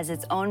enabled now has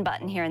its own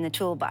button here in the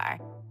toolbar.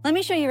 Let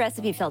me show you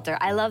Recipe Filter.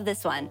 I love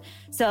this one.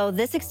 So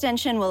this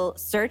extension will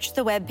search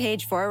the web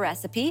page for a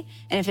recipe,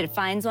 and if it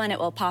finds one, it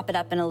will pop it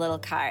up in a little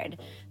card.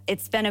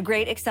 It's been a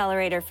great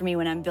accelerator for me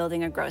when I'm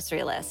building a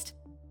grocery list.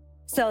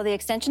 So the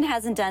extension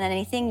hasn't done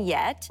anything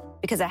yet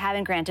because I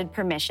haven't granted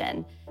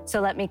permission.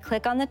 So let me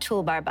click on the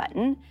toolbar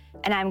button,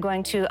 and I'm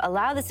going to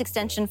allow this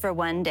extension for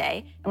one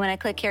day, and when I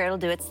click here, it'll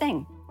do its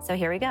thing. So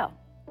here we go.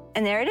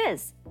 And there it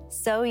is.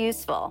 So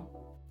useful.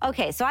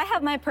 Okay, so I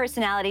have my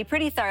personality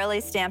pretty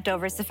thoroughly stamped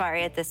over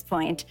Safari at this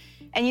point.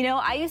 And you know,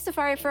 I use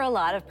Safari for a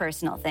lot of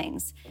personal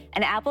things,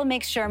 and Apple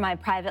makes sure my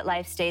private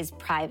life stays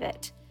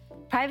private.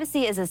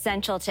 Privacy is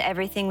essential to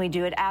everything we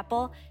do at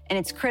Apple, and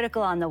it's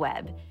critical on the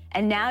web.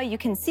 And now you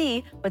can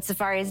see what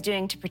Safari is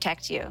doing to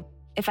protect you.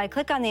 If I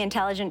click on the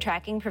Intelligent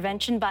Tracking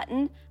Prevention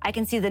button, I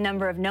can see the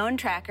number of known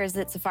trackers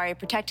that Safari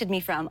protected me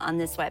from on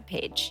this web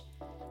page.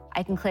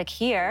 I can click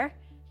here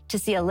to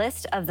see a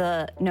list of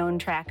the known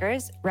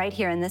trackers right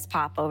here in this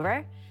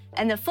popover,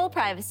 and the full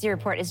privacy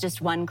report is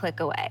just one click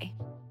away.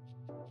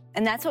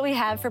 And that's what we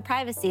have for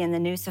privacy in the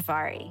new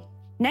Safari.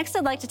 Next,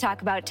 I'd like to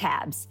talk about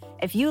tabs.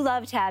 If you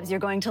love tabs,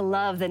 you're going to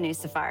love the new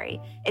Safari.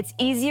 It's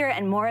easier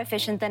and more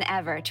efficient than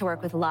ever to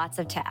work with lots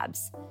of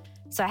tabs.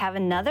 So I have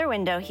another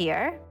window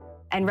here,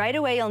 and right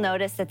away you'll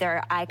notice that there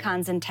are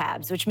icons and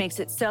tabs, which makes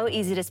it so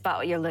easy to spot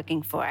what you're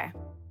looking for.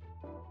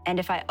 And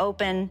if I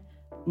open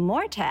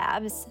more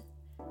tabs,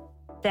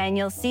 then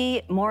you'll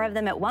see more of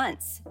them at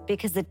once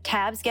because the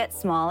tabs get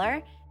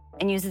smaller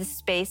and use the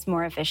space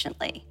more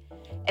efficiently.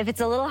 If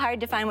it's a little hard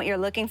to find what you're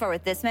looking for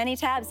with this many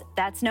tabs,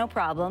 that's no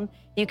problem.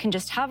 You can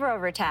just hover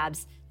over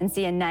tabs and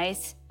see a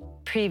nice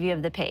preview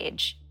of the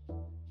page.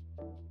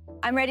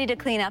 I'm ready to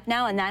clean up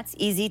now, and that's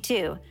easy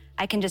too.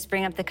 I can just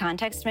bring up the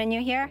context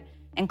menu here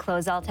and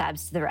close all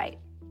tabs to the right,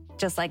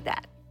 just like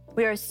that.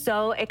 We are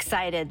so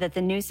excited that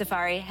the new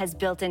Safari has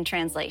built-in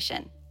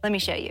translation. Let me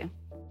show you.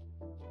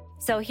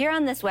 So here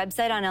on this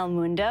website on El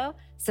Mundo,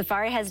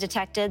 Safari has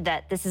detected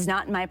that this is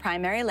not my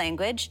primary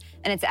language,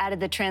 and it's added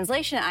the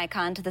translation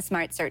icon to the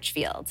Smart Search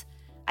field.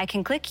 I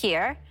can click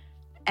here,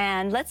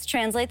 and let's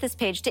translate this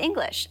page to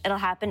English. It'll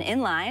happen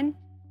in line,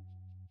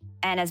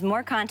 and as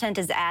more content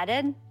is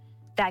added,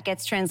 that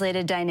gets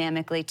translated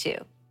dynamically too.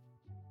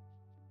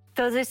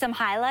 Those are some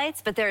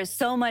highlights, but there is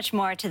so much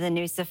more to the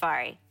new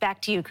Safari.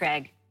 Back to you,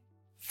 Craig.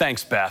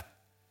 Thanks, Beth.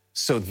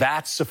 So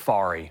that's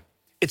Safari.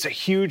 It's a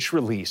huge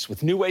release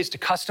with new ways to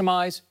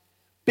customize,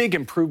 big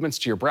improvements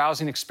to your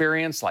browsing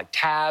experience like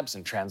tabs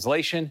and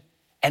translation,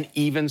 and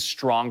even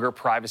stronger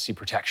privacy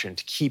protection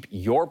to keep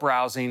your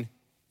browsing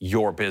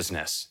your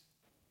business.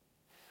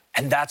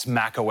 And that's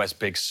macOS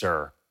Big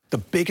Sur, the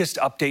biggest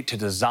update to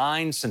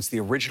design since the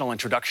original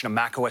introduction of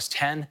macOS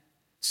 10,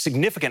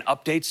 significant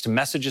updates to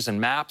messages and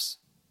maps,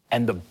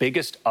 and the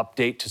biggest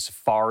update to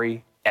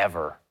Safari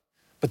ever.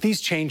 But these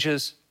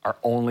changes are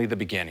only the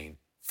beginning.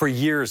 For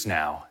years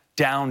now,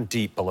 down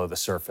deep below the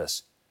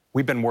surface,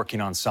 we've been working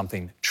on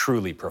something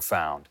truly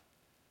profound.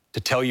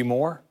 To tell you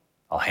more,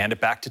 I'll hand it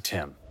back to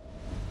Tim.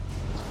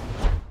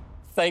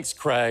 Thanks,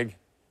 Craig.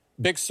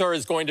 Big Sur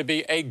is going to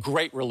be a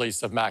great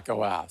release of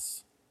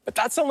macOS. But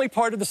that's only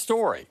part of the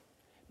story,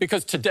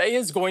 because today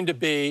is going to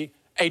be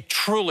a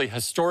truly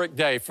historic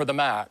day for the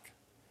Mac.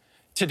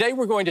 Today,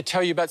 we're going to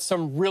tell you about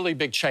some really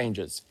big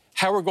changes,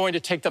 how we're going to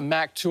take the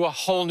Mac to a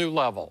whole new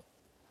level.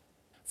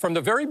 From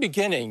the very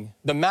beginning,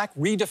 the Mac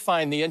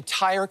redefined the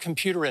entire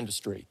computer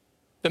industry.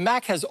 The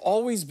Mac has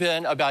always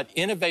been about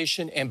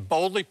innovation and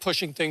boldly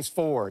pushing things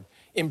forward,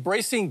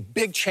 embracing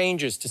big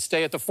changes to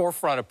stay at the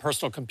forefront of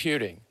personal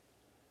computing.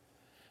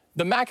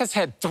 The Mac has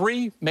had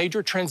 3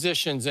 major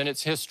transitions in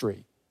its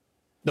history: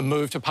 the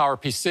move to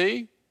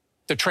PowerPC,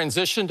 the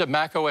transition to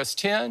Mac OS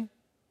X,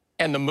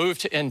 and the move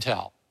to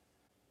Intel.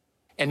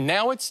 And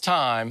now it's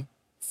time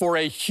for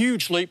a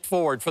huge leap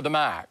forward for the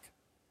Mac.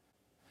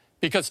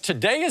 Because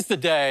today is the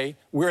day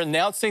we're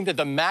announcing that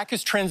the Mac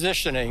is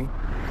transitioning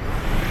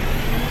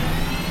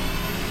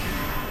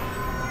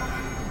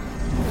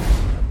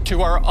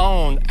to our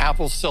own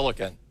Apple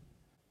Silicon.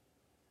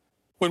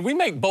 When we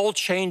make bold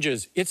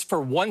changes, it's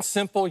for one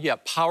simple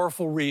yet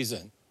powerful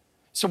reason: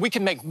 so we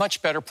can make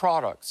much better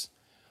products.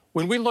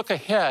 When we look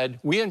ahead,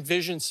 we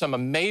envision some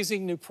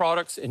amazing new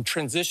products, and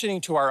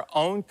transitioning to our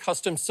own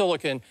custom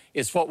silicon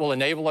is what will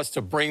enable us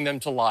to bring them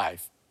to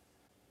life.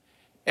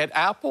 At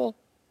Apple,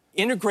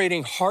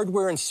 integrating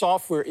hardware and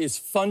software is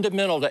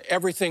fundamental to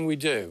everything we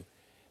do.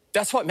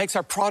 That's what makes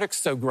our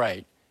products so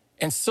great,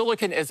 and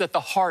silicon is at the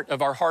heart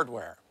of our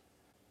hardware.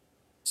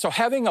 So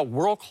having a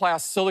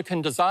world-class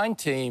silicon design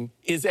team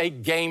is a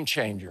game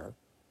changer.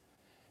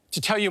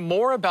 To tell you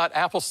more about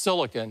Apple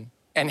Silicon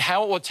and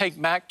how it will take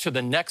Mac to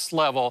the next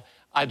level,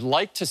 I'd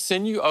like to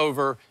send you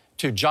over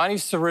to Johnny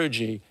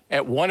Sarugi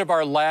at one of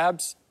our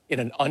labs in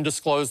an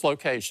undisclosed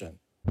location.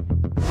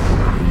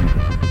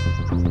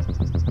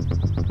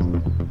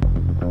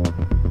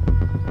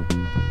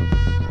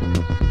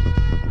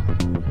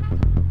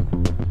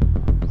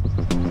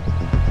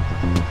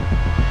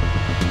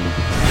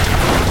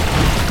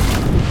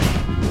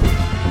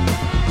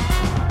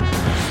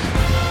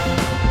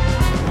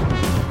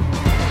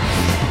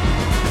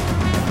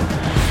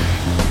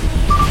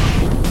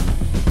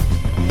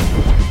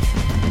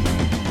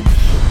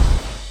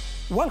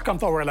 Welcome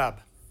to our lab.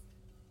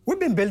 We've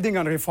been building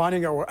and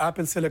refining our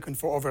Apple Silicon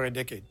for over a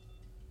decade.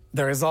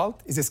 The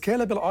result is a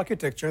scalable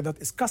architecture that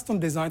is custom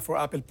designed for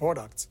Apple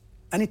products,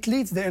 and it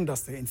leads the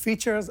industry in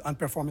features and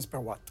performance per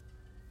watt.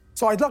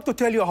 So I'd like to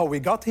tell you how we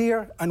got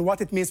here and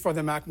what it means for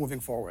the Mac moving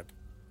forward.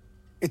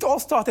 It all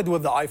started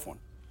with the iPhone.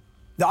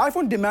 The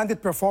iPhone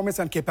demanded performance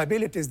and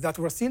capabilities that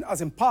were seen as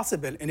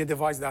impossible in a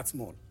device that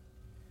small.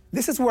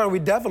 This is where we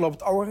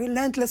developed our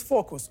relentless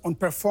focus on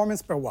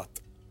performance per watt.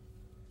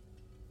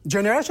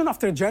 Generation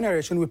after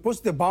generation, we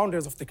pushed the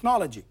boundaries of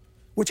technology,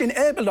 which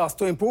enabled us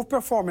to improve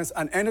performance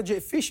and energy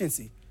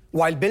efficiency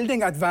while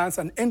building advanced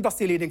and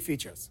industry-leading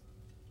features.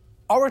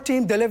 Our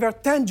team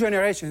delivered 10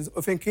 generations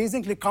of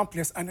increasingly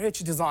complex and rich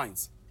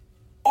designs,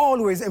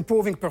 always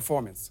improving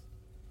performance.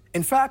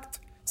 In fact,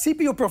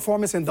 CPU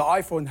performance in the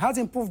iPhone has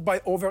improved by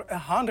over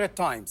 100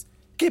 times,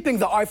 keeping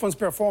the iPhone's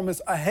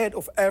performance ahead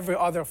of every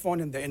other phone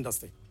in the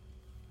industry.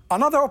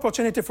 Another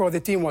opportunity for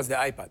the team was the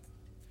iPad.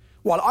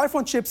 While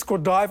iPhone chips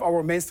could drive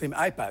our mainstream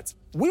iPads,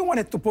 we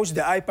wanted to push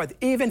the iPad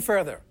even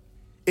further.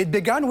 It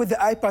began with the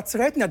iPad's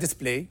Retina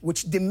display,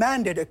 which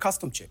demanded a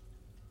custom chip.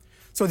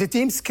 So the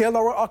team scaled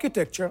our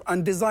architecture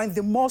and designed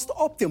the most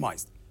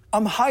optimized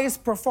and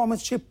highest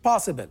performance chip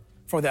possible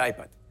for the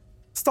iPad.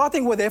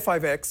 Starting with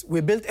A5X,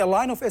 we built a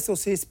line of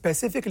SoCs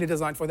specifically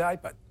designed for the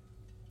iPad.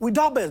 We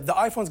doubled the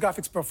iPhone's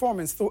graphics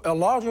performance through a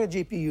larger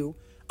GPU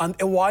and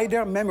a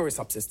wider memory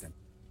subsystem.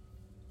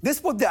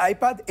 This put the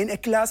iPad in a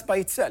class by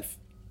itself.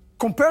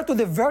 Compared to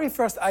the very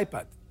first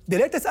iPad, the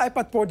latest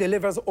iPad Pro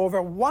delivers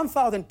over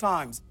 1,000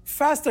 times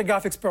faster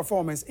graphics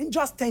performance in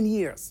just 10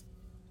 years.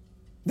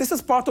 This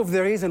is part of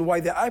the reason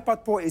why the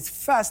iPad Pro is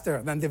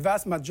faster than the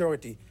vast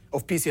majority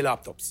of PC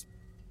laptops.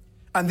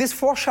 And this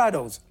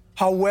foreshadows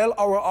how well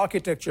our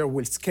architecture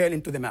will scale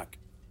into the Mac.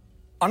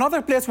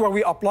 Another place where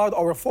we applied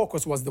our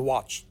focus was the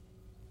watch.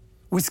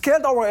 We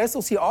scaled our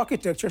SoC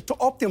architecture to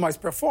optimize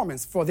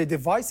performance for the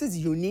device's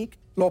unique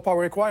low-power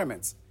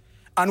requirements,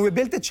 and we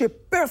built a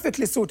chip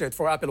perfectly suited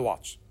for Apple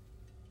Watch.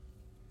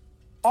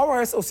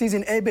 Our SoCs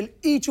enable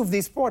each of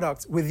these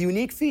products with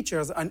unique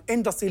features and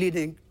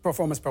industry-leading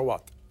performance per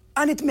watt,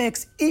 and it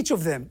makes each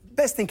of them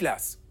best in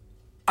class.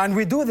 And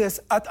we do this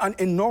at an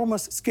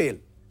enormous scale.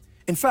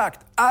 In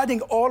fact,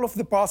 adding all of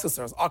the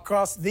processors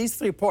across these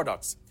 3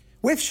 products,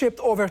 we've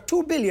shipped over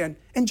 2 billion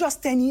in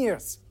just 10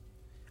 years.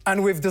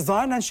 And we've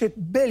designed and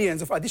shipped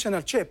billions of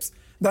additional chips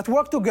that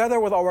work together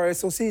with our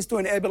SoCs to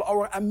enable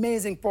our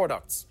amazing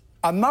products.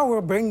 And now we're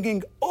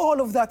bringing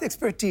all of that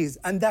expertise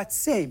and that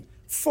same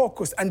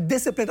focused and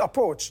disciplined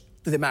approach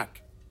to the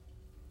Mac.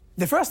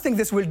 The first thing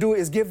this will do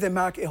is give the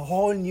Mac a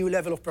whole new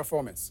level of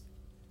performance.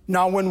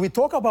 Now, when we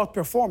talk about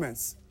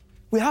performance,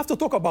 we have to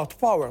talk about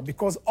power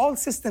because all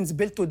systems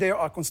built today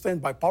are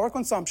constrained by power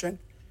consumption,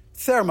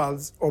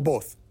 thermals, or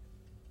both.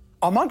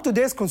 Among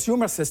today's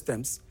consumer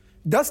systems,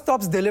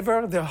 desktops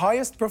deliver the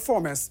highest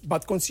performance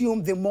but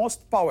consume the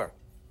most power.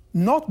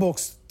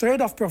 Notebooks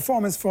trade off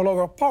performance for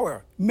lower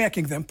power,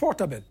 making them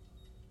portable.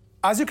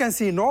 As you can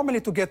see,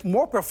 normally to get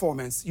more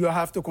performance, you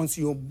have to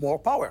consume more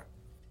power.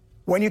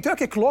 When you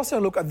take a closer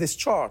look at this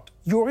chart,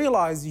 you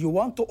realize you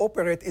want to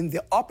operate in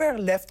the upper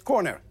left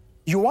corner.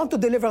 You want to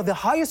deliver the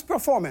highest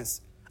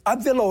performance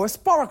at the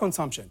lowest power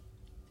consumption.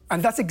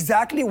 And that's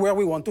exactly where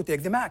we want to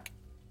take the Mac.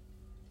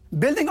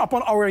 Building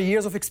upon our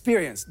years of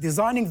experience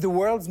designing the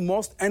world's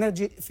most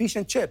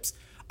energy-efficient chips,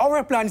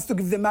 our plan is to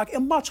give the Mac a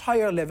much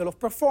higher level of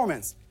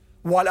performance,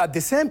 while at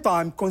the same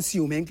time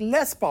consuming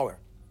less power.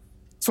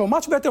 So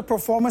much better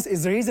performance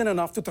is reason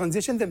enough to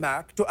transition the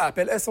Mac to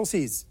Apple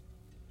SoCs.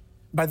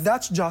 But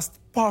that's just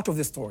part of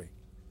the story.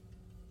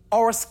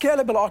 Our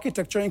scalable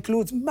architecture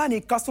includes many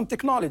custom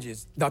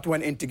technologies that,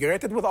 when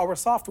integrated with our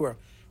software,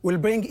 will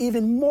bring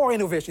even more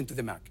innovation to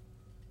the Mac.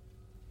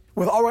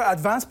 With our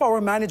advanced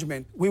power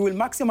management, we will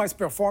maximize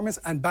performance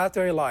and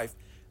battery life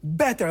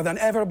better than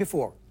ever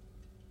before.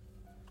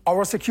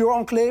 Our secure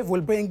enclave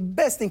will bring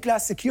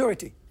best-in-class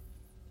security.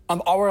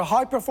 And our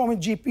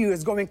high-performance GPU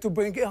is going to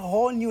bring a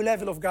whole new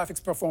level of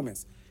graphics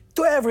performance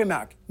to every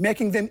Mac,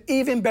 making them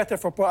even better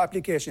for pro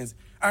applications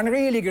and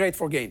really great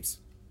for games.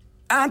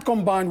 And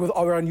combined with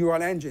our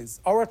neural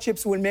engines, our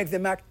chips will make the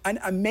Mac an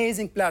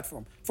amazing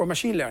platform for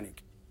machine learning.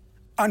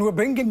 And we're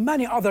bringing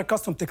many other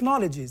custom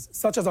technologies,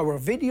 such as our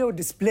video,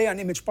 display, and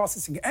image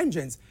processing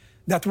engines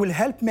that will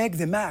help make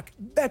the Mac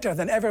better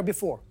than ever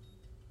before.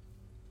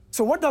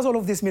 So what does all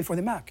of this mean for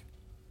the Mac?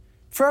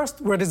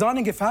 First, we're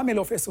designing a family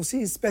of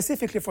SoCs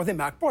specifically for the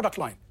Mac product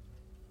line.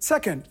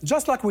 Second,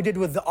 just like we did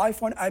with the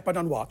iPhone, iPad,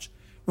 and Watch,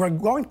 we're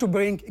going to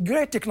bring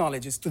great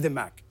technologies to the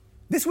Mac.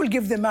 This will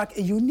give the Mac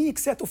a unique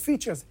set of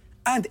features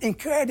and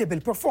incredible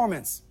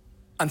performance.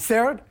 And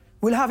third,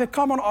 we'll have a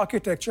common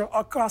architecture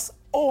across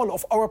all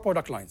of our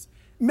product lines,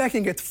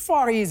 making it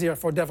far easier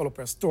for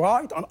developers to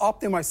write and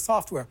optimize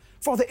software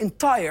for the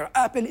entire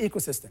Apple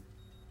ecosystem.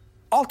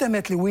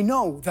 Ultimately, we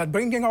know that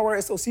bringing our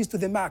SoCs to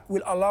the Mac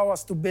will allow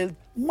us to build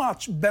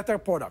much better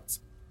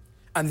products.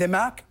 And the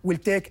Mac will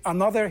take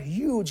another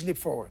huge leap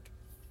forward.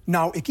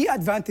 Now, a key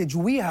advantage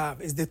we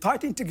have is the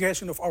tight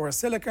integration of our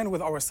silicon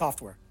with our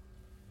software.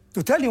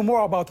 To tell you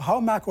more about how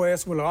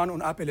macOS will run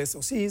on Apple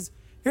SoCs,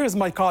 here's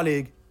my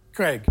colleague,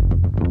 Craig.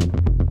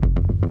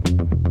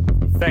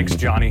 Thanks,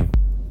 Johnny.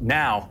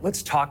 Now,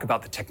 let's talk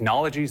about the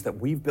technologies that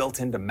we've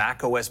built into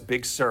macOS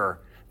Big Sur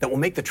that will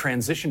make the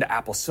transition to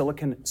Apple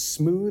Silicon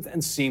smooth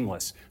and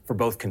seamless for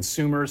both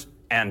consumers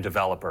and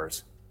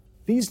developers.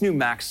 These new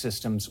Mac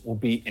systems will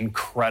be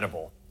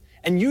incredible,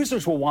 and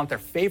users will want their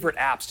favorite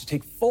apps to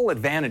take full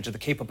advantage of the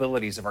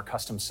capabilities of our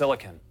custom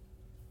silicon.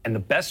 And the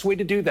best way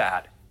to do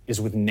that is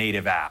with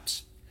native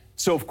apps.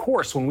 So of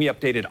course, when we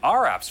updated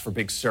our apps for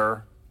Big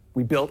Sur,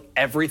 we built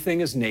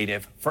everything as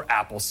native for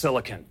Apple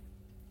Silicon.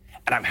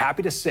 And I'm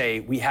happy to say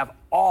we have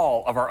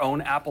all of our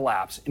own Apple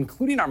apps,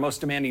 including our most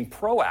demanding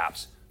Pro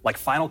apps, like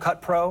Final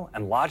Cut Pro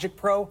and Logic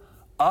Pro,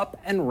 up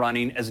and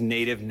running as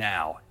native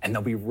now, and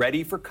they'll be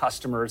ready for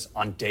customers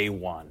on day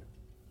one.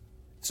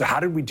 So how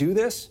did we do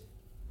this?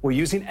 Well,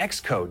 using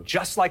Xcode,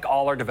 just like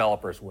all our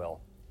developers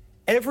will.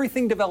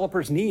 Everything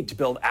developers need to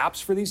build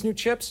apps for these new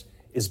chips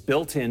is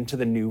built into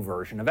the new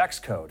version of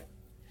Xcode.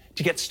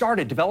 To get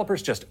started,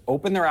 developers just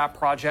open their app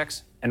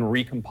projects and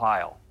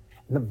recompile.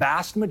 And the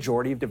vast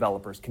majority of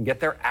developers can get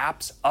their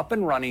apps up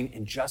and running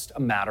in just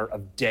a matter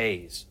of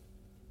days.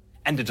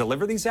 And to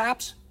deliver these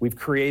apps, we've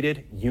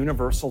created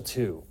Universal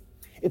 2.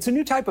 It's a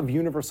new type of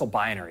universal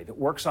binary that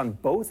works on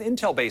both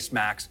Intel-based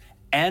Macs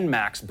and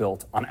Macs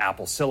built on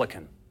Apple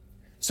Silicon.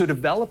 So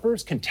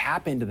developers can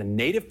tap into the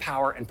native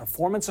power and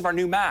performance of our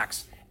new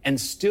Macs and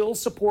still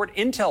support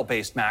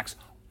Intel-based Macs,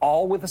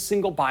 all with a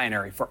single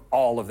binary for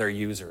all of their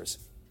users.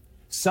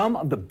 Some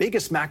of the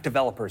biggest Mac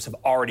developers have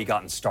already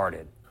gotten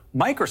started.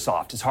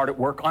 Microsoft is hard at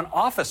work on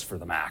Office for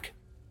the Mac.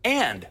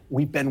 And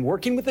we've been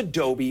working with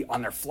Adobe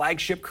on their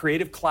flagship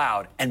Creative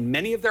Cloud, and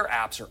many of their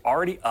apps are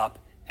already up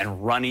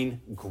and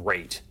running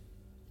great.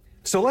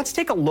 So let's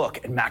take a look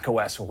at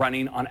macOS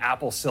running on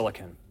Apple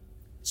Silicon.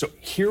 So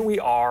here we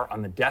are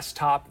on the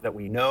desktop that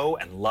we know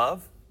and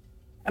love.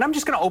 And I'm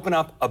just going to open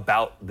up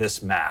About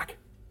This Mac.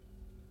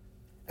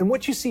 And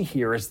what you see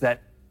here is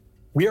that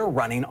we are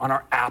running on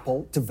our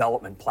Apple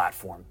development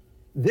platform.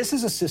 This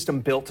is a system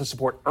built to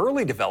support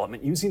early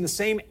development using the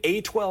same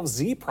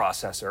A12Z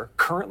processor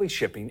currently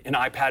shipping in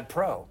iPad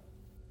Pro.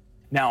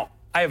 Now,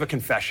 I have a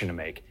confession to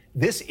make.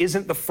 This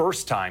isn't the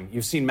first time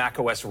you've seen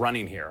macOS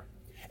running here.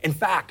 In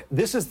fact,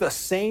 this is the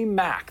same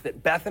Mac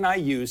that Beth and I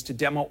used to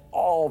demo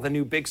all the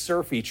new Big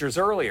Sur features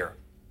earlier.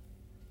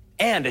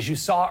 And as you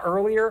saw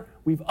earlier,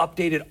 we've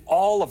updated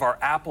all of our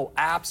Apple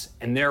apps,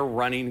 and they're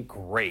running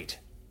great.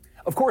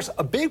 Of course,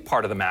 a big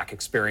part of the Mac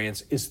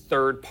experience is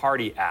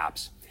third-party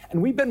apps.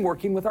 And we've been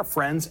working with our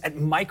friends at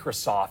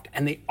Microsoft,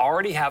 and they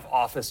already have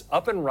Office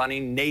up and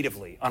running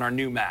natively on our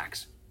new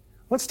Macs.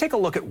 Let's take a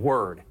look at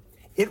Word.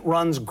 It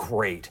runs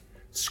great.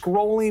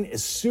 Scrolling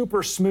is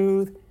super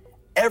smooth.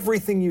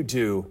 Everything you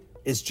do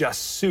is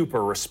just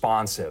super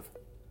responsive.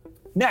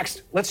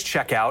 Next, let's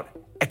check out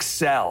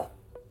Excel.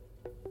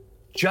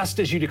 Just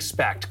as you'd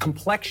expect,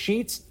 complex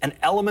sheets and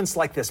elements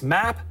like this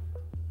map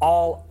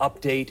all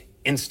update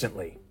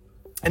instantly.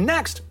 And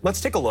next,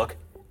 let's take a look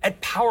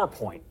at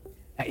PowerPoint.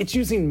 Now, it's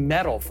using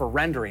Metal for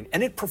rendering,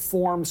 and it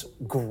performs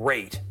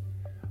great.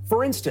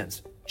 For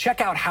instance,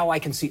 check out how I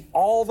can see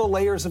all the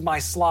layers of my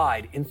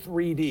slide in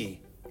 3D.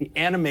 The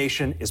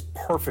animation is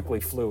perfectly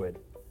fluid.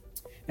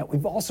 Now,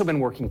 we've also been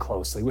working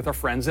closely with our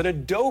friends at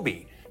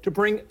Adobe to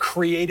bring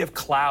Creative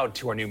Cloud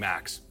to our new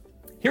Macs.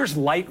 Here's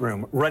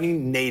Lightroom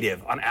running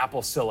native on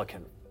Apple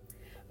Silicon.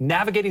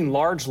 Navigating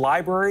large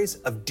libraries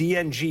of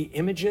DNG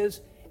images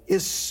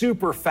is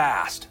super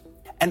fast,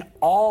 and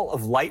all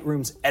of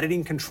Lightroom's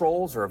editing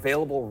controls are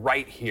available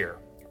right here.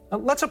 Now,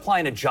 let's apply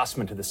an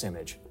adjustment to this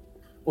image.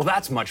 Well,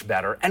 that's much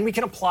better, and we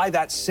can apply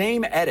that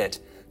same edit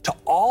to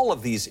all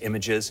of these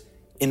images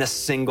in a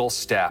single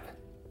step.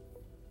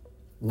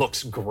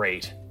 Looks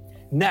great.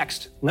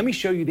 Next, let me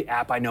show you the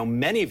app I know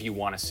many of you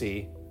want to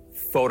see,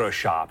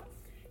 Photoshop.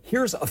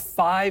 Here's a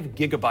 5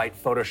 gigabyte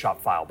Photoshop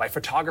file by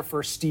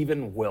photographer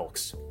Stephen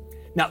Wilkes.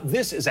 Now,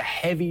 this is a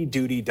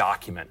heavy-duty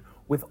document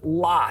with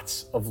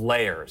lots of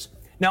layers.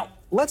 Now,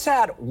 let's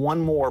add one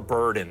more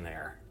bird in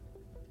there.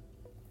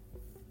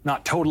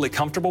 Not totally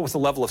comfortable with the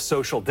level of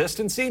social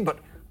distancing, but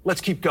let's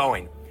keep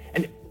going.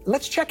 And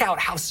let's check out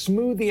how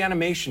smooth the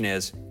animation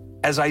is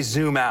as I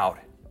zoom out.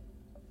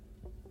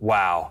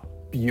 Wow,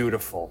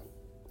 beautiful.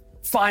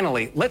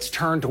 Finally, let's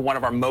turn to one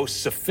of our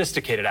most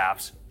sophisticated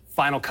apps,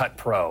 Final Cut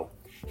Pro.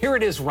 Here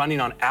it is running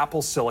on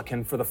Apple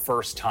Silicon for the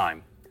first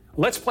time.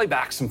 Let's play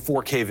back some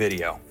 4K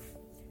video.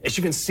 As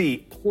you can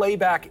see,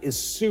 playback is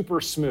super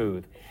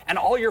smooth, and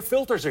all your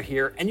filters are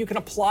here, and you can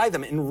apply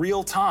them in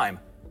real time.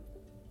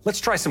 Let's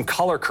try some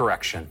color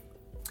correction.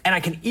 And I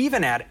can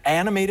even add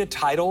animated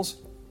titles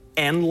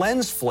and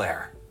lens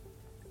flare,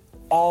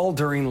 all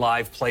during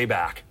live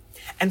playback.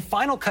 And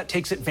Final Cut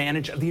takes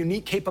advantage of the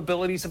unique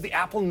capabilities of the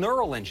Apple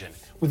Neural Engine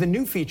with a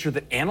new feature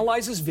that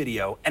analyzes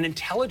video and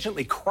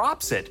intelligently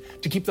crops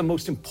it to keep the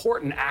most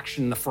important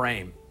action in the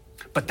frame.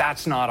 But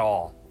that's not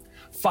all.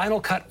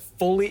 Final Cut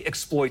fully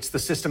exploits the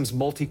system's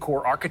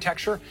multi-core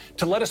architecture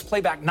to let us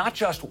play back not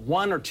just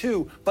 1 or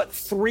 2, but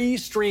 3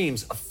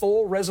 streams of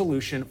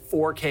full-resolution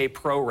 4K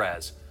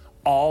ProRes,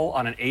 all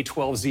on an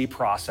A12Z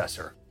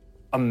processor.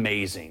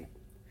 Amazing.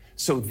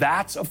 So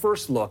that's a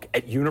first look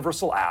at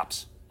universal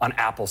apps on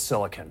Apple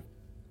Silicon.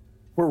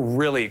 We're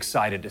really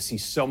excited to see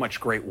so much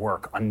great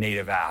work on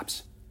native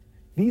apps.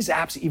 These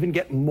apps even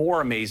get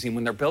more amazing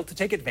when they're built to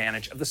take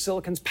advantage of the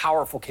Silicon's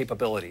powerful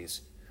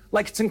capabilities,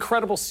 like its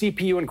incredible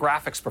CPU and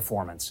graphics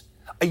performance,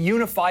 a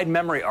unified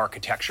memory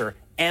architecture,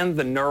 and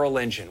the Neural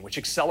Engine, which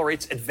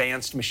accelerates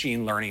advanced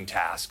machine learning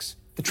tasks.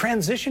 The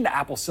transition to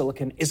Apple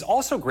Silicon is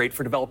also great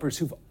for developers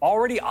who've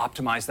already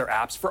optimized their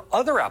apps for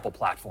other Apple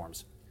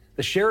platforms.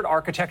 The shared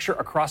architecture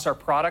across our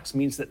products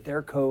means that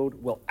their code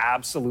will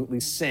absolutely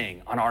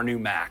sing on our new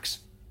Macs.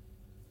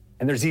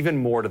 And there's even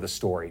more to the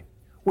story.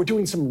 We're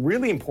doing some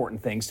really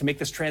important things to make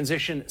this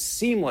transition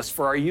seamless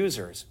for our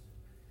users.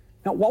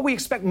 Now, while we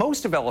expect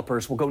most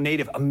developers will go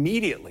native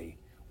immediately,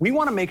 we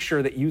want to make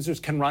sure that users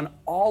can run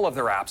all of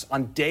their apps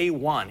on day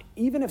one,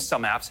 even if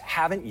some apps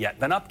haven't yet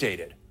been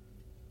updated.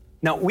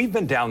 Now, we've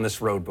been down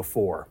this road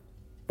before.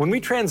 When we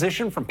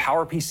transitioned from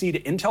PowerPC to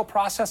Intel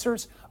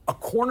processors, a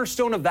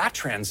cornerstone of that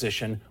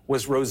transition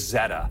was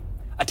Rosetta,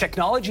 a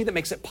technology that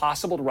makes it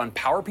possible to run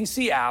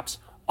PowerPC apps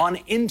on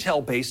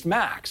Intel-based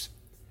Macs.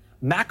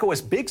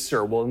 macOS Big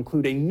Sur will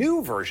include a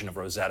new version of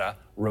Rosetta,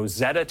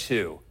 Rosetta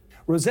 2.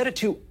 Rosetta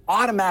 2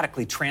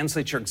 automatically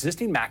translates your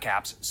existing Mac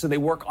apps so they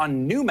work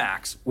on new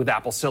Macs with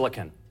Apple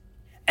Silicon.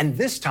 And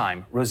this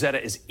time,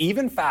 Rosetta is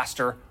even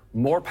faster,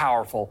 more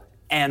powerful,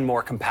 and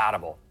more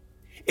compatible.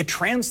 It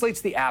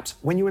translates the apps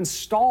when you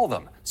install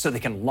them so they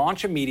can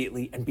launch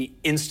immediately and be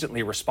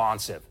instantly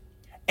responsive.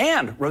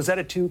 And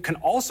Rosetta 2 can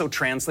also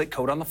translate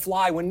code on the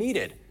fly when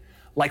needed,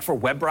 like for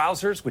web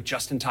browsers with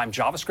just-in-time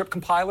JavaScript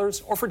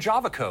compilers or for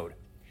Java code.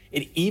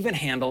 It even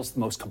handles the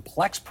most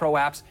complex Pro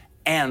apps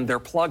and their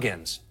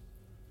plugins.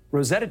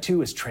 Rosetta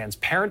 2 is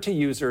transparent to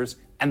users,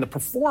 and the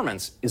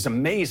performance is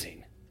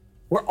amazing.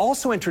 We're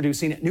also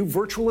introducing new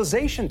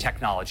virtualization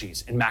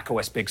technologies in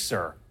macOS Big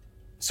Sur.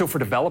 So for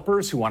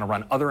developers who want to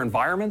run other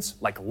environments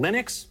like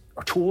Linux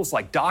or tools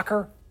like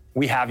Docker,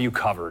 we have you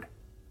covered.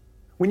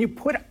 When you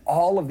put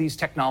all of these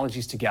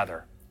technologies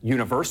together,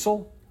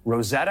 Universal,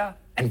 Rosetta,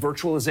 and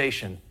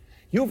virtualization,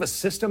 you have a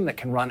system that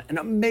can run an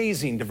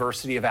amazing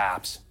diversity of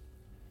apps.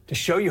 To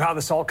show you how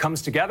this all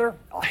comes together,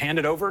 I'll hand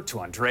it over to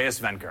Andreas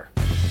Wenker.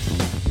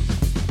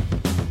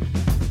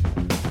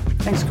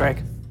 Thanks,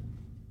 Craig.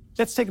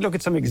 Let's take a look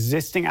at some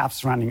existing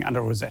apps running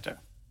under Rosetta.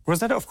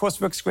 Rosetta, of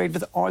course, works great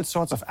with all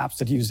sorts of apps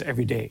that you use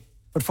every day.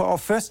 But for our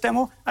first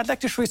demo, I'd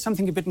like to show you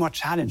something a bit more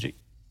challenging.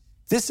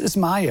 This is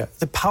Maya,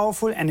 the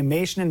powerful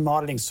animation and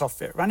modeling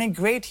software, running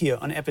great here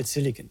on Apple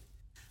Silicon.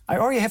 I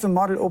already have a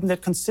model open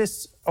that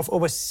consists of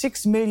over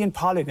 6 million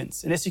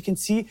polygons, and as you can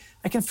see,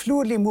 I can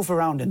fluidly move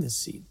around in this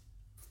scene.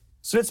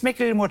 So let's make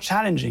it a little more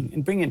challenging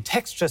and bring in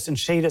textures and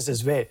shaders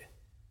as well.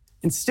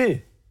 And still,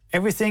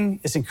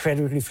 everything is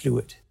incredibly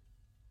fluid.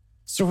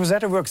 So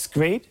Rosetta works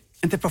great,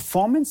 and the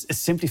performance is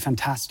simply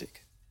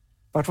fantastic.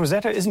 But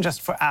Rosetta isn't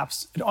just for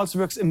apps, it also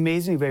works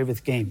amazingly well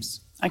with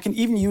games. I can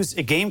even use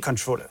a game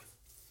controller.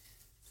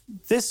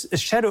 This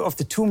is Shadow of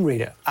the Tomb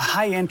Raider, a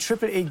high-end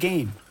AAA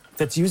game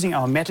that's using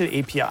our Metal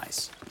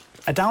APIs.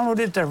 I downloaded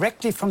it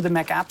directly from the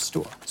Mac App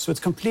Store, so it's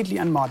completely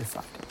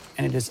unmodified.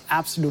 and it is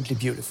absolutely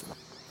beautiful.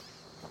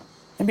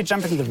 Let me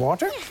jump into the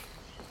water.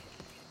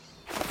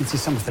 You can see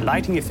some of the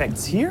lighting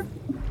effects here.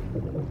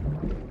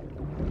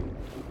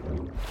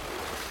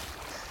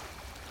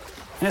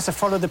 And as I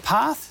follow the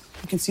path,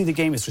 you can see the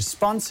game is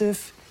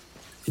responsive,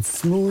 it's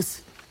smooth.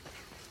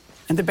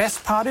 And the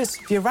best part is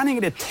we are running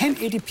it at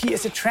 1080p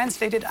as a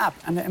translated app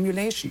under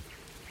emulation.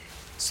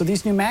 So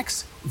these new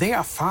Macs, they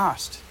are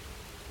fast.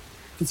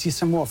 You can see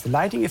some more of the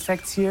lighting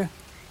effects here.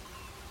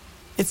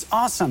 It's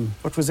awesome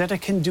what Rosetta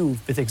can do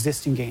with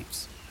existing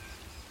games.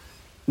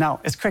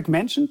 Now, as Craig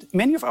mentioned,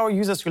 many of our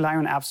users rely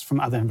on apps from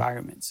other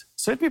environments.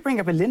 So let me bring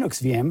up a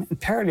Linux VM and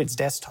parallel its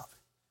desktop.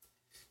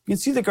 You can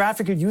see the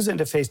graphical user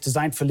interface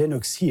designed for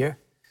Linux here.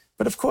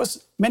 But of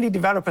course, many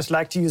developers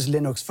like to use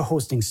Linux for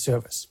hosting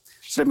servers.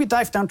 So let me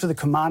dive down to the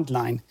command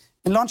line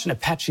and launch an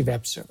Apache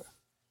web server.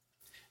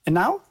 And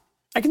now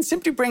I can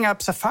simply bring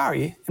up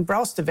Safari and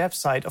browse the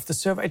website of the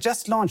server I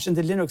just launched in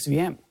the Linux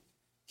VM.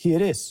 Here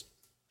it is.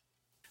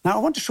 Now I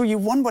want to show you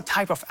one more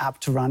type of app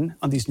to run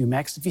on these new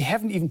Macs that we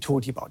haven't even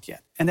told you about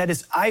yet, and that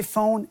is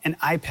iPhone and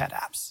iPad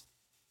apps.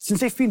 Since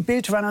they've been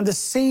built to run on the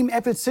same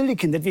Apple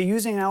Silicon that we're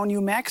using in our new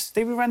Macs,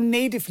 they will run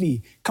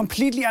natively,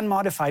 completely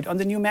unmodified on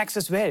the new Macs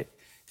as well.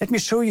 Let me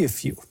show you a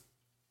few.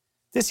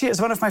 This here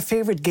is one of my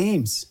favorite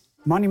games,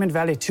 Monument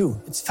Valley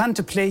 2. It's fun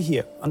to play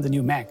here on the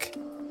new Mac.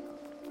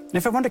 And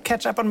if I want to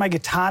catch up on my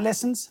guitar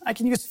lessons, I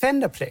can use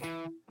Fender Play.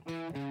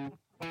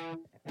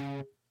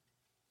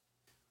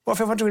 Or if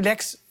I want to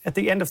relax at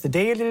the end of the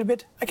day a little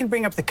bit, I can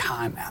bring up the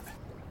Calm app.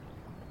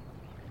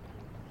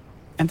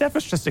 And that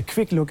was just a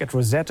quick look at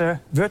Rosetta,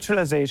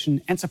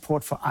 virtualization, and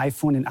support for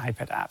iPhone and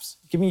iPad apps,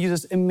 giving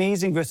users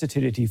amazing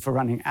versatility for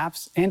running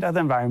apps and other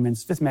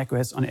environments with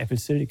macOS on Apple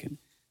Silicon.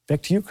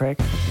 Back to you, Craig.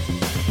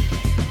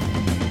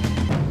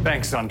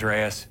 Thanks,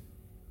 Andreas.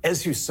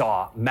 As you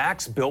saw,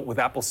 Macs built with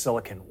Apple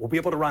Silicon will be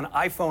able to run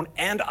iPhone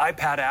and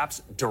iPad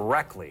apps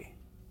directly.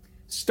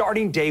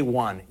 Starting day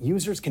one,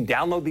 users can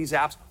download these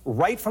apps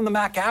right from the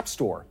Mac App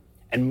Store,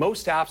 and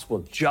most apps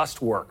will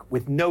just work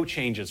with no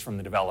changes from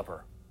the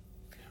developer.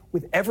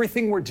 With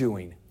everything we're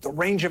doing, the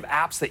range of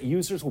apps that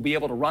users will be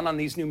able to run on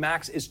these new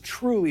Macs is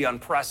truly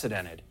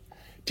unprecedented.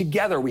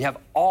 Together, we have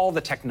all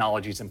the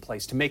technologies in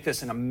place to make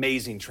this an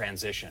amazing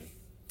transition.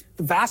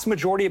 The vast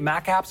majority of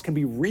Mac apps can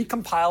be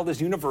recompiled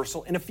as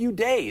universal in a few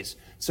days,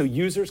 so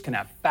users can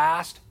have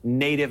fast,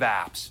 native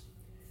apps.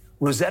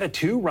 Rosetta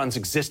 2 runs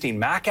existing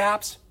Mac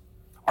apps.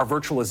 Our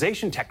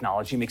virtualization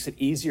technology makes it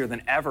easier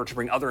than ever to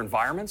bring other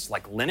environments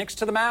like Linux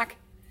to the Mac.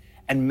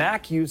 And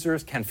Mac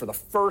users can, for the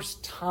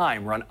first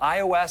time, run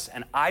iOS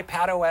and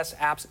iPadOS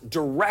apps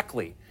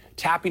directly,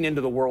 tapping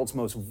into the world's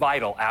most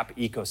vital app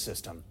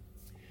ecosystem.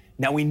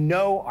 Now, we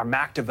know our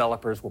Mac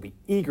developers will be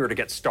eager to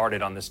get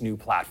started on this new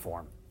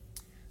platform.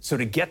 So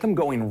to get them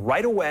going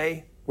right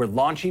away, we're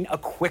launching a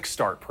Quick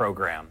Start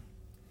program.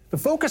 The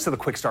focus of the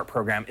Quick Start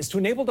program is to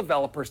enable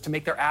developers to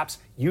make their apps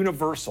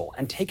universal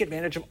and take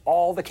advantage of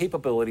all the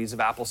capabilities of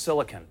Apple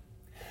Silicon.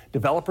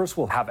 Developers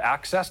will have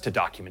access to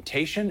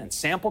documentation and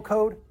sample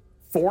code,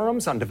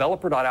 forums on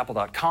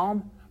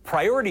developer.apple.com,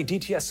 priority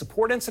DTS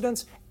support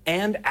incidents,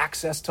 and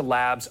access to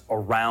labs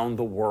around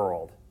the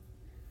world.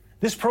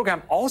 This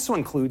program also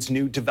includes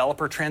new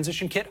Developer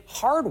Transition Kit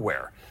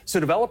hardware,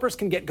 so developers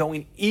can get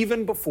going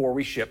even before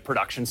we ship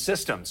production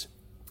systems.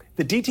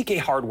 The DTK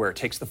hardware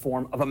takes the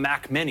form of a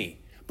Mac Mini,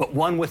 but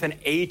one with an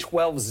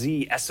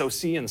A12Z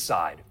SoC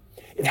inside.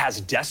 It has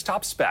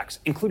desktop specs,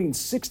 including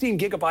 16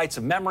 gigabytes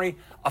of memory,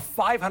 a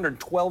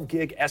 512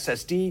 gig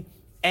SSD,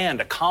 and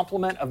a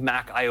complement of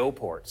Mac I/O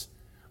ports.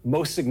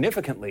 Most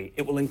significantly,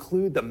 it will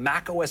include the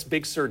macOS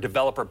Big Sur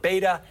developer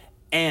beta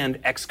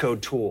and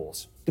Xcode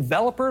tools.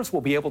 Developers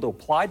will be able to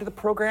apply to the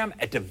program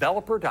at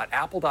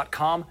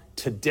developer.apple.com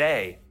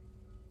today.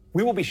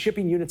 We will be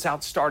shipping units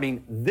out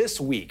starting this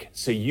week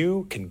so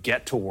you can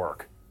get to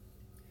work.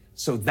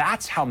 So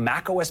that's how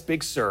macOS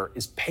Big Sur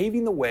is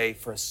paving the way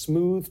for a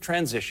smooth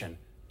transition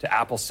to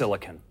Apple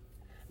Silicon.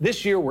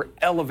 This year, we're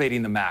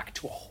elevating the Mac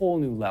to a whole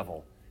new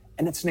level,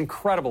 and it's an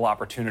incredible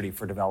opportunity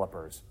for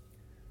developers.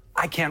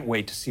 I can't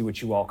wait to see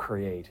what you all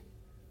create,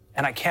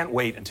 and I can't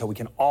wait until we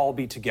can all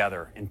be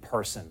together in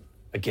person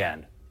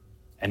again.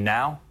 And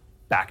now,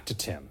 back to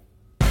Tim.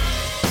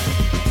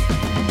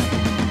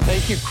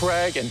 Thank you,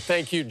 Craig, and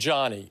thank you,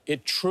 Johnny.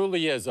 It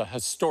truly is a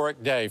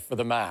historic day for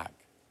the Mac.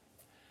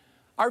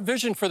 Our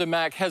vision for the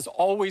Mac has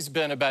always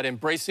been about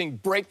embracing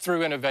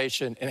breakthrough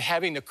innovation and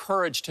having the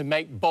courage to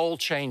make bold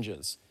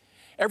changes.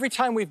 Every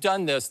time we've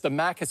done this, the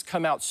Mac has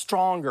come out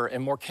stronger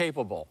and more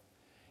capable.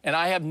 And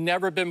I have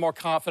never been more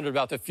confident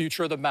about the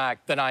future of the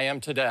Mac than I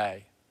am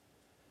today.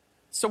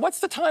 So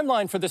what's the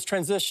timeline for this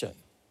transition?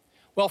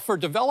 Well, for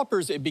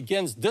developers, it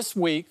begins this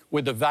week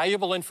with the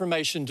valuable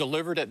information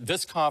delivered at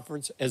this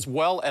conference, as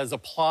well as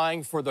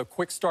applying for the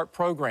Quick Start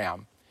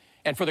program.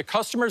 And for the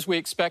customers, we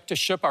expect to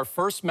ship our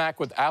first Mac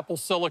with Apple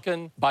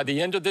Silicon by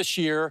the end of this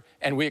year,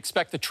 and we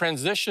expect the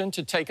transition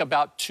to take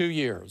about 2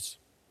 years.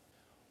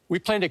 We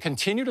plan to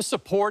continue to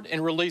support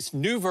and release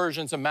new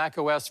versions of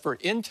macOS for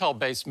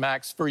Intel-based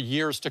Macs for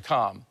years to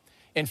come.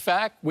 In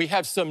fact, we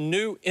have some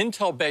new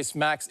Intel-based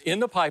Macs in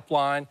the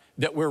pipeline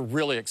that we're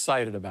really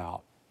excited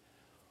about.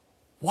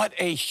 What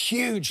a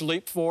huge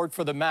leap forward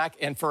for the Mac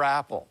and for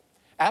Apple.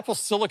 Apple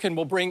Silicon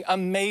will bring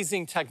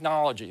amazing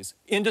technologies,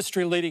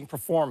 industry-leading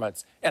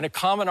performance, and a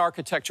common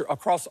architecture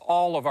across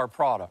all of our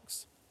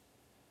products.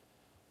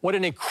 What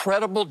an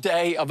incredible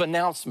day of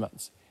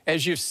announcements.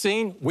 As you've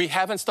seen, we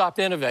haven't stopped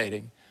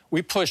innovating.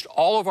 We pushed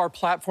all of our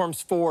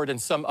platforms forward in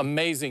some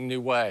amazing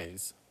new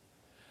ways.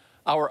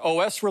 Our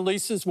OS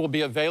releases will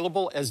be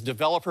available as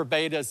developer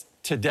betas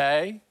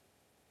today,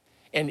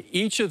 and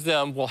each of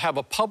them will have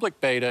a public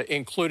beta,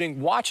 including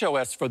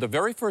watchOS for the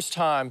very first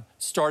time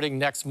starting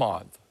next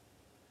month.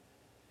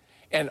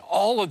 And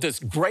all of this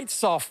great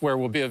software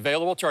will be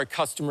available to our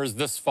customers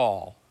this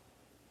fall.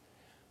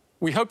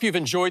 We hope you've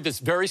enjoyed this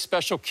very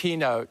special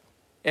keynote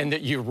and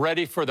that you're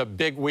ready for the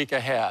big week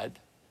ahead.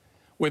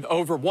 With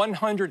over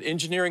 100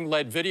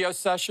 engineering-led video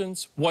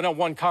sessions,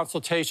 one-on-one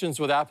consultations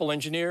with Apple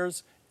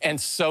engineers, and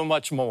so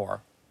much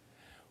more.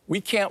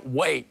 We can't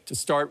wait to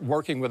start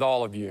working with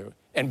all of you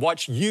and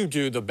watch you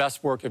do the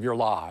best work of your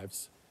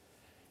lives.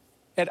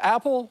 At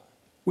Apple,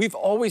 we've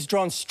always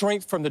drawn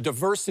strength from the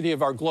diversity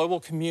of our global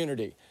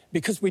community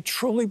because we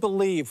truly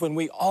believe when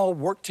we all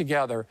work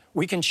together,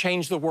 we can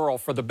change the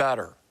world for the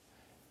better.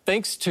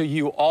 Thanks to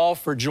you all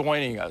for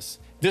joining us.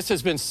 This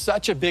has been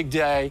such a big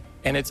day,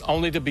 and it's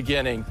only the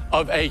beginning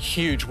of a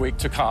huge week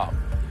to come.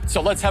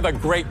 So let's have a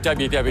great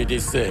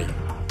WWDC.